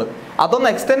കൂടിച്ചേരുന്നുണ്ട്. അതൊന്ന്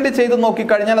എക്സ്റ്റെൻഡ് ചെയ്ത്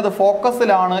നോക്കിക്കഴിഞ്ഞാൽ അത്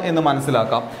ഫോക്കസിലാണ് എന്ന്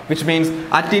മനസ്സിലാക്കാം. വിച്ച് മീൻസ്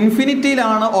അറ്റ്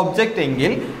ഇൻഫിനിറ്റിയിലാണ് ഒബ്ജക്റ്റ്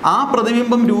എങ്കിൽ ആ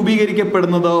പ്രതിബിംബം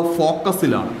രൂപീകരിക്കപ്പെടുന്നത്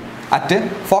ഫോക്കസിലാണ്, അറ്റ്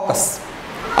ഫോക്കസ്.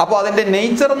 അപ്പോൾ അതിൻ്റെ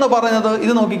നേച്ചർ എന്ന് പറയുന്നത്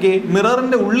ഇത് നോക്കിക്കേ,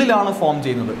 മിററിൻ്റെ ഉള്ളിലാണ് ഫോം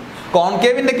ചെയ്യുന്നത്.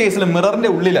 കോൺകേവിൻ്റെ കേസിലും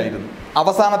മിററിൻ്റെ ഉള്ളിലായിരുന്നു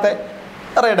അവസാനത്തെ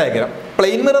റേ ഡയഗ്രാം.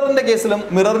 പ്ലെയിൻ മിററിൻ്റെ കേസിലും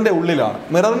മിററിൻ്റെ ഉള്ളിലാണ്.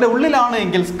 മിററിൻ്റെ ഉള്ളിലാണ്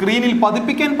എങ്കിൽ സ്ക്രീനിൽ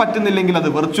പതിപ്പിക്കാൻ പറ്റുന്നില്ലെങ്കിൽ അത്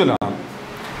വെർച്വലാണ്.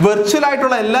 വെർച്വൽ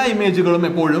ആയിട്ടുള്ള എല്ലാ ഇമേജുകളും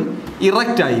എപ്പോഴും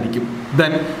ഇറക്റ്റ് ആയിരിക്കും.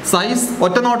 ദെൻ സൈസ്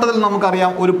ഒറ്റ നോട്ടത്തിൽ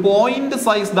നമുക്കറിയാം ഒരു പോയിന്റ്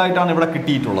സൈസ്ഡ് ആയിട്ടാണ് ഇവിടെ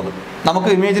കിട്ടിയിട്ടുള്ളത്.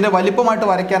 നമുക്ക് ഇമേജിൻ്റെ വലിപ്പമായിട്ട്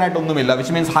വരയ്ക്കാനായിട്ടൊന്നുമില്ല.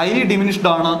 വിച്ച് മീൻസ് ഹൈലി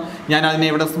ഡിമിനിഷ്ഡ് ആണ്. ഞാൻ അതിനെ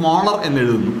ഇവിടെ സ്മോളർ എന്ന്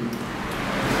എഴുതുന്നു.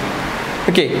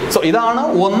 ഓക്കെ, സോ ഇതാണ്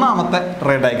ഒന്നാമത്തെ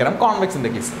റേ ഡയഗ്രാം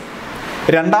കോൺവെക്സിൻ്റെ കേസ്.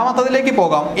 രണ്ടാമത്തതിലേക്ക്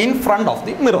പോകാം. In front of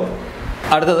the mirror.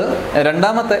 അടുത്തത്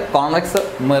രണ്ടാമത്തെ convex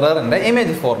മിററിൻ്റെ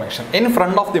image formation in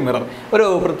front of the mirror. ഒരു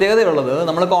പ്രത്യേകതയുള്ളത്,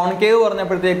 നമ്മൾ കോൺകേവ്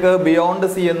പറഞ്ഞപ്പോഴത്തേക്ക് ബിയോണ്ട്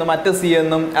സി എന്നും അറ്റ് സി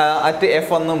എന്നും അറ്റ്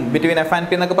എഫ് എന്നും ബിറ്റ്വീൻ എഫ് ആൻഡ്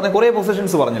പി എന്നൊക്കെ പറഞ്ഞ് കുറേ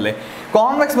പൊസിഷൻസ് പറഞ്ഞില്ലേ.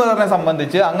 കോൺവെക്സ് മിററിനെ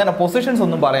സംബന്ധിച്ച് അങ്ങനെ പൊസിഷൻസ്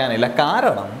ഒന്നും പറയാനില്ല.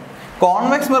 കാരണം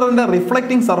കോൺവെക്സ് മിററിൻ്റെ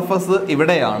റിഫ്ലക്റ്റിംഗ് സർഫസ്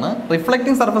ഇവിടെയാണ്.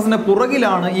 റിഫ്ലക്റ്റിംഗ് സർഫസിൻ്റെ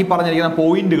പുറകിലാണ് ഈ പറഞ്ഞിരിക്കുന്ന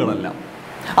പോയിന്റുകളെല്ലാം.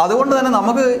 അതുകൊണ്ട് തന്നെ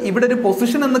നമുക്ക് ഇവിടെ ഒരു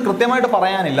പൊസിഷൻ എന്ന് കൃത്യമായിട്ട്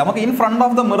പറയാനില്ല. നമുക്ക് in front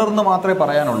of the mirror എന്ന് മാത്രമേ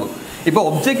പറയാനുള്ളൂ. ഇപ്പോൾ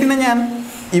ഒബ്ജക്റ്റിനെ ഞാൻ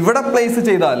ഇവിടെ പ്ലേസ്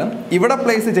ചെയ്താലും ഇവിടെ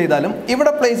പ്ലേസ് ചെയ്താലും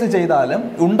ഇവിടെ പ്ലേസ് ചെയ്താലും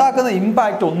ഉണ്ടാക്കുന്ന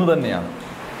ഇമ്പാക്റ്റ് ഒന്ന് തന്നെയാണ്.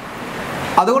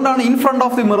 അതുകൊണ്ടാണ് in front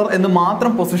of the mirror എന്ന്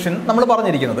മാത്രം പൊസിഷൻ നമ്മൾ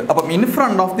പറഞ്ഞിരിക്കുന്നത്. അപ്പം in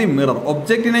front of the mirror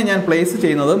ഒബ്ജക്റ്റിനെ ഞാൻ പ്ലേസ്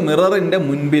ചെയ്യുന്നത് മിററിൻ്റെ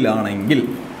മുൻപിലാണെങ്കിൽ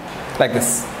ലൈക്ക്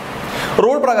ദിസ്.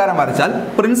 റൂൾ പ്രകാരം വരച്ചാൽ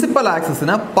പ്രിൻസിപ്പൽ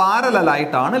ആക്സിസിന്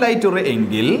പാരലലായിട്ടാണ് ലൈറ്റ് റേ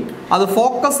എങ്കിൽ അത്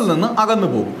ഫോക്കസിൽ നിന്ന് അകന്നു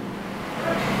പോകും.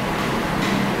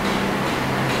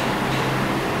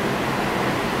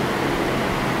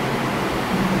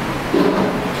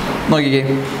 നോക്കിക്കേ,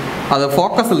 അത്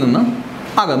ഫോക്കസിൽ നിന്ന്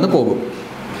അകന്നു പോകും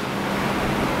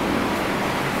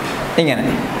ഇങ്ങനെ.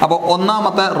 അപ്പോൾ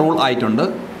ഒന്നാമത്തെ റൂൾ ആയിട്ടുണ്ട്.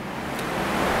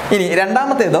 ഇനി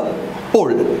രണ്ടാമത്തേത് പോൾ.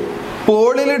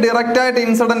 പോളിൽ ഡയറക്റ്റായിട്ട്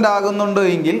ഇൻസിഡൻ്റ് ആകുന്നുണ്ട്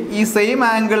എങ്കിൽ ഈ സെയിം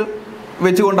ആംഗിൾ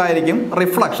വെച്ചുകൊണ്ടായിരിക്കും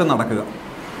റിഫ്ലക്ഷൻ നടക്കുക.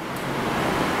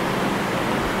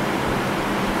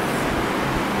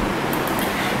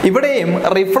 ഇവിടെയും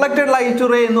റിഫ്ലക്റ്റഡ് ലൈറ്റ്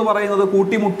റേ എന്ന് പറയുന്നത്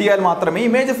കൂട്ടിമുട്ടിയാൽ മാത്രമേ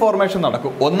ഇമേജ് ഫോർമേഷൻ നടക്കൂ.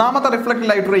 ഒന്നാമത്തെ റിഫ്ലക്റ്റഡ്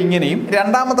ലൈറ്റ് റേ ഇങ്ങനെയും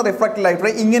രണ്ടാമത്തെ റിഫ്ലക്റ്റഡ് ലൈറ്റ്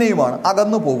റേ ഇങ്ങനെയുമാണ്,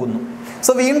 അകന്നു പോകുന്നു.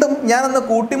 സോ വീണ്ടും ഞാനൊന്ന്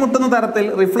കൂട്ടിമുട്ടുന്ന തരത്തിൽ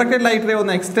റിഫ്ലക്റ്റഡ് ലൈറ്റ് റേ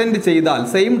ഒന്ന് എക്സ്റ്റെൻഡ് ചെയ്താൽ,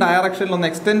 സെയിം ഡയറക്ഷനിൽ ഒന്ന്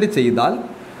എക്സ്റ്റെൻഡ് ചെയ്താൽ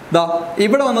ദാ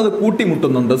ഇവിടെ വന്നത്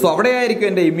കൂട്ടിമുട്ടുന്നുണ്ട്. സോ അവിടെയായിരിക്കും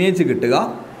എൻ്റെ ഇമേജ് കിട്ടുക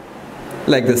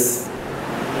ലൈക്ക് ദിസ്.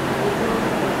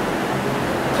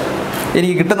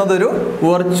 എനിക്ക് കിട്ടുന്നത് ഒരു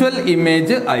വെർച്വൽ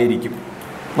ഇമേജ് ആയിരിക്കും.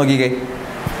 നോക്കിക്കേ,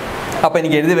 അപ്പോൾ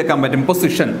എനിക്ക് എഴുതി വെക്കാൻ പറ്റും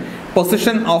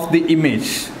position of the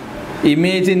image.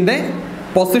 ഇമേജിൻ്റെ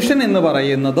position എന്ന്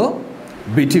പറയുന്നത്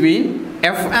ബിറ്റ്വീൻ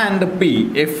എഫ് ആൻഡ് പി.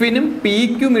 എഫിനും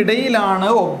പിക്കും ഇടയിലാണ്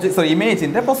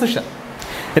ഇമേജിൻ്റെ പൊസിഷൻ.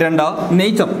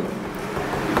 നേച്ചർ.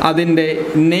 അതിൻ്റെ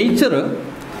നേച്ചർ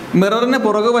മിററിന്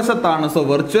പുറകുവശത്താണ്. സോ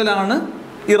വെർച്വൽ ആണ്,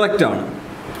 ഇറക്റ്റ് ആണ്.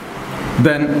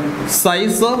 ദെൻ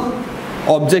സൈസ്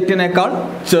ഒബ്ജക്റ്റിനേക്കാൾ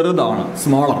ചെറുതാണ്,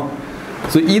 സ്മോളർ.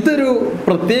 സോ ഇതൊരു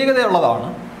പ്രത്യേകതയുള്ളതാണ്.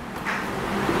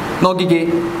 നോക്കിക്കേ,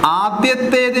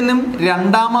 ആദ്യത്തേതിനും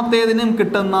രണ്ടാമത്തേതിനും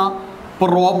കിട്ടുന്ന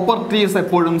പ്രോപ്പർട്ടീസ്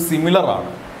എപ്പോഴും സിമിലർ ആണ്.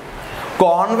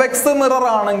 കോൺവെക്സ് മിറർ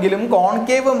ആണെങ്കിലും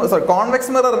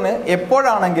കോൺവെക്സ് മിററിന്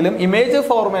എപ്പോഴാണെങ്കിലും ഇമേജ്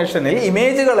ഫോർമേഷനിൽ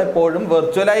ഇമേജുകൾ എപ്പോഴും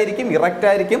വെർച്വൽ ആയിരിക്കും, ഇറക്റ്റ്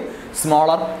ആയിരിക്കും,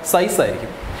 സ്മോളർ സൈസ്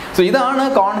ആയിരിക്കും. സോ ഇതാണ്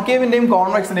കോൺകേവിൻ്റെയും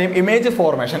കോൺവെക്സിൻ്റെയും ഇമേജ്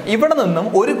ഫോർമേഷൻ. ഇവിടെ നിന്നും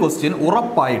ഒരു ക്വസ്റ്റ്യൻ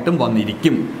ഉറപ്പായിട്ടും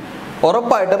വന്നിരിക്കും.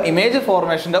 ഉറപ്പായിട്ടും ഇമേജ്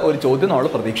ഫോർമേഷൻ്റെ ഒരു ചോദ്യം നമ്മൾ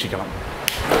പ്രതീക്ഷിക്കണം.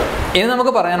 ഇനി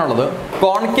നമുക്ക് പറയാനുള്ളത്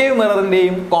കോൺകേവ്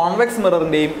മിററിൻ്റെയും കോൺവെക്സ്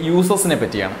മിററിൻ്റെയും യൂസസിനെ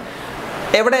പറ്റിയാണ്.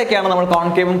 എവിടെയൊക്കെയാണ് നമ്മൾ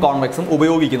കോൺകേവും കോൺവെക്സും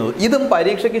ഉപയോഗിക്കുന്നത്? ഇതും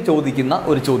പരീക്ഷയ്ക്ക് ചോദിക്കുന്ന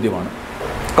ഒരു ചോദ്യമാണ്.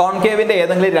 കോൺകേവിൻ്റെ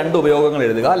ഏതെങ്കിലും 2 ഉപയോഗങ്ങൾ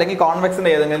എഴുതുക, അല്ലെങ്കിൽ കോൺവെക്സിൻ്റെ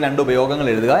ഏതെങ്കിലും 2 ഉപയോഗങ്ങൾ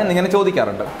എഴുതുക എന്നിങ്ങനെ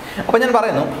ചോദിക്കാറുണ്ട്. അപ്പോൾ ഞാൻ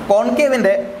പറയുന്നു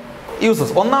കോൺകേവിൻ്റെ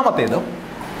യൂസസ്. ഒന്നാമത്തേത്,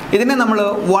 ഇതിനെ നമ്മൾ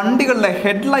വണ്ടികളുടെ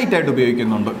ഹെഡ്ലൈറ്റായിട്ട്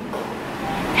ഉപയോഗിക്കുന്നുണ്ട്.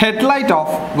 ഹെഡ്ലൈറ്റ്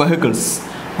ഓഫ് വെഹിക്കിൾസ്,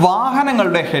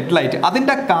 വാഹനങ്ങളുടെ ഹെഡ്ലൈറ്റ്.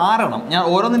 അതിൻ്റെ കാരണം ഞാൻ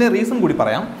ഓരോന്നിൻ്റെ റീസൺ കൂടി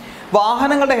പറയാം.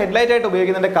 വാഹനങ്ങളുടെ ഹെഡ്ലൈറ്റായിട്ട്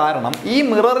ഉപയോഗിക്കുന്നതിൻ്റെ കാരണം ഈ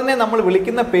മിററിനെ നമ്മൾ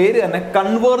വിളിക്കുന്ന പേര് തന്നെ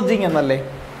കൺവേർജിങ് എന്നല്ലേ.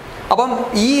 അപ്പം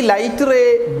ഈ ലൈറ്റ് റേ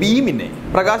ബീമിനെ,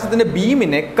 പ്രകാശത്തിൻ്റെ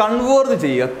ബീമിനെ കൺവേർജ്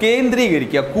ചെയ്യുക,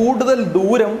 കേന്ദ്രീകരിക്കുക, കൂടുതൽ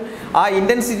ദൂരം ആ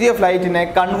ഇൻറ്റൻസിറ്റി ഓഫ് ലൈറ്റിനെ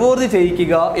കൺവേർജ്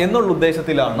ചെയ്യിക്കുക എന്നുള്ള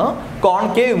ഉദ്ദേശത്തിലാണ്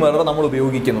കോൺകേവ് മിറർ നമ്മൾ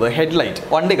ഉപയോഗിക്കുന്നത് ഹെഡ്ലൈറ്റ്,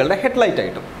 വണ്ടികളുടെ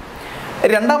ഹെഡ്ലൈറ്റായിട്ടും.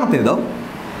 രണ്ടാമത്തേത്,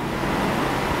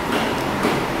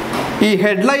 ഈ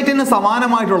ഹെഡ്ലൈറ്റിന്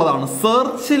സമാനമായിട്ടുള്ളതാണ്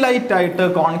സെർച്ച് ലൈറ്റായിട്ട്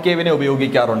കോൺകേവിനെ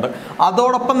ഉപയോഗിക്കാറുണ്ട്.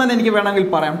 അതോടൊപ്പം തന്നെ എനിക്ക് വേണമെങ്കിൽ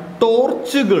പറയാം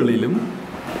ടോർച്ചുകളിലും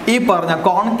ഈ പറഞ്ഞ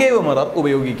കോൺകേവ് മിറർ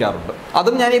ഉപയോഗിക്കാറുണ്ട്.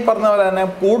 അതും ഞാൻ ഈ പറഞ്ഞ പോലെ തന്നെ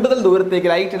കൂടുതൽ ദൂരത്തേക്ക്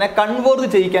ലൈറ്റിനെ കൺവേർട്ട്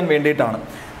ചെയ്യിക്കാൻ വേണ്ടിയിട്ടാണ്.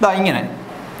 ഇങ്ങനെ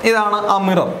ഇതാണ് ആ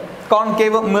മിറർ,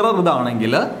 കോൺകേവ് മിറർ.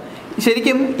 ഇതാണെങ്കിൽ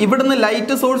ശരിക്കും ഇവിടുന്ന്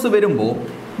ലൈറ്റ് സോഴ്സ് വരുമ്പോൾ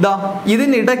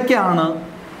ഇതിനിടയ്ക്കാണ്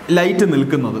ലൈറ്റ്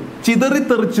നിൽക്കുന്നത്,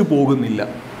 ചിതറിത്തെറിച്ചു പോകുന്നില്ല.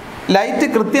 ലൈറ്റ്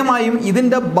കൃത്യമായും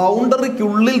ഇതിൻ്റെ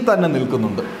ബൗണ്ടറിക്കുള്ളിൽ തന്നെ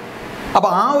നിൽക്കുന്നുണ്ട്.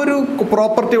 അപ്പോൾ ആ ഒരു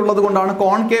പ്രോപ്പർട്ടി ഉള്ളത് കൊണ്ടാണ്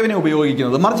കോൺകേവിനെ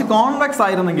ഉപയോഗിക്കുന്നത്. മറിച്ച് കോൺവെക്സ്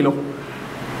ആയിരുന്നെങ്കിലോ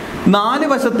 4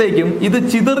 വശത്തേക്കും ഇത്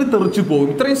ചിതറിത്തെറിച്ചു പോകും.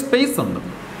 ഇത്രയും സ്പേസ് ഉണ്ട്.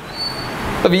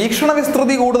 വീക്ഷണ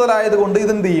വിസ്തൃതി കൂടുതലായതുകൊണ്ട്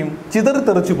ഇതെന്ത് ചെയ്യും?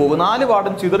 ചിതറിത്തെറിച്ചു പോകും, 4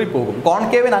 പാടും ചിതറിപ്പോകും.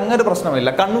 കോൺകേവിന് അങ്ങനെ പ്രശ്നമില്ല,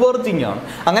 കൺവേർജിങ് ആണ്.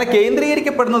 അങ്ങനെ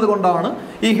കേന്ദ്രീകരിക്കപ്പെടുന്നത് കൊണ്ടാണ്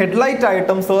ഈ ഹെഡ്ലൈറ്റ്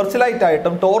ആയിട്ടും സെർച്ച് ലൈറ്റ്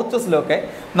ആയിട്ടും ടോർച്ചസിലൊക്കെ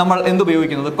നമ്മൾ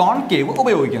എന്തുപയോഗിക്കുന്നത്? കോൺകേവ്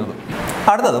ഉപയോഗിക്കുന്നത്.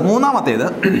 അടുത്തത്, മൂന്നാമത്തേത്,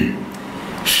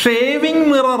 ഷേവിംഗ്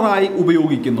മിററായി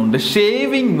ഉപയോഗിക്കുന്നുണ്ട്.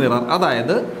 ഷേവിംഗ് മിറർ,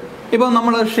 അതായത് ഇപ്പോൾ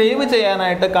നമ്മൾ ഷേവ്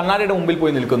ചെയ്യാനായിട്ട് കണ്ണാടിയുടെ മുമ്പിൽ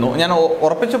പോയി നിൽക്കുന്നു. ഞാൻ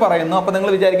ഉറപ്പിച്ച് പറയുന്നു, അപ്പോൾ നിങ്ങൾ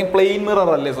വിചാരിക്കും പ്ലെയിൻ മിറർ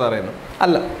അല്ലേ സാറേ എന്ന്.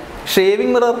 അല്ല,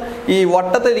 ഷേവിംഗ് മിറർ ഈ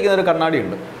വട്ടത്തിരിക്കുന്ന ഒരു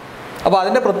കണ്ണാടിയുണ്ട്. അപ്പോൾ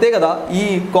അതിൻ്റെ പ്രത്യേകത, ഈ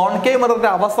കോൺകേവ് മിററിൻ്റെ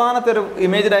അവസാനത്തെ ഒരു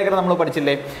ഇമേജ് ഡയഗ്രം നമ്മൾ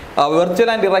പഠിച്ചില്ലേ,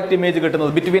 വെർച്വൽ ആൻഡ് ഡിറക്റ്റ് ഇമേജ്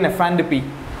കിട്ടുന്നത് ബിറ്റ്വീൻ F and P,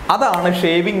 അതാണ്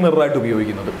ഷേവിംഗ് മിററായിട്ട്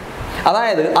ഉപയോഗിക്കുന്നത്.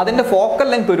 അതായത് അതിൻ്റെ ഫോക്കൽ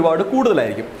ലെങ്ത് ഒരുപാട്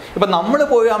കൂടുതലായിരിക്കും. ഇപ്പം നമ്മൾ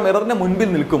പോയി ആ മിററിന്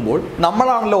മുൻപിൽ നിൽക്കുമ്പോൾ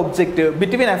നമ്മളാണല്ലോ object,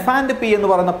 between F and P എന്ന്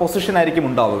പറയുന്ന പൊസിഷൻ ആയിരിക്കും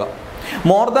ഉണ്ടാവുക.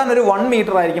 മോർ ദാൻ ഒരു 1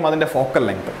 മീറ്റർ ആയിരിക്കും അതിൻ്റെ ഫോക്കൽ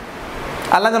ലെങ്ത്.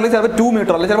 അല്ലാന്നുണ്ടെങ്കിൽ ചിലപ്പോൾ 2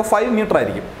 മീറ്റർ അല്ലെങ്കിൽ ചിലപ്പോൾ 5 മീറ്റർ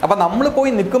ആയിരിക്കും. അപ്പം നമ്മൾ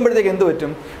പോയി നിൽക്കുമ്പോഴത്തേക്ക് എന്ത്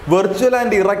പറ്റും? വെർച്വൽ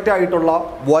ആൻഡ് ഇറക്റ്റ് ആയിട്ടുള്ള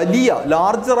വലിയ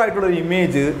ലാർജർ ആയിട്ടുള്ള ഒരു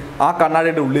ഇമേജ് ആ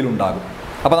കണ്ണാടിയുടെ ഉള്ളിലുണ്ടാകും.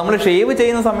 അപ്പോൾ നമ്മൾ ഷേവ്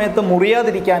ചെയ്യുന്ന സമയത്ത്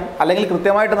മുറിയാതിരിക്കാൻ അല്ലെങ്കിൽ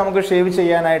കൃത്യമായിട്ട് നമുക്ക് ഷേവ്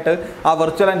ചെയ്യാനായിട്ട് ആ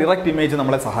വെർച്വൽ ആൻഡ് ഇറക്റ്റ് ഇമേജ്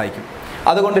നമ്മളെ സഹായിക്കും.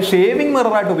 അതുകൊണ്ട് ഷേവിംഗ്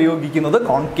മിററായിട്ട് ഉപയോഗിക്കുന്നത്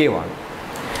കോൺകേവ് ആണ്.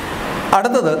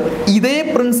 അടുത്തത്, ഇതേ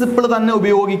പ്രിൻസിപ്പിൾ തന്നെ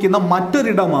ഉപയോഗിക്കുന്ന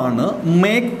മറ്റൊരിടമാണ്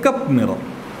മേക്കപ്പ് മിറർ.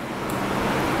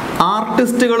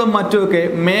 ആർട്ടിസ്റ്റുകളും മറ്റുമൊക്കെ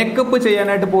മേക്കപ്പ്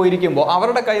ചെയ്യാനായിട്ട് പോയിരിക്കുമ്പോൾ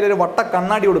അവരുടെ കയ്യിൽ ഒരു വട്ട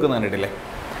കണ്ണാടി കൊടുക്കുന്ന കണ്ടിട്ടില്ലേ?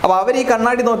 അപ്പോൾ അവർ ഈ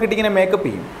കണ്ണാടി നോക്കിയിട്ട് ഇങ്ങനെ മേക്കപ്പ്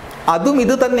ചെയ്യും. അതും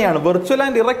ഇത് തന്നെയാണ്, വെർച്വൽ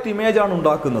ആൻഡ് ഇറക്റ്റ് ഇമേജ് ആണ്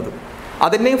ഉണ്ടാക്കുന്നത്.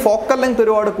 അതിൻ്റെയും ഫോക്കൽ ലെങ്ത്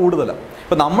ഒരുപാട് കൂടുതലാണ്.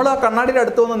 ഇപ്പോൾ നമ്മൾ ആ കണ്ണാടിയുടെ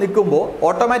അടുത്ത് വന്ന് നിൽക്കുമ്പോൾ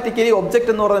ഓട്ടോമാറ്റിക്കലി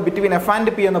ഒബ്ജക്റ്റ് എന്ന് പറയുന്നത് ബിറ്റ്വീൻ F and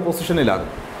P എന്ന പൊസിഷനിലാകും.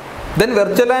 ദെൻ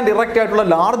വെർച്വൽ ആൻഡ് ഇറക്റ്റ് ആയിട്ടുള്ള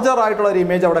ലാർജർ ആയിട്ടുള്ള ഒരു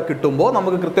ഇമേജ് അവിടെ കിട്ടുമ്പോൾ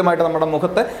നമുക്ക് കൃത്യമായിട്ട് നമ്മുടെ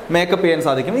മുഖത്തെ മേക്കപ്പ് ചെയ്യാൻ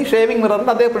സാധിക്കും. ഈ ഷേവിംഗ്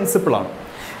മിററിൻ്റെ അതേ പ്രിൻസിപ്പിളാണ്.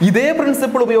 ഇതേ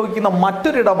പ്രിൻസിപ്പിൾ ഉപയോഗിക്കുന്ന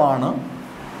മറ്റൊരിടമാണ്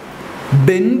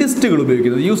ഡെന്റിസ്റ്റുകൾ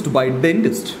ഉപയോഗിക്കുന്നത്, യൂസ്ഡ് ബൈ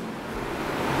ഡെന്റിസ്റ്റ്.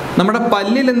 നമ്മുടെ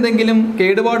പല്ലിൽ എന്തെങ്കിലും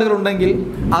കേടുപാടുകളുണ്ടെങ്കിൽ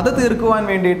അത് തീർക്കുവാൻ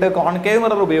വേണ്ടിയിട്ട് കോൺകേവ്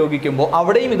മിറർ ഉപയോഗിക്കുമ്പോൾ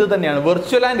അവിടെയും ഇത് തന്നെയാണ്,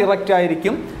 വെർച്വൽ ആൻഡ് ഇറക്റ്റ്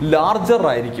ആയിരിക്കും, ലാർജർ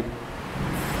ആയിരിക്കും.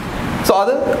 സോ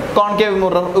അത് കോൺകേവ്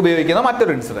മിറർ ഉപയോഗിക്കുന്ന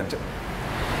മറ്റൊരു ഇൻസിഡൻറ്റ്.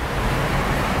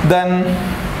 ദെൻ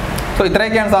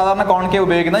ഇത്രയൊക്കെയാണ് സാധാരണ കോൺകേവ്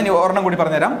ഉപയോഗിക്കുന്നത്. ഇനി ഒരെണ്ണം കൂടി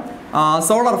പറഞ്ഞുതരാം.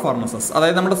 സോളാർ ഫർണസസ്,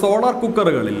 അതായത് നമ്മുടെ സോളാർ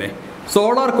കുക്കറുകളില്ലേ,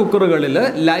 സോളാർ കുക്കറുകളിൽ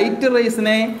ലൈറ്റ്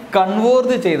റേസിനെ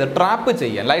കൺവേർട്ട് ചെയ്ത് ട്രാപ്പ്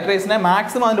ചെയ്യാൻ, ലൈറ്റ് റേസിനെ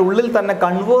മാക്സിമം അതിൻ്റെ ഉള്ളിൽ തന്നെ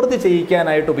കൺവേർട്ട്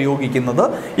ചെയ്യിക്കാനായിട്ട് ഉപയോഗിക്കുന്നത്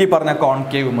ഈ പറഞ്ഞ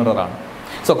കോൺകേവ് മിററാണ്.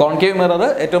 സോ കോൺകേവ് മിറർ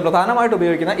ഏറ്റവും പ്രധാനമായിട്ട്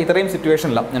ഉപയോഗിക്കുന്ന ഇത്രയും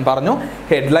സിറ്റുവേഷനിലാണ് ഞാൻ പറഞ്ഞു.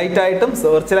 ഹെഡ്ലൈറ്റ് ആയിട്ടും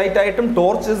സെർച്ച് ലൈറ്റ് ആയിട്ടും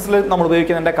ടോർച്ചസിൽ നമ്മൾ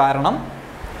ഉപയോഗിക്കുന്നതിൻ്റെ കാരണം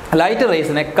ലൈറ്റ്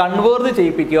റേസിനെ കൺവേർട്ട്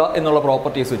ചെയ്യിപ്പിക്കുക എന്നുള്ള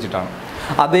പ്രോപ്പർട്ടീസ് വെച്ചിട്ടാണ്.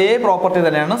 അതേ പ്രോപ്പർട്ടി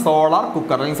തന്നെയാണ് സോളാർ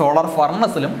കുക്കർ അല്ലെങ്കിൽ സോളാർ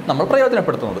ഫർണസിലും നമ്മൾ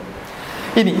പ്രയോജനപ്പെടുത്തുന്നത്.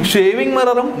 ഇനി ഷേവിംഗ്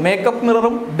മിററും മേക്കപ്പ്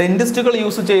മിററും ഡെന്റിസ്റ്റുകൾ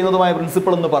യൂസ് ചെയ്യുന്നതുമായ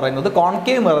പ്രിൻസിപ്പിൾ എന്ന് പറയുന്നത്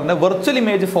കോൺകേവ് മിററിൻ്റെ വെർച്വൽ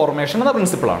ഇമേജ് ഫോർമേഷൻ എന്ന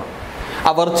പ്രിൻസിപ്പിളാണ്.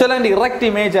 ആ വെർച്വൽ ആൻഡ് ഇറക്റ്റ്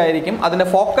ഇമേജ് ആയിരിക്കും, അതിൻ്റെ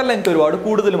ഫോക്കൽ ലെങ്ത് ഒരുപാട്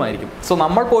കൂടുതലുമായിരിക്കും. സോ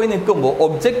നമ്മൾ പോയി നിൽക്കുമ്പോൾ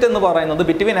ഒബ്ജക്റ്റ് എന്ന് പറയുന്നത്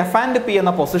ബിറ്റ്വീൻ F and P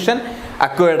എന്ന പൊസിഷൻ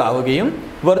അക്വയർഡ് ആവുകയും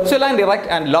virtual and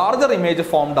erect and larger image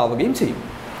formed ആവുകയും ചെയ്യും.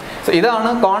 സോ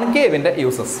ഇതാണ് കോൺകേവിൻ്റെ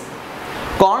യൂസസ്.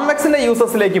 കോൺവെക്സിന്റെ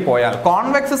യൂസസിലേക്ക് പോയാൽ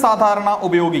കോൺവെക്സ് സാധാരണ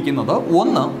ഉപയോഗിക്കുന്നത്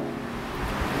ഒന്ന്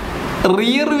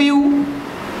rear view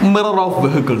mirror of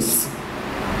vehicles.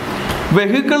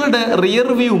 വെഹിക്കിളുടെ rear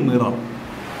view mirror,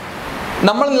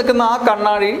 നമ്മൾ നിൽക്കുന്ന ആ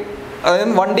കണ്ണാടി,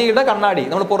 അതായത് വണ്ടിയുടെ കണ്ണാടി,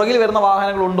 നമ്മൾ പുറകിൽ വരുന്ന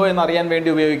വാഹനങ്ങൾ ഉണ്ടോ എന്ന് അറിയാൻ വേണ്ടി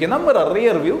ഉപയോഗിക്കുന്ന മിറർ,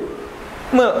 റിയർ വ്യൂ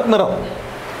മിറർ.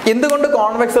 എന്തുകൊണ്ട്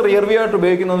കോൺവെക്സ് റിയർ വ്യൂ ആയിട്ട്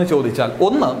ഉപയോഗിക്കുന്നു എന്ന് ചോദിച്ചാൽ,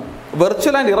 ഒന്ന്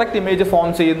virtual and erect image form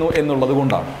ചെയ്യുന്നു എന്നുള്ളത്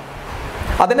കൊണ്ടാണ്.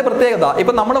 അതിൻ്റെ പ്രത്യേകത,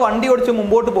 ഇപ്പം നമ്മൾ വണ്ടി ഓടിച്ച്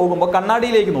മുമ്പോട്ട് പോകുമ്പോൾ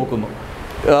കണ്ണാടിയിലേക്ക് നോക്കുന്നു.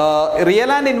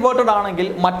 റിയൽ ആൻഡ് ഇൻവേർട്ടഡ് ആണെങ്കിൽ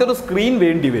മറ്റൊരു സ്ക്രീൻ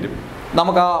വേണ്ടി വരും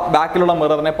നമുക്ക് ആ ബാക്കിലുള്ള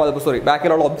മിററിനെ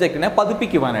ബാക്കിലുള്ള ഒബ്ജക്റ്റിനെ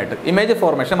പതിപ്പിക്കുവാനായിട്ട്. ഇമേജ്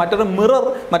ഫോർമേഷൻ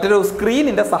മറ്റൊരു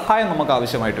സ്ക്രീനിൻ്റെ സഹായം നമുക്ക്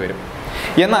ആവശ്യമായിട്ട് വരും.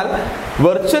 എന്നാൽ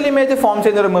വെർച്വൽ ഇമേജ് ഫോം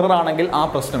ചെയ്യുന്ന ഒരു മിറർ ആണെങ്കിൽ ആ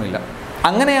പ്രശ്നമില്ല.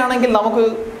 അങ്ങനെയാണെങ്കിൽ നമുക്ക്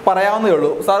പറയാവുന്നേ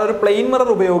ഉള്ളൂ, സാർ ഒരു പ്ലെയിൻ മിറർ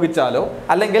ഉപയോഗിച്ചാലോ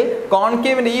അല്ലെങ്കിൽ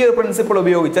കോൺകേവിൻ്റെ ഈ ഒരു പ്രിൻസിപ്പിൾ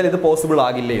ഉപയോഗിച്ചാൽ ഇത് പോസിബിൾ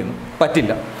ആകില്ലേ എന്ന്.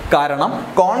 പറ്റില്ല. കാരണം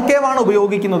കോൺകേവ് ആണ്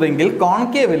ഉപയോഗിക്കുന്നതെങ്കിൽ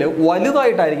കോൺകേവിൽ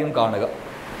വലുതായിട്ടായിരിക്കും കാണുക.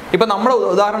 ഇപ്പം നമ്മുടെ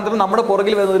ഉദാഹരണത്തിന് നമ്മുടെ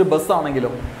പുറകിൽ വരുന്ന ഒരു ബസ്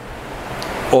ആണെങ്കിലും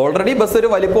ഓൾറെഡി ബസ് ഒരു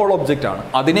വലിപ്പമുള്ള ഒബ്ജക്റ്റ് ആണ്,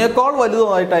 അതിനേക്കാൾ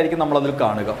വലുതായിട്ടായിരിക്കും നമ്മളതിൽ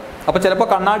കാണുക. അപ്പോൾ ചിലപ്പോൾ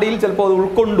കണ്ണാടിയിൽ ചിലപ്പോൾ അത്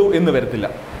ഉൾക്കൊണ്ടു എന്ന് വരത്തില്ല.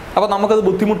 അപ്പോൾ നമുക്കത്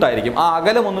ബുദ്ധിമുട്ടായിരിക്കും. ആ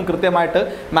അകലമൊന്നും കൃത്യമായിട്ട്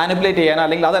മാനിപ്പുലേറ്റ് ചെയ്യാനോ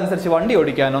അല്ലെങ്കിൽ അതനുസരിച്ച് വണ്ടി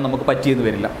ഓടിക്കാനോ നമുക്ക് പറ്റിയെന്ന്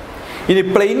വരില്ല. ഇനി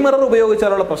പ്ലെയിൻ മിറർ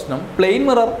ഉപയോഗിച്ചാലുള്ള പ്രശ്നം, പ്ലെയിൻ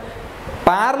മിറർ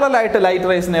പാരലലായിട്ട് ലൈറ്റ്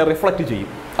റേസിനെ റിഫ്ലക്റ്റ് ചെയ്യും.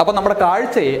 അപ്പോൾ നമ്മുടെ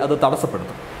കാഴ്ചയെ അത്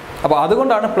തടസ്സപ്പെടുത്തും. അപ്പോൾ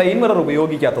അതുകൊണ്ടാണ് പ്ലെയിൻ മിറർ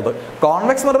ഉപയോഗിക്കാത്തത്.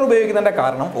 കോൺവെക്സ് മിറർ ഉപയോഗിക്കുന്നതിൻ്റെ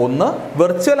കാരണം, ഒന്ന്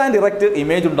വെർച്വൽ ആൻഡ് ഇറക്റ്റ്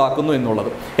ഇമേജ് ഉണ്ടാക്കുന്നു എന്നുള്ളത്,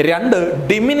 രണ്ട്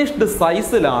ഡിമിനിഷ്ഡ്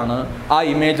സൈസിലാണ് ആ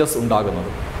ഇമേജസ് ഉണ്ടാകുന്നത്,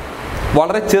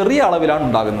 വളരെ ചെറിയ അളവിലാണ്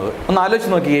ഉണ്ടാകുന്നത്. ഒന്ന്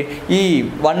ആലോചിച്ച് നോക്കിയേ, ഈ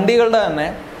വണ്ടികളുടെ തന്നെ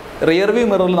റിയർ വ്യൂ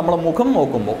മിററിൽ നമ്മൾ മുഖം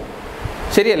നോക്കുമ്പോൾ,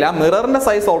 ശരിയല്ല, ആ മിററിൻ്റെ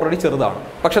സൈസ് ഓൾറെഡി ചെറുതാണ്,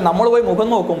 പക്ഷെ നമ്മൾ പോയി മുഖം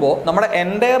നോക്കുമ്പോൾ നമ്മുടെ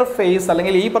എൻറ്റയർ ഫേസ്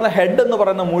അല്ലെങ്കിൽ ഈ പറഞ്ഞ ഹെഡ് എന്ന്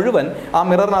പറയുന്ന മുഴുവൻ ആ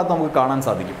മിററിനകത്ത് നമുക്ക് കാണാൻ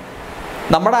സാധിക്കും.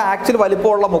 നമ്മുടെ ആക്ച്വൽ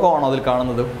വലിപ്പമുള്ള മുഖമാണോ അതിൽ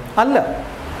കാണുന്നത്? അല്ല,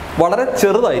 വളരെ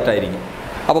ചെറുതായിട്ടായിരിക്കും.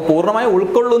 അപ്പോൾ പൂർണ്ണമായി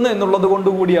ഉൾക്കൊള്ളുന്നു എന്നുള്ളത്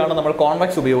കൊണ്ടുകൂടിയാണ് നമ്മൾ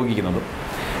കോൺവെക്സ് ഉപയോഗിക്കുന്നത്.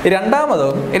 രണ്ടാമത്,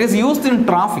 it is used in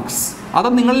traffics. അത്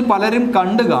നിങ്ങളിൽ പലരും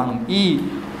കണ്ടു കാണും. ഈ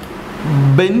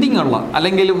ബെൻഡിങ് ഉള്ള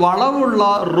അല്ലെങ്കിൽ വളവുള്ള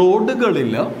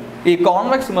റോഡുകളിൽ ഈ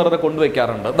കോൺവെക്സ് മിറർ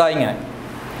കൊണ്ടുവയ്ക്കാറുണ്ട്.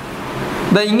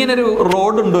 ഇങ്ങനൊരു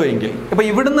റോഡ് ഉണ്ടോ എങ്കിൽ, ഇപ്പം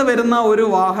ഇവിടുന്ന് വരുന്ന ഒരു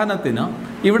വാഹനത്തിന്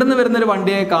ഇവിടുന്ന് വരുന്നൊരു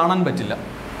വണ്ടിയെ കാണാൻ പറ്റില്ല,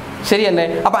 ശരിയല്ലേ?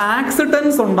 അപ്പോൾ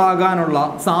ആക്സിഡൻസ് ഉണ്ടാകാനുള്ള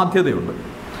സാധ്യതയുണ്ട്.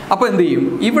 അപ്പോൾ എന്ത് ചെയ്യും?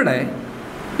 ഇവിടെ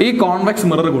ഈ കോൺവെക്സ്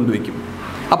മിറർ കൊണ്ടുവയ്ക്കും.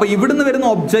 അപ്പോൾ ഇവിടുന്ന് വരുന്ന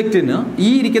ഒബ്ജക്റ്റിന് ഈ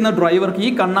ഇരിക്കുന്ന ഡ്രൈവർക്ക് ഈ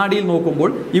കണ്ണാടിയിൽ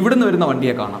നോക്കുമ്പോൾ ഇവിടുന്ന് വരുന്ന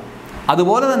വണ്ടിയെ കാണാം.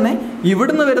 അതുപോലെ തന്നെ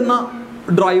ഇവിടുന്ന് വരുന്ന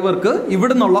ഡ്രൈവർക്ക്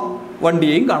ഇവിടുന്നുള്ള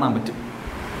വണ്ടിയെയും കാണാൻ പറ്റും.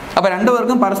 അപ്പോൾ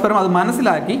രണ്ടുപേർക്കും പരസ്പരം അത്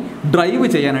മനസ്സിലാക്കി ഡ്രൈവ്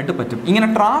ചെയ്യാനായിട്ട് പറ്റും. ഇങ്ങനെ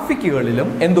ട്രാഫിക്കുകളിലും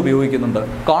എന്തുപയോഗിക്കുന്നുണ്ട്?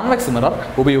 കോൺവെക്സ് മിറർ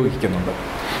ഉപയോഗിക്കുന്നുണ്ട്.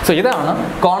 സോ ഇതാണ്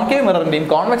കോൺകേവ് മിററിൻ്റെയും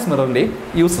കോൺവെക്സ് മിററിൻ്റെയും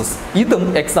യൂസസ്. ഇതും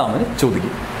എക്സാമിന്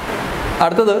ചോദിക്കും.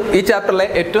 അടുത്തത് ഈ ചാപ്റ്ററിലെ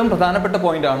ഏറ്റവും പ്രധാനപ്പെട്ട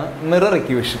പോയിന്റാണ് മിറർ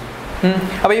ഇക്വേഷൻ.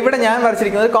 അപ്പോൾ ഇവിടെ ഞാൻ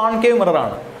വരച്ചിരിക്കുന്നത് കോൺകേവ്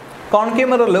മിററാണ്. കോൺകേവ്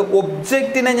മിററിൽ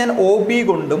ഒബ്ജക്റ്റിനെ ഞാൻ OB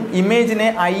കൊണ്ടും ഇമേജിനെ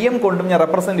IM കൊണ്ടും ഞാൻ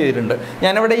റെപ്രസെൻറ്റ് ചെയ്തിട്ടുണ്ട്.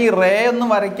 ഞാനിവിടെ ഈ റേ ഒന്നും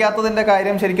വരയ്ക്കാത്തതിൻ്റെ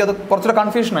കാര്യം ശരിക്കും അത് കുറച്ചുകൂടെ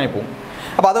കൺഫ്യൂഷനായി പോകും.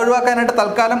 അപ്പോൾ അത് ഒഴിവാക്കാനായിട്ട്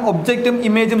തൽക്കാലം ഒബ്ജക്റ്റും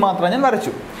ഇമേജും മാത്രം ഞാൻ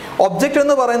വരച്ചു. ഒബ്ജക്റ്റ്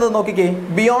എന്ന് പറയുന്നത് നോക്കിക്കേ,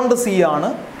 ബിയോണ്ട് C ആണ്.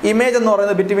 ഇമേജ് എന്ന്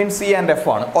പറയുന്നത് ബിറ്റ്വീൻ C ആൻഡ് F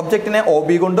ആണ്. ഒബ്ജക്റ്റിനെ OB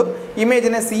കൊണ്ടും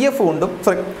ഇമേജിനെ CF കൊണ്ടും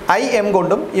IM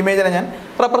കൊണ്ടും ഇമേജിനെ ഞാൻ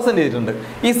റെപ്രസെൻറ്റ് ചെയ്തിട്ടുണ്ട്.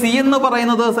 ഈ C എന്ന്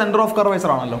പറയുന്നത് സെൻറ്റർ ഓഫ്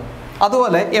കർവേച്ചർ ആണല്ലോ.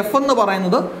 അതുപോലെ F എന്ന്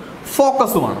പറയുന്നത്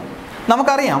ഫോക്കസുമാണ്.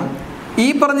 നമുക്കറിയാം, ഈ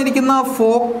പറഞ്ഞിരിക്കുന്ന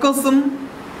ഫോക്കസും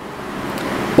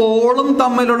പോളും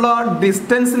തമ്മിലുള്ള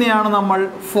ഡിസ്റ്റൻസിനെയാണ് നമ്മൾ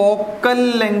ഫോക്കൽ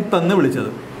ലെങ്ത് എന്ന്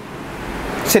വിളിച്ചത്,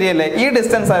 ശരിയല്ലേ? ഈ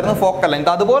ഡിസ്റ്റൻസ് ആയിരുന്നു ഫോക്കൽ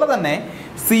ലെങ്ത്. അതുപോലെ തന്നെ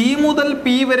C മുതൽ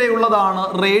P വരെയുള്ളതാണ്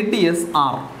റേഡിയസ്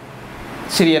R,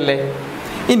 ശരിയല്ലേ?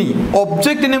 ഇനി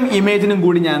ഒബ്ജക്റ്റിനും ഇമേജിനും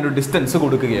കൂടി ഞാനൊരു ഡിസ്റ്റൻസ്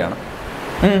കൊടുക്കുകയാണ്.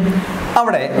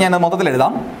 അവിടെ ഞാൻ മൊത്തത്തിൽ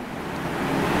എഴുതാം.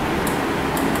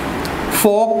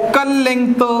 ഫോക്കൽ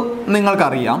ലെങ്ത്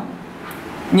നിങ്ങൾക്കറിയാം,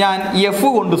 ഞാൻ F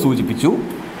കൊണ്ട് സൂചിപ്പിച്ചു.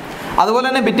 അതുപോലെ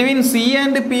തന്നെ ബിറ്റ്വീൻ C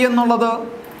ആൻഡ് P എന്നുള്ളത്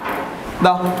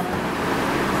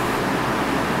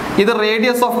ഇത്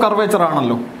റേഡിയസ് ഓഫ് കർവേച്ചർ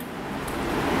ആണല്ലോ.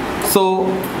 സോ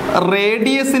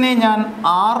റേഡിയസിനെ ഞാൻ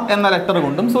R എന്ന ലെറ്റർ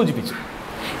കൊണ്ടും സൂചിപ്പിച്ചു.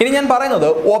 ഇനി ഞാൻ പറയുന്നത്,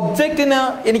 ഒബ്ജക്റ്റിന്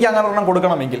എനിക്ക് അങ്ങനെ ഒരെണ്ണം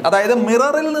കൊടുക്കണമെങ്കിൽ, അതായത്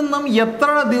മിററിൽ നിന്നും എത്ര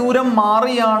ദൂരം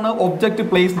മാറിയാണ് ഒബ്ജക്റ്റ്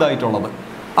പ്ലേസ്ഡ് ആയിട്ടുള്ളത്.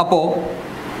 അപ്പോൾ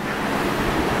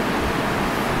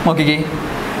നോക്കിക്കേ,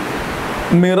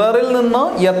 മിററിൽ നിന്ന്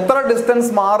എത്ര ഡിസ്റ്റൻസ്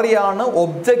മാറിയാണ്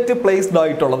ഒബ്ജക്റ്റ് പ്ലേസ്ഡ്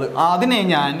ആയിട്ടുള്ളത്, അതിനെ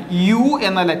ഞാൻ U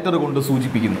എന്ന ലെറ്റർ കൊണ്ട്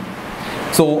സൂചിപ്പിക്കുന്നു.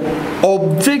 സോ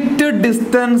ഒബ്ജക്റ്റ്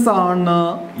ഡിസ്റ്റൻസ് ആണ്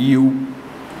U.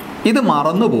 ഇത്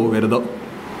മറന്നു പോകരുത്,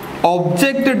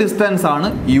 ഒബ്ജക്റ്റ് ഡിസ്റ്റൻസ് ആണ്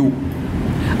U.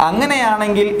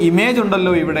 അങ്ങനെയാണെങ്കിൽ ഇമേജ്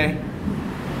ഉണ്ടല്ലോ, ഇവിടെ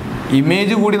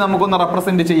ഇമേജ് കൂടി നമുക്കൊന്ന്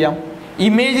റെപ്രസെൻറ്റ് ചെയ്യാം.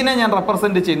 ഇമേജിനെ ഞാൻ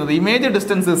റെപ്രസെൻറ്റ് ചെയ്യുന്നത്, ഇമേജ്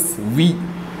ഡിസ്റ്റൻസ് V.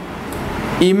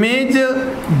 ഇമേജ്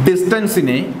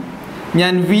ഡിസ്റ്റൻസിനെ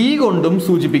ഞാൻ വി കൊണ്ടും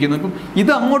സൂചിപ്പിക്കുന്നു. ഇപ്പം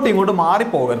ഇത് അങ്ങോട്ടും ഇങ്ങോട്ടും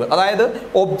മാറിപ്പോകരുത്. അതായത്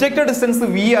ഒബ്ജക്റ്റ് ഡിസ്റ്റൻസ്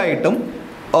വി ആയിട്ടും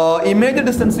ഇമേജ്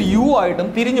ഡിസ്റ്റൻസ് യു ആയിട്ടും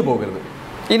തിരിഞ്ഞു പോകരുത്.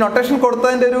 ഈ നൊട്ടേഷൻ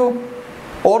കൊടുത്തതിൻ്റെ ഒരു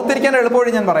ഓർത്തിരിക്കാൻ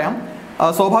എളുപ്പവഴി ഞാൻ പറയാം.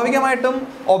 സ്വാഭാവികമായിട്ടും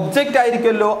ഒബ്ജക്റ്റ്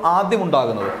ആയിരിക്കുമല്ലോ ആദ്യം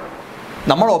ഉണ്ടാകുന്നത്.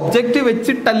 നമ്മൾ ഒബ്ജക്റ്റ്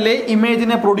വെച്ചിട്ടല്ലേ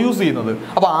ഇമേജിനെ പ്രൊഡ്യൂസ് ചെയ്യുന്നത്.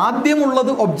 അപ്പോൾ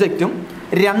ആദ്യമുള്ളത് ഒബ്ജക്റ്റും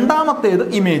രണ്ടാമത്തേത്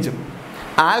ഇമേജും.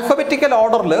 ആൽഫബറ്റിക്കൽ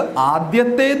ഓർഡറിൽ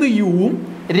ആദ്യത്തേത് യുവും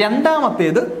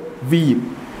രണ്ടാമത്തേത് വിയും.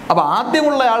 അപ്പോൾ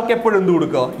ആദ്യമുള്ള ആൾക്ക് എപ്പോഴും എന്ത്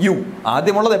കൊടുക്കുക? യു.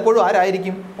 ആദ്യമുള്ളത് എപ്പോഴും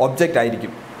ആരായിരിക്കും? ഒബ്ജക്റ്റ്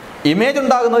ആയിരിക്കും. ഇമേജ്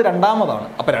ഉണ്ടാകുന്നത് രണ്ടാമതാണ്.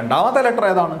 അപ്പോൾ രണ്ടാമത്തെ ലെറ്റർ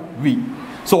ഏതാണ്? V.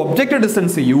 So object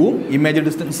distance യുവും image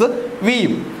distance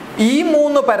വിയും. ഈ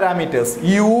മൂന്ന് പാരാമീറ്റേഴ്സ്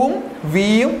യുവും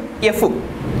വിയും എഫും,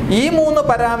 ഈ മൂന്ന്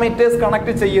പാരാമീറ്റേഴ്സ്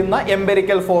കണക്ട് ചെയ്യുന്ന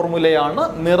empirical ഫോർമുലയാണ്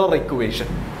mirror equation.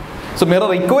 So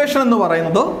mirror equation എന്ന്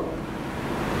പറയുന്നത്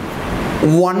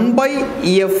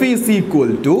 1/f is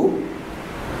equal to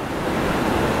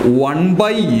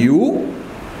 1/u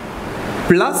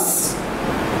plus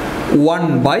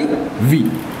 1/v.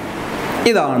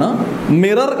 ഇതാണ്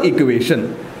മിറർ ഇക്വേഷൻ.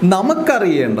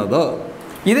 നമുക്കറിയേണ്ടത്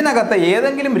ഇതിനകത്ത്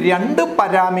ഏതെങ്കിലും രണ്ട്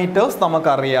പാരാമീറ്റേഴ്സ്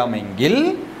നമുക്കറിയാമെങ്കിൽ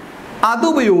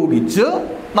അതുപയോഗിച്ച്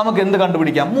നമുക്ക് എന്ത്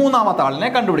കണ്ടുപിടിക്കാം? മൂന്നാമത്തെ ആളിനെ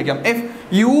കണ്ടുപിടിക്കാം. എഫ്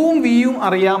യുവും വിയും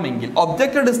അറിയാമെങ്കിൽ,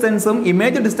 ഒബ്ജക്റ്റ് ഡിസ്റ്റൻസും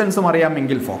ഇമേജ് ഡിസ്റ്റൻസും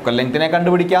അറിയാമെങ്കിൽ ഫോക്കൽ ലെങ്തിനെ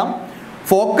കണ്ടുപിടിക്കാം.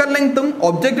 ഫോക്കൽ ലെങ്ത്തും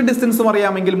ഒബ്ജക്റ്റ് ഡിസ്റ്റൻസും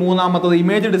അറിയാമെങ്കിൽ മൂന്നാമത്തത്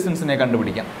ഇമേജ് ഡിസ്റ്റൻസിനെ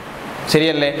കണ്ടുപിടിക്കാം.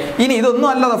 ശരിയല്ലേ? ഇനി ഇതൊന്നും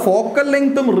അല്ലാതെ ഫോക്കൽ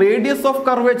ലെങ്ത്തും റേഡിയസ് ഓഫ്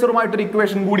കർവേച്ചറുമായിട്ടൊരു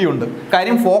ഇക്വേഷൻ കൂടിയുണ്ട്.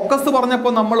 കാര്യം ഫോക്കസ്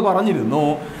പറഞ്ഞപ്പോൾ നമ്മൾ പറഞ്ഞിരുന്നു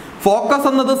ഫോക്കസ്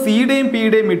എന്നത് സിയുടെയും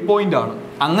പിയുടെയും മിഡ് പോയിന്റ് ആണ്.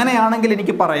 അങ്ങനെയാണെങ്കിൽ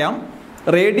എനിക്ക് പറയാം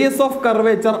റേഡിയസ് ഓഫ്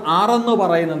കർവേച്ചർ ആർ എന്ന്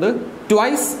പറയുന്നത്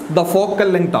ട്വൈസ് ദ ഫോക്കൽ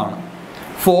ലെങ്ത് ആണ്.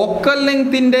 ഫോക്കൽ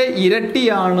ലെങ്തിൻ്റെ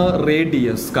ഇരട്ടിയാണ്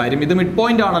റേഡിയസ്. കാര്യം ഇത് മിഡ്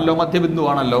പോയിന്റ് ആണല്ലോ, മധ്യബിന്ദു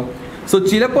ആണല്ലോ. സോ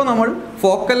ചിലപ്പോൾ നമ്മൾ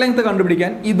ഫോക്കൽ ലെങ്ത്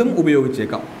കണ്ടുപിടിക്കാൻ ഇതും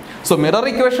ഉപയോഗിച്ചേക്കാം. സോ മിറർ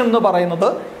ഇക്വേഷൻ എന്ന് പറയുന്നത്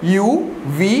യു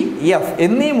വി എഫ്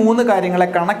എന്നീ മൂന്ന് കാര്യങ്ങളെ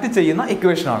കണക്ട് ചെയ്യുന്ന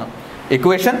ഇക്വേഷനാണ്.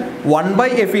 Equation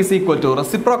 1/f is equal to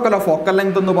reciprocal of focal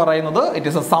length എന്ന് പറയുന്നത് it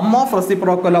is A some of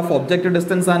reciprocal of object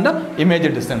distance and image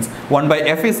distance.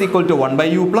 1/f is equal to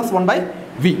 1/u plus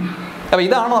 1/v. അപ്പോൾ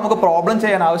ഇതാണ് നമുക്ക് problem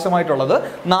ചെയ്യാൻ ആവശ്യമായിട്ടുള്ളത്.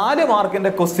 4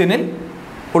 മാർക്കിൻ്റെ ക്വസ്റ്റ്യനിൽ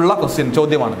ഉള്ള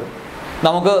ചോദ്യമാണിത്.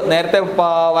 നമുക്ക് നേരത്തെ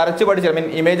വരച്ച് പഠിച്ച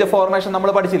ഇമേജ് ഫോർമേഷൻ നമ്മൾ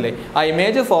പഠിച്ചില്ലേ? ആ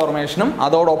ഇമേജ് ഫോർമേഷനും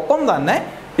അതോടൊപ്പം തന്നെ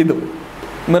ഇതും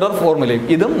മിറർ ഫോർമുലയും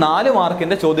ഇതും 4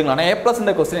 മാർക്കിൻ്റെ ചോദ്യങ്ങളാണ്.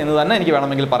 A+ൻ്റെ ക്വസ്റ്റ്യൻ എന്ന് തന്നെ എനിക്ക്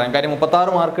വേണമെങ്കിൽ പറയാം. കാര്യം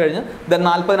 36 മാർക്ക് കഴിഞ്ഞ് ദെൻ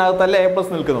 40-നകത്തല്ലേ A+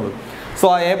 നിൽക്കുന്നത്. സോ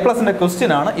ആ A+ൻ്റെ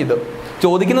ക്വസ്റ്റ്യൻ ആണ് ഇത്.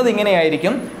 ചോദിക്കുന്നത്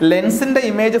ഇങ്ങനെയായിരിക്കും: ലെൻസിൻ്റെ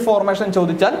ഇമേജ് ഫോർമേഷൻ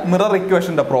ചോദിച്ചാൽ മിറർ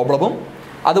ഇക്വേഷൻ്റെ പ്രോബ്ലവും,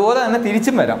 അതുപോലെ തന്നെ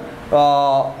തിരിച്ചും വരാം.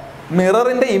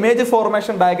 മിററിൻ്റെ ഇമേജ്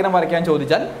ഫോർമേഷൻ ഡയഗ്രാം വരയ്ക്കാൻ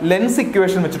ചോദിച്ചാൽ ലെൻസ്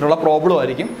ഇക്വേഷൻ വെച്ചിട്ടുള്ള പ്രോബ്ലം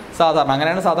ആയിരിക്കും സാധാരണ.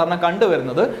 അങ്ങനെയാണ് സാധാരണ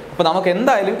കണ്ടുവരുന്നത്. അപ്പോൾ നമുക്ക്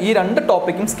എന്തായാലും ഈ 2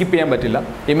 ടോപ്പിക്കും സ്കിപ്പ് ചെയ്യാൻ പറ്റില്ല.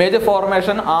 ഇമേജ്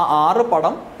ഫോർമേഷൻ ആ 6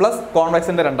 പടം പ്ലസ്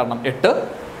കോൺവെക്സിൻ്റെ 2 എണ്ണം 8,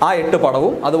 ആ 8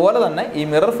 പടവും അതുപോലെ തന്നെ ഈ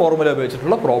മിറർ ഫോർമുല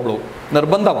ഉപയോഗിച്ചിട്ടുള്ള പ്രോബ്ലവും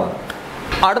നിർബന്ധമാണ്.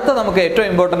 അടുത്ത നമുക്ക് ഏറ്റവും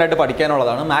ഇമ്പോർട്ടൻ്റ് ആയിട്ട്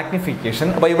പഠിക്കാനുള്ളതാണ് മാഗ്നിഫിക്കേഷൻ.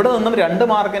 അപ്പോൾ ഇവിടെ നിന്നും 2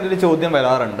 മാർക്കിൻ്റെ ഒരു ചോദ്യം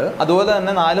വരാറുണ്ട്. അതുപോലെ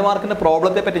തന്നെ 4 മാർക്കിൻ്റെ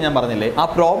പ്രോബ്ലത്തെ പറ്റി ഞാൻ പറഞ്ഞില്ലേ, ആ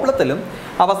പ്രോബ്ലത്തിലും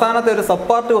അവസാനത്തെ ഒരു സബ്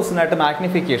പാർട്ട് ക്വസ്റ്റ്യനായിട്ട്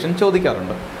മാഗ്നിഫിക്കേഷൻ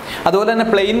ചോദിക്കാറുണ്ട്. അതുപോലെ തന്നെ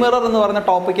പ്ലെയിൻ മിറർ എന്ന് പറഞ്ഞ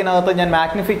ടോപ്പിക്കിനകത്ത് ഞാൻ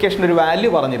മാഗ്നിഫിക്കേഷൻ്റെ ഒരു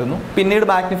വാല്യൂ പറഞ്ഞിരുന്നു. പിന്നീട്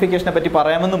മാഗ്നിഫിക്കേഷനെ പറ്റി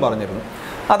പറയാമെന്നും പറഞ്ഞിരുന്നു.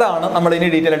 അതാണ് നമ്മൾ ഇനി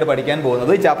ഡീറ്റെയിൽ ആയിട്ട് പഠിക്കാൻ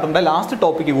പോകുന്നത്. ഈ ചാപ്റ്ററിൻ്റെ ലാസ്റ്റ്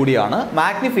ടോപ്പിക്ക് കൂടിയാണ്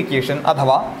മാഗ്നിഫിക്കേഷൻ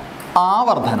അഥവാ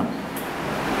ആവർധനം.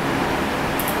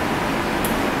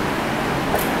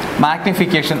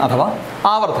 മാഗ്നിഫിക്കേഷൻ അഥവാ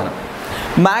ആവർധനം.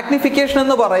 മാഗ്നിഫിക്കേഷൻ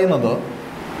എന്ന് പറയുന്നത്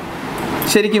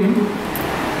ശരിക്കും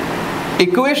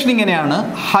ഇക്വേഷൻ ഇങ്ങനെയാണ്: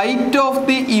 height of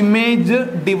the image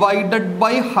divided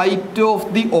by height of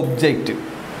the object.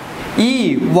 ഈ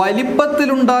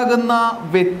വലിപ്പത്തിലുണ്ടാകുന്ന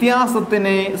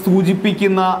വ്യത്യാസത്തിനെ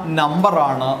സൂചിപ്പിക്കുന്ന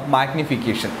നമ്പറാണ്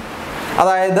മാഗ്നിഫിക്കേഷൻ.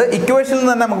 അതായത് ഇക്വേഷനിൽ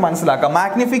നിന്ന് തന്നെ നമുക്ക് മനസ്സിലാക്കാം,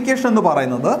 മാഗ്നിഫിക്കേഷൻ എന്ന്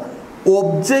പറയുന്നത്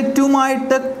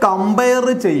ഒബ്ജക്റ്റുമായിട്ട് കമ്പയർ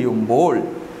ചെയ്യുമ്പോൾ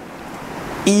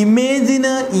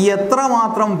ഇമേജിന്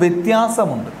എത്രമാത്രം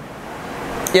വ്യത്യാസമുണ്ട്,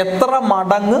 എത്ര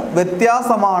മടങ്ങ്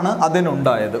വ്യത്യാസമാണ്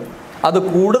അതിനുണ്ടായത്, അത്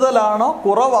കൂടുതലാണോ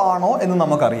കുറവാണോ എന്ന്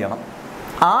നമുക്കറിയണം.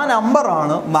 ആ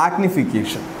നമ്പറാണ്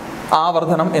മാഗ്നിഫിക്കേഷൻ,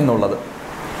 ആവർധനം എന്നുള്ളത്.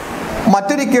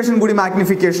 മറ്റൊരു ഇക്വേഷൻ കൂടി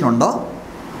മാഗ്നിഫിക്കേഷൻ ഉണ്ട്.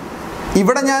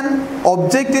 ഇവിടെ ഞാൻ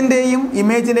ഒബ്ജക്റ്റിൻ്റെയും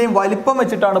ഇമേജിൻ്റെയും വലിപ്പം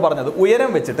വെച്ചിട്ടാണ് പറഞ്ഞത്,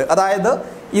 ഉയരം വെച്ചിട്ട്. അതായത്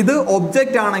ഇത്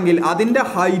ഒബ്ജക്റ്റ് ആണെങ്കിൽ അതിൻ്റെ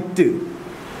ഹൈറ്റ്,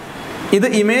 ഇത്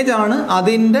ഇമേജ് ആണ്,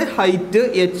 അതിൻ്റെ ഹൈറ്റ്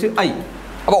HI.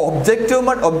 അപ്പോൾ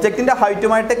ഒബ്ജക്റ്റിൻ്റെ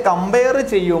ഹൈറ്റുമായിട്ട് കമ്പയർ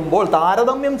ചെയ്യുമ്പോൾ,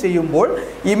 താരതമ്യം ചെയ്യുമ്പോൾ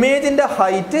ഇമേജിൻ്റെ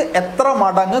ഹൈറ്റ് എത്ര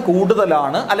മടങ്ങ്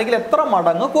കൂടുതലാണ് അല്ലെങ്കിൽ എത്ര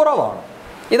മടങ്ങ് കുറവാണ്.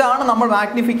 ഇതാണ് നമ്മൾ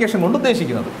മാഗ്നിഫിക്കേഷൻ കൊണ്ട്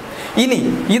ഉദ്ദേശിക്കുന്നത്. ഇനി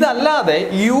ഇതല്ലാതെ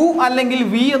യു അല്ലെങ്കിൽ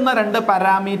വി എന്ന 2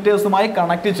 പാരാമീറ്റേഴ്സുമായി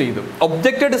കണക്ട് ചെയ്തു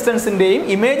ഒബ്ജക്റ്റ് ഡിസ്റ്റൻസിൻ്റെയും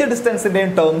ഇമേജ്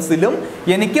ഡിസ്റ്റൻസിൻ്റെയും ടേംസിലും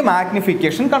എനിക്ക്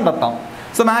മാഗ്നിഫിക്കേഷൻ കണ്ടെത്താം.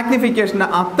 സോ മാഗ്നിഫിക്കേഷൻ്റെ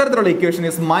അത്തരത്തിലുള്ള ഇക്വേഷൻ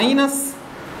ഈസ് -v/u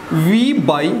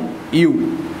യു.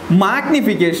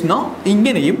 മാഗ്നിഫിക്കേഷനോ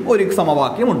ഇങ്ങനെയും ഒരു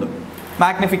സമവാക്യമുണ്ട്.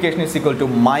 Magnification is equal to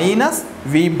minus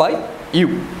V by U.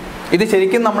 ഇത്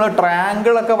ശരിക്കും നമ്മൾ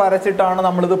ട്രയാങ്കിളൊക്കെ വരച്ചിട്ടാണ്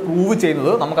നമ്മളിത് പ്രൂവ്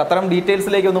ചെയ്യുന്നത്. നമുക്ക് അത്തരം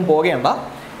ഡീറ്റെയിൽസിലേക്കൊന്നും പോകേണ്ട.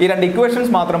 ഈ രണ്ട്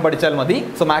ഇക്വേഷൻസ് മാത്രം പഠിച്ചാൽ മതി.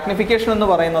 സോ മാഗ്നിഫിക്കേഷൻ എന്ന്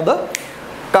പറയുന്നത്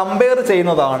കമ്പയർ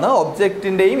ചെയ്യുന്നതാണ്.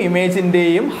 ഒബ്ജക്റ്റിൻ്റെയും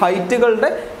ഇമേജിൻ്റെയും ഹൈറ്റുകളുടെ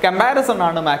കമ്പാരിസൺ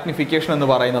ആണ് മാഗ്നിഫിക്കേഷൻ എന്ന്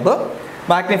പറയുന്നത്.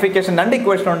 മാഗ്നിഫിക്കേഷൻ രണ്ട്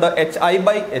ഇക്വേഷൻ ഉണ്ട്, H I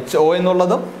by H O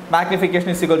എന്നുള്ളതും magnification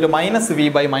is equal to minus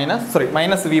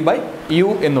V by U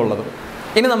എന്നുള്ളതും.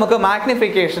 ഇനി നമുക്ക്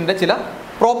മാഗ്നിഫിക്കേഷൻ്റെ ചില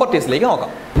പ്രോപ്പർട്ടീസിലേക്ക്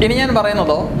നോക്കാം. ഇനി ഞാൻ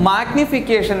പറയുന്നത്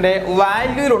മാഗ്നിഫിക്കേഷൻ്റെ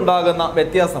വാല്യൂയിൽ ഉണ്ടാകുന്ന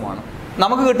വ്യത്യാസമാണ്.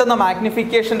 നമുക്ക് കിട്ടുന്ന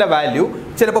മാഗ്നിഫിക്കേഷൻ്റെ വാല്യൂ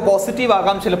ചിലപ്പോൾ പോസിറ്റീവ്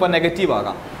ആകാം, ചിലപ്പോൾ നെഗറ്റീവ്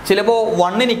ആകാം. ചിലപ്പോൾ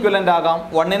 1 ഇക്വലൻ്റ് ആകാം,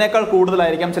 1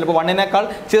 കൂടുതലായിരിക്കാം, ചിലപ്പോൾ 1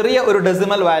 ചെറിയ ഒരു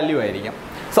ഡെസിമൽ വാല്യൂ ആയിരിക്കാം.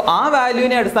 സോ ആ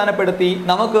വാല്യൂവിനെ അടിസ്ഥാനപ്പെടുത്തി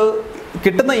നമുക്ക്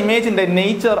കിട്ടുന്ന ഇമേജിൻ്റെ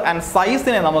നേച്ചർ ആൻഡ്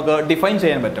സൈസിനെ നമുക്ക് ഡിഫൈൻ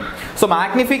ചെയ്യാൻ പറ്റും. സോ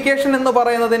മാഗ്നിഫിക്കേഷൻ എന്ന്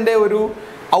പറയുന്നതിൻ്റെ ഒരു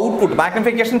ഔട്ട്പുട്ട്,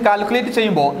 മാഗ്നിഫിക്കേഷൻ കാൽക്കുലേറ്റ്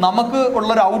ചെയ്യുമ്പോൾ നമുക്ക്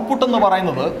ഉള്ളൊരു ഔട്ട്പുട്ട് എന്ന്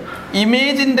പറയുന്നത്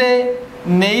ഇമേജിൻ്റെ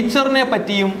നേച്ചറിനെ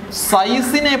പറ്റിയും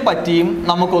സൈസിനെ പറ്റിയും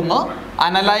നമുക്കൊന്ന്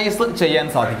അനലൈസ് ചെയ്യാൻ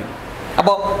സാധിക്കും.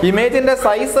 അപ്പോൾ ഇമേജിൻ്റെ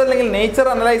സൈസ് അല്ലെങ്കിൽ നേച്ചർ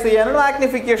അനലൈസ് ചെയ്യാനാണ്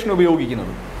മാഗ്നിഫിക്കേഷൻ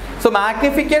ഉപയോഗിക്കുന്നത്. സോ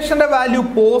മാഗ്നിഫിക്കേഷൻ്റെ വാല്യൂ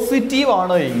പോസിറ്റീവ്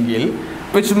ആണ് എങ്കിൽ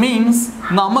വിച്ച് മീൻസ്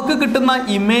നമുക്ക് കിട്ടുന്ന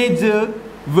ഇമേജ്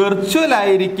വെർച്വൽ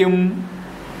ആയിരിക്കും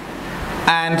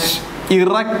ആൻഡ്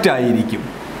ഇറക്റ്റ് ആയിരിക്കും.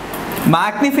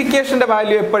 മാഗ്നിഫിക്കേഷൻ്റെ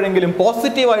വാല്യൂ എപ്പോഴെങ്കിലും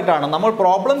പോസിറ്റീവായിട്ടാണ്. നമ്മൾ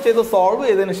പ്രോബ്ലം ചെയ്ത് സോൾവ്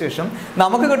ചെയ്തതിന് ശേഷം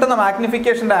നമുക്ക് കിട്ടുന്ന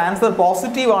മാഗ്നിഫിക്കേഷൻ്റെ ആൻസർ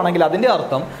പോസിറ്റീവ് ആണെങ്കിൽ അതിൻ്റെ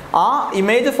അർത്ഥം ആ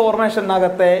image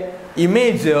ഫോർമേഷനകത്തെ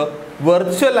image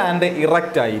virtual and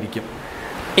erect ആയിരിക്കും.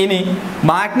 ഇനി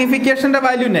മാഗ്നിഫിക്കേഷൻ്റെ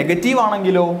വാല്യൂ നെഗറ്റീവ്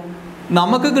ആണെങ്കിലോ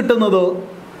നമുക്ക് കിട്ടുന്നത്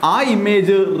ആ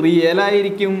ഇമേജ് റിയൽ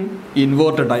ആയിരിക്കും,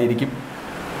 ഇൻവേർട്ടഡ് ആയിരിക്കും.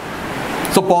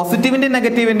 സോ പോസിറ്റീവിൻ്റെയും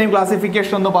നെഗറ്റീവിൻ്റെയും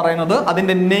ക്ലാസിഫിക്കേഷൻ എന്ന് പറയുന്നത്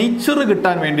അതിൻ്റെ നേച്ചർ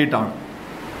കിട്ടാൻ വേണ്ടിയിട്ടാണ്.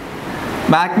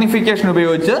 മാഗ്നിഫിക്കേഷൻ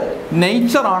ഉപയോഗിച്ച്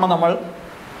നേച്ചറാണ് നമ്മൾ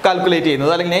കാൽക്കുലേറ്റ്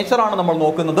ചെയ്യുന്നത്, അല്ലെങ്കിൽ നേച്ചറാണ് നമ്മൾ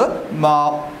നോക്കുന്നത്.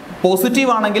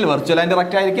 പോസിറ്റീവ് ആണെങ്കിൽ വെർച്വൽ ആൻഡ്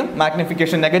ഇറക്റ്റ് ആയിരിക്കും,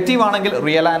 മാഗ്നിഫിക്കേഷൻ നെഗറ്റീവ് ആണെങ്കിൽ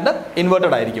റിയൽ ആൻഡ്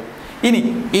ഇൻവേർട്ടഡ് ആയിരിക്കും. ഇനി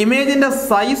ഇമേജിൻ്റെ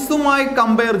സൈസുമായി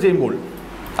കമ്പയർ ചെയ്യുമ്പോൾ,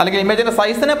 അല്ലെങ്കിൽ ഇമേജിൻ്റെ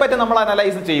സൈസിനെ പറ്റി നമ്മൾ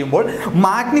അനലൈസ് ചെയ്യുമ്പോൾ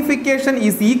മാഗ്നിഫിക്കേഷൻ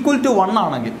ഈസ് ഈക്വൽ ടു 1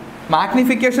 ആണെങ്കിൽ,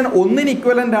 മാഗ്നിഫിക്കേഷൻ 1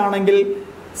 ഇക്വലൻ്റ് ആണെങ്കിൽ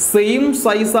സെയിം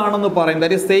സൈസ് ആണെന്ന് പറയും.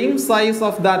 That is same size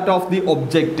of that of the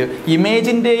object.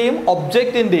 ഇമേജിൻ്റെയും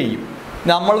ഒബ്ജക്റ്റിൻ്റെയും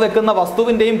നമ്മൾ വെക്കുന്ന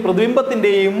വസ്തുവിൻ്റെയും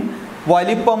പ്രതിബിംബത്തിൻ്റെയും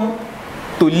വലിപ്പം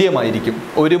തുല്യമായിരിക്കും,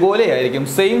 ഒരുപോലെ ആയിരിക്കും,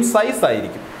 സെയിം സൈസ്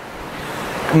ആയിരിക്കും.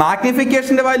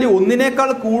 മാഗ്നിഫിക്കേഷൻ്റെ വാല്യൂ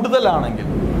 1 കൂടുതലാണെങ്കിൽ,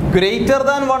 ഗ്രേറ്റർ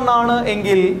ദാൻ 1 ആണ്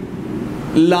എങ്കിൽ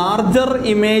ലാർജർ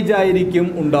ഇമേജ് ആയിരിക്കും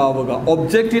ഉണ്ടാവുക,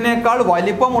 ഒബ്ജക്റ്റിനേക്കാൾ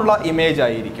വലിപ്പമുള്ള ഇമേജ്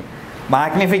ആയിരിക്കും.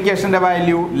 മാഗ്നിഫിക്കേഷൻ്റെ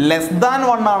വാല്യൂ ലെസ് ദാൻ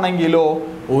 1 ആണെങ്കിലോ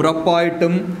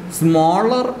ഉറപ്പായിട്ടും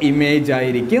സ്മോളർ ഇമേജ്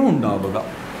ആയിരിക്കും ഉണ്ടാവുക.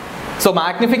 സോ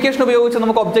മാഗ്നിഫിക്കേഷൻ ഉപയോഗിച്ച്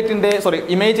നമുക്ക്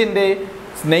ഇമേജിൻ്റെ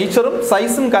നേച്ചറും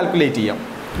സൈസും കാൽക്കുലേറ്റ് ചെയ്യാം.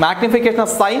 മാഗ്നിഫിക്കേഷൻ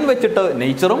സൈൻ വെച്ചിട്ട്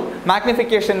നേച്ചറും,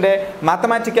 മാഗ്നിഫിക്കേഷൻ്റെ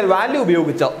മാത്തമാറ്റിക്കൽ വാല്യൂ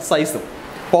ഉപയോഗിച്ച സൈസും.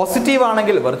 പോസിറ്റീവ്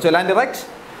ആണെങ്കിൽ വെർച്വൽ ആൻഡ് ഇറക്റ്റ്,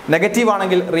 നെഗറ്റീവ്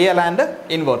ആണെങ്കിൽ real and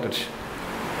inverted.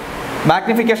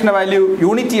 മാഗ്നിഫിക്കേഷൻ്റെ value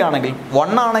unity ആണെങ്കിൽ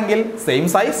 1 ആണെങ്കിൽ സെയിം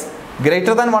സൈസ്,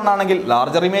 ഗ്രേറ്റർ ദാൻ 1 ആണെങ്കിൽ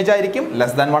ലാർജർ ഇമേജ് ആയിരിക്കും,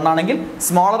 ലെസ് ദാൻ 1 ആണെങ്കിൽ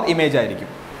സ്മോളർ ഇമേജ് ആയിരിക്കും.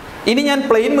 ഇനി ഞാൻ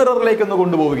പ്ലെയിൻ മിററിലേക്ക് ഒന്ന്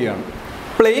കൊണ്ടുപോവുകയാണ്.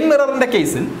 പ്ലെയിൻ മിററിൻ്റെ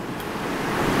കേസിൽ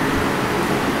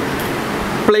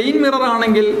പ്ലെയിൻ മിറർ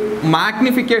ആണെങ്കിൽ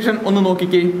മാഗ്നിഫിക്കേഷൻ ഒന്ന്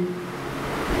നോക്കിക്കേ.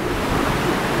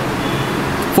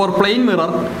 Four plain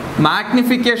mirror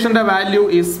മാഗ്നിഫിക്കേഷൻ്റെ value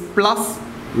is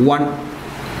 +1.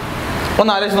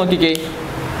 ഒന്ന് ആലോചിച്ച് നോക്കിക്കേ.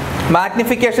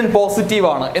 മാഗ്നിഫിക്കേഷൻ പോസിറ്റീവ്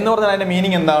ആണ് എന്ന് പറഞ്ഞാൽ അതിൻ്റെ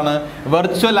മീനിങ് എന്താണ്?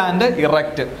 Virtual and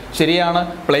erect. ശരിയാണ്.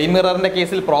 പ്ലെയിൻ മിററിൻ്റെ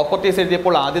കേസിൽ പ്രോപ്പർട്ടീസ്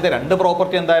എഴുതിയപ്പോൾ ആദ്യത്തെ 2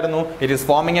 പ്രോപ്പർട്ടി എന്തായിരുന്നു? It is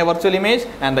forming A virtual image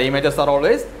and the images are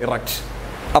always erect.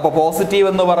 അപ്പോൾ പോസിറ്റീവ്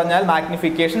എന്ന് പറഞ്ഞാൽ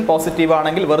മാഗ്നിഫിക്കേഷൻ പോസിറ്റീവ്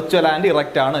ആണെങ്കിൽ വെർച്വൽ ആൻഡ്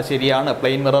ഇറക്റ്റ് ആണ്. ശരിയാണ്,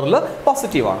 പ്ലെയിൻ മിററിൽ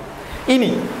പോസിറ്റീവ് ആണ്. ഇനി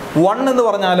 1 എന്ന്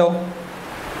പറഞ്ഞാലോ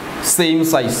സെയിം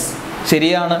സൈസ്.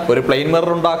 ശരിയാണ്, ഒരു പ്ലെയിൻ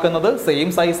മിറർ ഉണ്ടാക്കുന്നത് സെയിം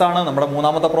സൈസാണ്. നമ്മുടെ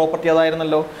 3ാമത്തെ പ്രോപ്പർട്ടി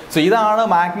അതായിരുന്നല്ലോ. സോ ഇതാണ്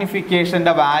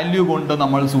മാഗ്നിഫിക്കേഷൻ്റെ വാല്യൂ കൊണ്ട്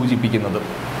നമ്മൾ സൂചിപ്പിക്കുന്നത്.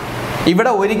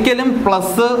 ഇവിടെ ഒരിക്കലും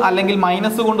പ്ലസ് അല്ലെങ്കിൽ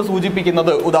മൈനസ് കൊണ്ട്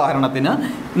സൂചിപ്പിക്കുന്നത്, ഉദാഹരണത്തിന്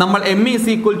നമ്മൾ m ഈസ്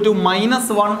ഈക്വൽ ടു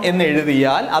 -1 എന്ന്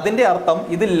എഴുതിയാൽ അതിൻ്റെ അർത്ഥം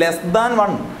ഇത് ലെസ് ദാൻ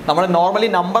 1. നമ്മൾ നോർമലി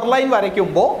നമ്പർ ലൈൻ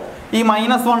വരയ്ക്കുമ്പോൾ ഈ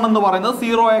 -1 എന്ന് പറയുന്നത്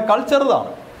 0യേക്കാൾ ചെറുതാണ്.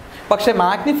 പക്ഷേ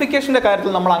മാഗ്നിഫിക്കേഷൻ്റെ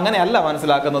കാര്യത്തിൽ നമ്മൾ അങ്ങനെയല്ല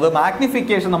മനസ്സിലാക്കുന്നത്.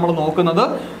 മാഗ്നിഫിക്കേഷൻ നമ്മൾ നോക്കുന്നത്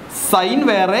സൈൻ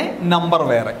വേറെ, നമ്പർ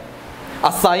വേറെ. ആ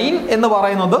സൈൻ എന്ന്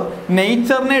പറയുന്നത്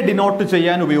നേച്ചറിനെ ഡിനോട്ട്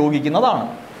ചെയ്യാൻ ഉപയോഗിക്കുന്നതാണ്.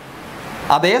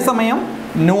 അതേസമയം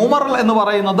ന്യൂമറൽ എന്ന്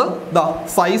പറയുന്നത്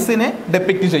സൈസിനെ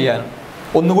ഡെപ്പിക്റ്റ് ചെയ്യാനും.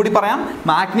 ഒന്നുകൂടി പറയാം,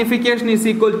 മാഗ്നിഫിക്കേഷൻ ഈസ്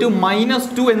ഈക്വൽ ടു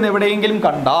 -2 എന്ന് എവിടെയെങ്കിലും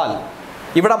കണ്ടാൽ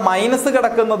ഇവിടെ മൈനസ്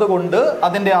കിടക്കുന്നത് കൊണ്ട്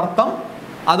അതിൻ്റെ അർത്ഥം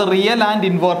അത് റിയൽ ആൻഡ്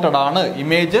ഇൻവേർട്ടഡ് ആണ്.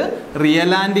 ഇമേജ്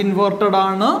റിയൽ ആൻഡ് ഇൻവേർട്ടഡ്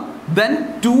ആണ്. ദെൻ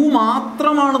 2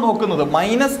 മാത്രമാണ് നോക്കുന്നത്.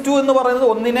 -2 എന്ന് പറയുന്നത്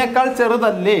ഒന്നിനേക്കാൾ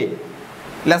ചെറുതല്ലേ,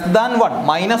 <1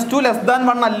 -2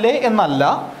 <1 അല്ലേ എന്നല്ല,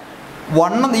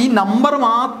 1 ഈ നമ്പർ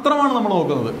മാത്രമാണ് നമ്മൾ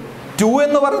നോക്കുന്നത്. 2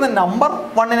 എന്ന് പറയുന്ന നമ്പർ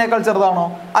 1നേക്കാൾ ചെറുതാണോ?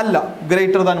 അല്ല,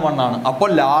 >1 ആണ്. അപ്പോൾ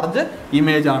ലാർജ്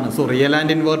ഇമേജ് ആണ്. സോ റിയൽ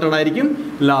ആൻഡ് ഇൻവേർട്ടഡ് ആയിരിക്കും,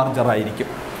 ലാർജർ ആയിരിക്കും.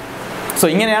 സോ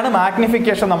ഇങ്ങനെയാണ്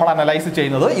മാഗ്നിഫിക്കേഷൻ നമ്മൾ അനലൈസ്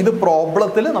ചെയ്യുന്നത്. ഇത്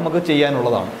പ്രോബ്ലത്തിൽ നമുക്ക്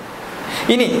ചെയ്യാനുള്ളതാണ്.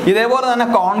 ഇനി ഇതേപോലെ തന്നെ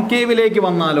കോൺകേവിലേക്ക്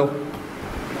വന്നാലോ,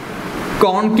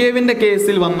 കോൺകേവിൻ്റെ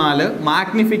കേസിൽ വന്നാൽ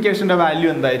മാഗ്നിഫിക്കേഷൻ്റെ വാല്യൂ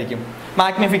എന്തായിരിക്കും?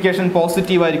 മാഗ്നിഫിക്കേഷൻ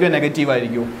പോസിറ്റീവ് ആയിരിക്കുമോ നെഗറ്റീവ്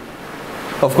ആയിരിക്കുമോ?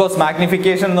 ഓഫ് കോഴ്സ്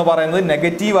മാഗ്നിഫിക്കേഷൻ എന്ന് പറയുന്നത്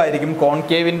നെഗറ്റീവ് ആയിരിക്കും.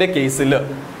 കോൺകേവിൻ്റെ കേസിൽ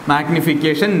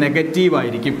മാഗ്നിഫിക്കേഷൻ നെഗറ്റീവ്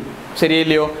ആയിരിക്കും,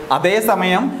 ശരിയല്ലയോ?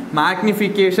 അതേസമയം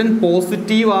മാഗ്നിഫിക്കേഷൻ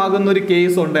പോസിറ്റീവ് ആകുന്ന ഒരു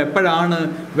കേസ് ഉണ്ട്. എപ്പോഴാണ്?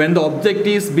 When the object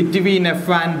is between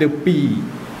F and P,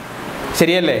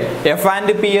 ശരിയല്ലേ? എഫ്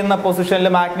ആൻഡ് പി എന്ന പൊസിഷനിൽ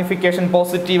മാഗ്നിഫിക്കേഷൻ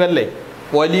പോസിറ്റീവ് അല്ലേ?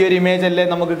 വലിയൊരു ഇമേജ് അല്ലേ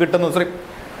നമുക്ക് കിട്ടുന്നത്?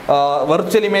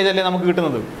 വെർച്വൽ ഇമേജ് അല്ലേ നമുക്ക്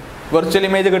കിട്ടുന്നത്? വെർച്വൽ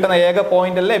ഇമേജ് കിട്ടുന്ന ഏക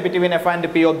പോയിന്റ് അല്ലേ between F and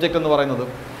P object എന്ന് പറയുന്നത്?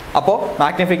 അപ്പോൾ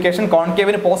മാഗ്നിഫിക്കേഷൻ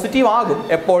കോൺകേവിന് പോസിറ്റീവ് ആകും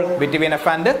എപ്പോൾ? Between F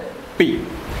and P.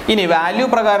 ഇനി വാല്യൂ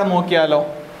പ്രകാരം നോക്കിയാലോ,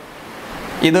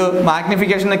 ഇത്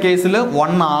മാഗ്നിഫിക്കേഷൻ്റെ കേസിൽ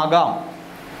 1 ആകാം.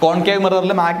 കോൺകേവ്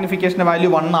മിററിൽ മാഗ്നിഫിക്കേഷൻ്റെ വാല്യൂ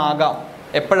 1 ആകാം.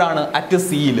 എപ്പോഴാണ്? അറ്റ്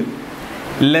സിയിൽ.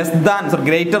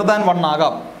 ഗ്രേറ്റർ ദാൻ 1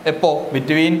 ആകാം. എപ്പോൾ?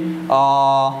 Between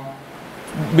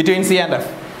C and F.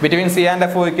 Between C and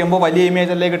F വയ്ക്കുമ്പോൾ വലിയ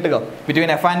ഇമേജ് അല്ലേ കിട്ടുക? ബിറ്റ്വീൻ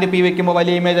എഫ് ആൻഡ് പി വയ്ക്കുമ്പോൾ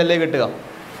വലിയ ഇമേജ് അല്ലേ കിട്ടുക?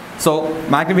 സോ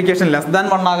മാഗ്നിഫിക്കേഷൻ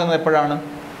 <1 ആകുന്നത് എപ്പോഴാണ്?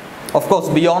 ഓഫ് കോഴ്സ്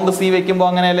ബിയോണ്ട് സി വയ്ക്കുമ്പോൾ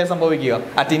അങ്ങനെയല്ലേ സംഭവിക്കുക?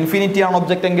 അറ്റ് ഇൻഫിനിറ്റി ആണ്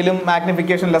ഒബ്ജക്റ്റ് എങ്കിലും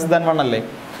മാഗ്നിഫിക്കേഷൻ <1 അല്ലേ?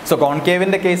 സോ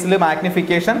കോൺകേവിൻ്റെ കേസിൽ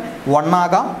മാഗ്നിഫിക്കേഷൻ 1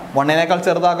 ആകാം, 1നേക്കാൾ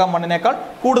ചെറുതാകാം, 1നേക്കാൾ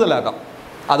കൂടുതലാകാം.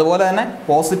 അതുപോലെ തന്നെ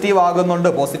പോസിറ്റീവ് ആകുന്നുണ്ട്.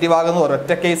 പോസിറ്റീവ് ആകുന്നത്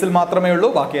ഒരൊറ്റ കേസിൽ മാത്രമേ ഉള്ളൂ,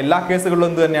 ബാക്കി എല്ലാ കേസുകളിലും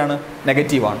എന്ത് തന്നെയാണ്?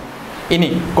 നെഗറ്റീവാണ്.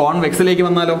 ഇനി കോൺവെക്സിലേക്ക്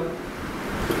വന്നാലോ,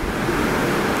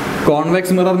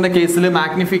 കോൺവെക്സ് മിററിൻ്റെ കേസിൽ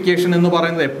മാഗ്നിഫിക്കേഷൻ എന്ന്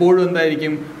പറയുന്നത് എപ്പോഴും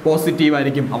എന്തായിരിക്കും? പോസിറ്റീവ്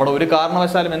ആയിരിക്കും. അവിടെ ഒരു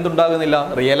കാരണവശാലും എന്തുണ്ടാകുന്നില്ല?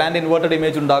 റിയൽ ആൻഡ് ഇൻവേർട്ടഡ്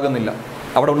ഇമേജ് ഉണ്ടാകുന്നില്ല.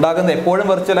 അവിടെ ഉണ്ടാകുന്നത് എപ്പോഴും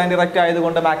വെർച്വൽ ആൻഡ് ഡിറക്റ്റ്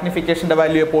ആയതുകൊണ്ട് മാഗ്നിഫിക്കേഷൻ്റെ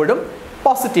വാല്യൂ എപ്പോഴും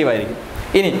പോസിറ്റീവ് ആയിരിക്കും.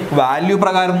 ഇനി വാല്യൂ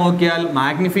പ്രകാരം നോക്കിയാൽ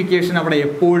മാഗ്നിഫിക്കേഷൻ അവിടെ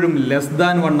എപ്പോഴും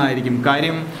 <1 ആയിരിക്കും.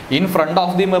 കാര്യം in front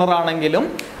of the mirror ആണെങ്കിലും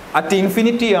അറ്റ്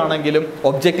ഇൻഫിനിറ്റി ആണെങ്കിലും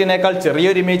ഒബ്ജക്റ്റിനേക്കാൾ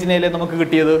ചെറിയൊരു ഇമേജിനെയല്ലേ നമുക്ക്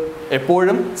കിട്ടിയത്?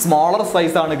 എപ്പോഴും സ്മോളർ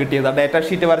സൈസാണ് കിട്ടിയത്. ആ ഡേറ്റ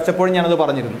ഷീറ്റ് വരച്ചപ്പോഴും ഞാനത്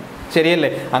പറഞ്ഞിരുന്നു, ശരിയല്ലേ?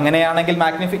 അങ്ങനെയാണെങ്കിൽ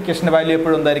മാഗ്നിഫിക്കേഷൻ്റെ വാല്യൂ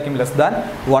എപ്പോഴും എന്തായിരിക്കും?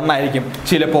 <1 ആയിരിക്കും.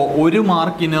 ചിലപ്പോൾ 1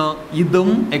 മാർക്കിന് ഇതും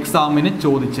എക്സാമിന്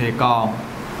ചോദിച്ചേക്കാം.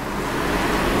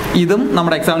 ഇതും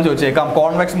നമ്മുടെ എക്സാമിന് ചോദിച്ചേക്കാം.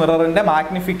 കോൺവെക്സ് മിററിൻ്റെ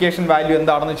മാഗ്നിഫിക്കേഷൻ വാല്യൂ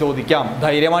എന്താണെന്ന് ചോദിക്കാം.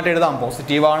 ധൈര്യമായിട്ട് എഴുതാം,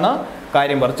 പോസിറ്റീവാണ്.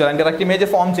 കാര്യം virtual and direct image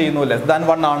form ചെയ്യുന്നു,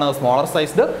 <1 ആണ്, സ്മോളർ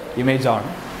സൈസ്ഡ് ഇമേജ് ആണ്.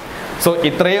 സോ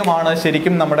ഇത്രയുമാണ്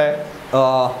ശരിക്കും നമ്മുടെ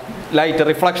ലൈറ്റ്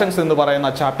റിഫ്ലക്ഷൻസ് എന്ന് പറയുന്ന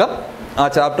ചാപ്റ്റർ. ആ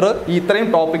ചാപ്റ്റർ ഇത്രയും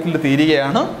ടോപ്പിക്കിൽ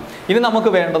തീരുകയാണ്. ഇനി നമുക്ക്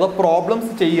വേണ്ടത് പ്രോബ്ലംസ്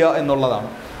ചെയ്യുക എന്നുള്ളതാണ്.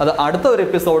 അത് അടുത്ത ഒരു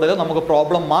എപ്പിസോഡിൽ നമുക്ക്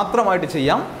പ്രോബ്ലം മാത്രമായിട്ട്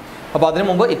ചെയ്യാം. അപ്പോൾ അതിനു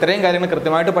മുമ്പ് ഇത്രയും കാര്യങ്ങൾ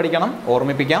കൃത്യമായിട്ട് പഠിക്കണം.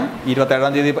 ഓർമ്മിപ്പിക്കാം,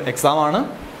 27-ാം തീയതി എക്സാം ആണ്.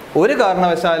 ഒരു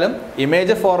കാരണവശാലും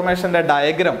ഇമേജ് ഫോർമേഷൻ്റെ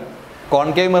ഡയഗ്രാം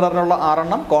കോൺകേവ് മിററിനുള്ള 6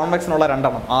 എണ്ണം, കോൺവെക്സിനുള്ള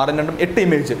 2 എണ്ണം, 6 2 8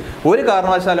 ഇമേജ്. ഒരു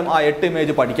കാരണവശാലും ആ 8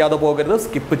 ഇമേജ് പഠിക്കാതെ പോകരുത്,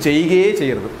 സ്കിപ്പ് ചെയ്യുകയേ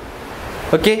ചെയ്യരുത്.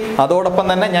 ഓക്കെ. അതോടൊപ്പം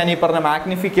തന്നെ ഞാൻ ഈ പറഞ്ഞ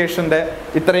മാഗ്നിഫിക്കേഷൻ്റെ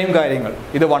ഇത്രയും കാര്യങ്ങൾ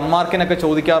ഇത് 1 മാർക്കിനൊക്കെ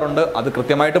ചോദിക്കാറുണ്ട്, അത്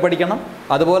കൃത്യമായിട്ട് പഠിക്കണം.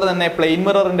 അതുപോലെ തന്നെ പ്ലെയിൻ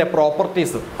മിററിൻ്റെ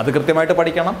പ്രോപ്പർട്ടീസ് അത് കൃത്യമായിട്ട്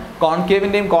പഠിക്കണം.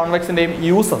 കോൺകേവിൻ്റെയും കോൺവെക്സിൻ്റെയും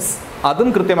യൂസസ് അതും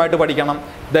കൃത്യമായിട്ട് പഠിക്കണം.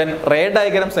 ദെൻ റേ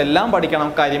ഡയഗ്രാംസ് എല്ലാം പഠിക്കണം.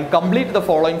 കാര്യം കംപ്ലീറ്റ് ദ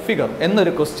ഫോളോയിങ് ഫിഗർ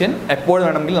എന്നൊരു ക്വസ്റ്റ്യൻ എപ്പോഴും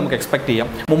വേണമെങ്കിൽ നമുക്ക് എക്സ്പെക്ട് ചെയ്യാം.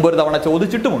 മുമ്പൊരു തവണ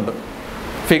ചോദിച്ചിട്ടുമുണ്ട്,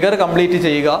 ഫിഗർ കംപ്ലീറ്റ്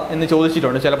ചെയ്യുക എന്ന്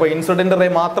ചോദിച്ചിട്ടുണ്ട്. ചിലപ്പോൾ ഇൻസിഡൻറ്റ് റേ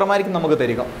മാത്രമായിരിക്കും നമുക്ക്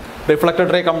തരിക,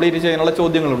 റിഫ്ലക്റ്റഡ് റേ കംപ്ലീറ്റ് ചെയ്യാനുള്ള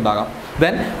ചോദ്യങ്ങളുണ്ടാകാം.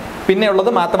 ദെൻ പിന്നെയുള്ളത്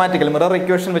മാത്തമാറ്റിക്കൽ മിറർ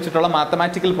ഇക്വേഷൻ വെച്ചിട്ടുള്ള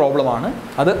മാത്തമാറ്റിക്കൽ പ്രോബ്ലമാണ്.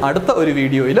 അത് അടുത്ത ഒരു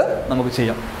വീഡിയോയിൽ നമുക്ക്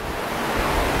ചെയ്യാം.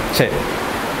 ശരി.